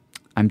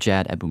 I'm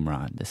Jad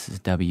Abumrad. This is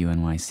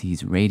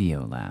WNYC's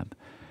Radiolab.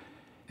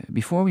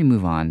 Before we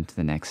move on to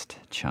the next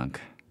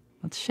chunk,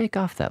 let's shake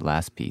off that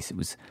last piece. It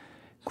was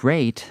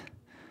great,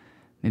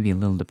 maybe a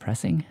little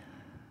depressing.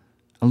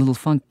 A little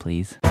funk,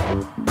 please.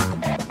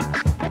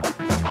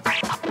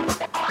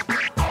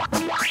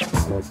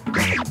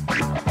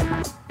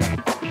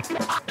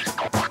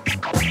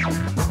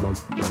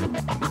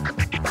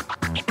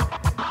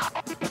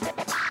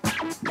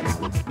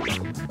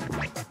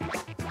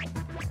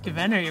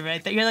 Documentary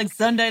right there. You're like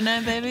Sunday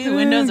night, baby. The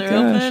windows are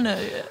open.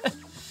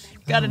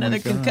 Got another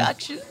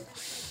concoction.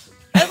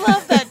 I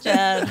love that,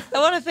 Jad. I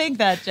want to thank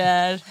that,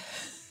 Jad.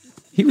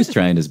 He was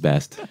trying his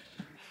best.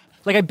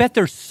 Like, I bet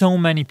there's so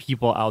many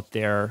people out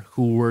there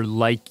who were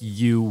like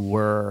you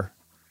were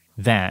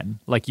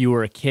then. Like, you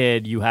were a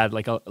kid, you had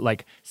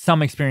like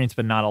some experience,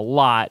 but not a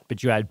lot.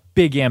 But you had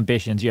big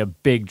ambitions, you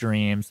have big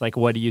dreams. Like,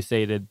 what do you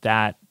say to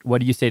that?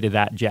 What do you say to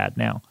that, Jad,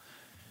 now?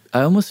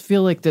 I almost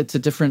feel like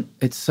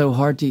it's so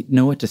hard to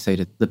know what to say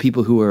to the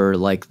people who are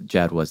like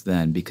Jad was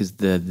then, because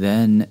the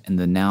then and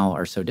the now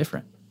are so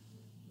different,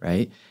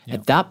 right? Yeah.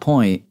 At that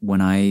point, when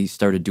I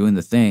started doing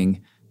the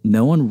thing,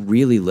 no one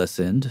really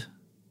listened,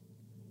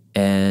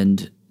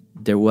 and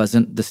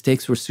the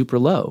stakes were super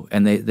low,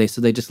 and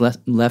they just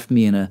left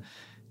me in a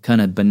kind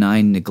of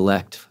benign,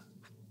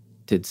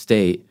 neglected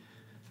state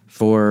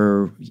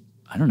for,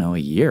 I don't know, a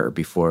year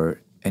before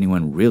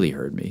anyone really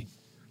heard me.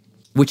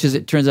 Which is,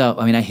 it turns out,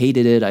 I mean, I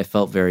hated it. I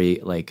felt very,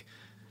 like,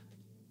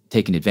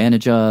 taken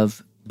advantage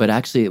of. But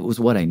actually, it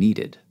was what I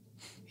needed.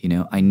 You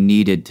know, I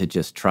needed to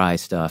just try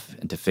stuff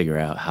and to figure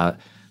out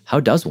how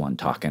does one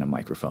talk in a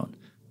microphone?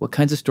 What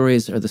kinds of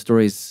stories are the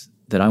stories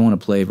that I want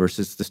to play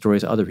versus the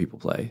stories other people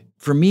play?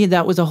 For me,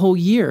 that was a whole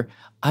year.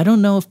 I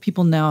don't know if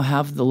people now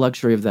have the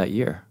luxury of that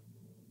year.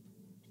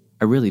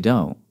 I really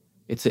don't.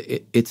 It's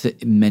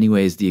in many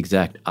ways the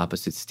exact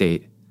opposite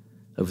state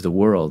of the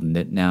world, and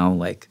that now,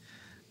 like,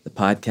 the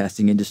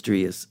podcasting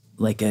industry is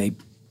like a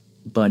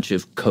bunch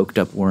of coked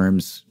up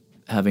worms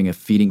having a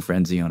feeding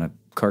frenzy on a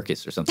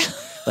carcass or something.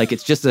 Like,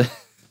 it's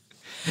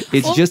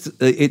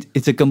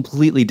a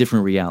completely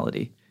different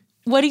reality.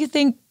 What do you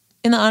think,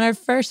 in the honor of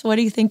first, what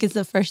do you think is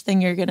the first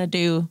thing you're going to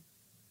do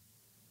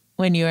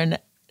when you are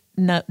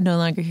no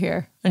longer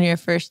here, on your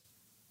first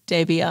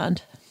day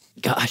beyond?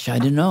 Gosh, I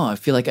don't know. I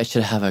feel like I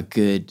should have a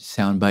good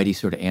soundbitey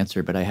sort of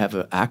answer, but I have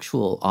an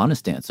actual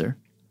honest answer.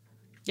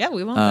 Yeah,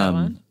 we want that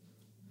one.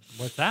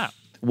 What's that?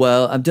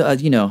 Well,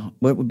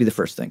 what would be the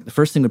first thing? The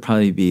first thing would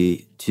probably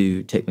be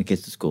to take my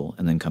kids to school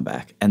and then come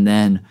back. And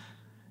then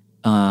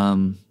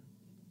I'm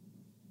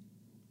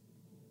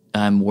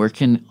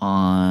working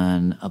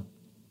on a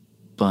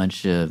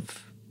bunch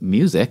of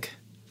music.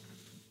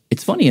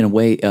 It's funny in a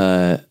way.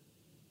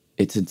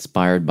 It's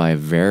inspired by a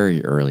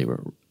very early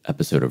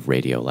episode of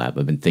Radiolab.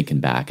 I've been thinking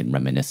back and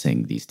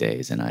reminiscing these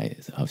days, and I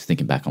was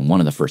thinking back on one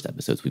of the first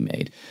episodes we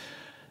made.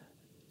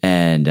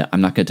 And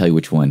I'm not going to tell you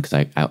which one,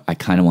 because I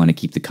kind of want to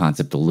keep the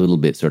concept a little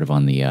bit sort of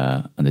on the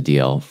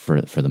DL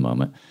for the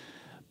moment.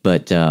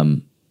 But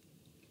I'm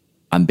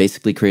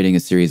basically creating a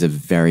series of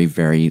very,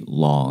 very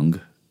long,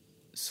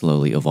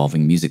 slowly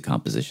evolving music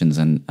compositions,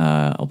 and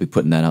I'll be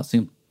putting that out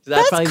soon. So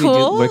That's probably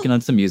cool. Be working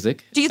on some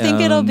music. Do you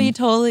think it'll be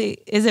totally?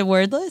 Is it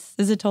wordless?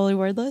 Is it totally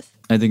wordless?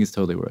 I think it's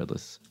totally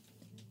wordless.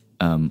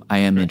 I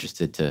am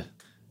interested to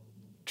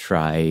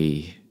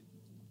try.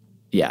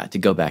 Yeah, to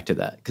go back to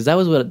that, because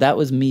that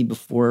was me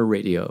before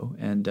radio,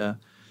 and I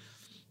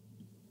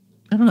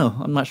don't know.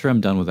 I'm not sure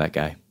I'm done with that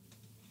guy.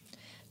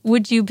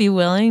 Would you be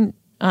willing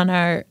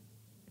to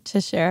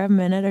share a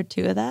minute or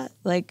two of that,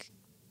 like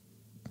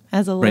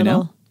as a right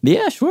little? Now?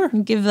 Yeah, sure.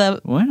 Give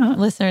the Why not?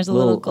 Listeners a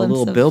little glimpse. A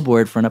little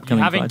billboard for an upcoming.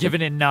 You haven't project.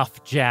 given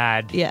enough,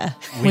 Jad. Yeah,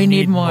 we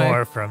need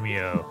more from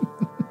you.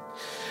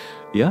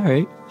 Yeah, all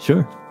right,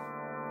 sure.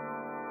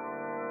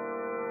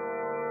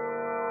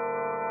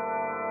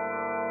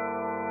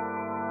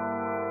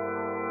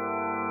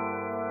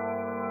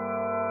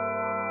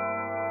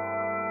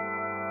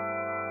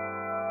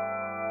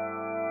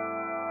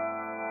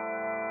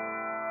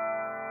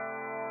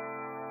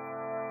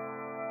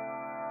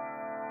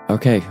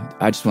 Okay,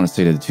 I just want to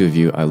say to the two of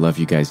you, I love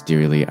you guys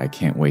dearly. I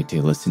can't wait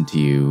to listen to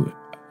you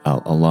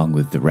along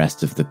with the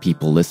rest of the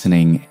people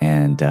listening.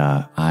 And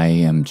I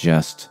am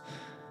just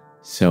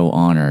so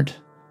honored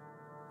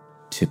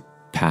to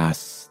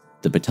pass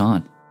the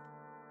baton.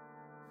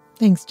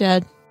 Thanks,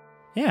 Jed.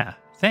 Yeah,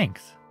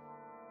 thanks.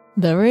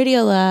 The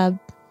Radiolab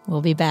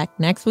will be back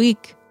next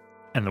week.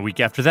 And the week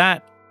after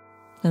that.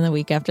 And the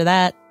week after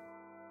that.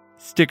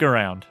 Stick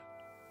around.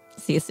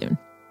 See you soon.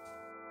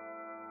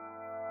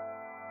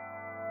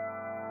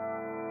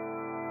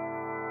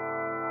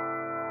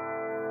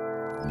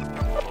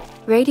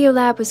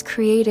 Radiolab was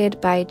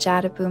created by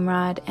Jada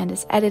Boomrod and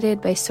is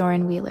edited by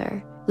Soren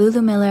Wheeler.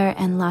 Lulu Miller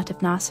and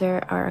Latif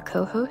Nasser are our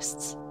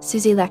co-hosts.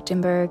 Susie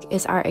Lechtenberg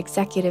is our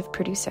executive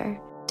producer.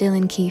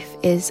 Dylan Keefe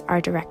is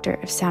our director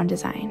of sound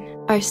design.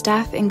 Our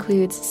staff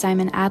includes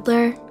Simon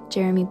Adler,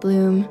 Jeremy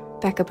Bloom,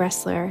 Becca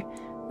Bressler,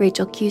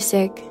 Rachel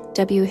Cusick,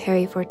 W.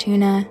 Harry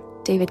Fortuna,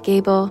 David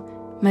Gable,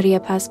 Maria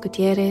Paz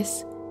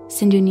Gutierrez,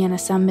 Sindhu Nyana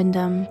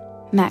Sambandam,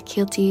 Matt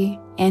Kilty,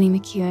 Annie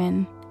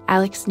McEwen,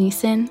 Alex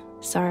Neeson,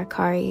 Sarah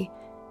Kari,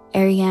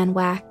 Ariane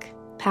Wack,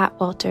 Pat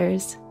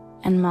Walters,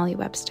 and Molly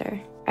Webster.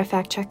 Our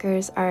fact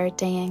checkers are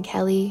Diane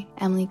Kelly,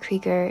 Emily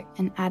Krieger,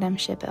 and Adam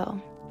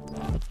Shibill.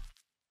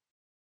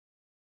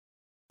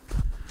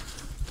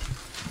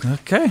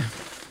 Okay.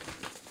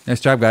 Nice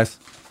job, guys.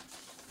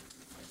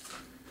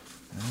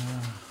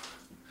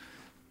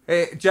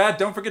 Hey, Jad,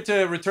 don't forget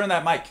to return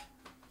that mic.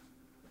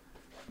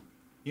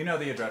 You know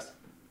the address.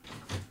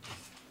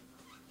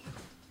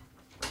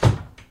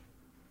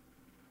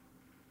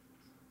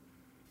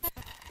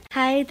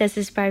 Hi, this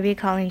is Barbie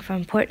calling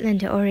from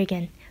Portland,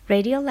 Oregon.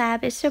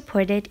 Radiolab is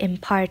supported in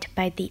part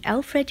by the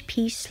Alfred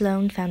P.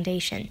 Sloan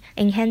Foundation,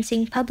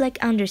 enhancing public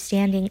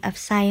understanding of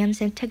science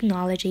and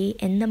technology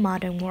in the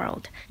modern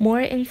world.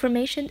 More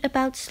information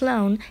about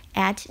Sloan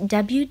at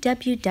www.sloan.org.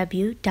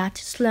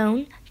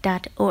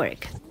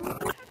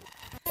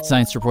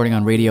 Science reporting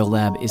on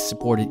Radiolab is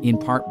supported in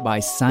part by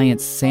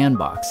Science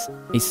Sandbox,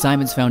 a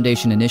Simons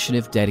Foundation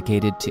initiative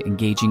dedicated to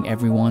engaging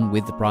everyone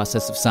with the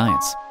process of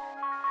science.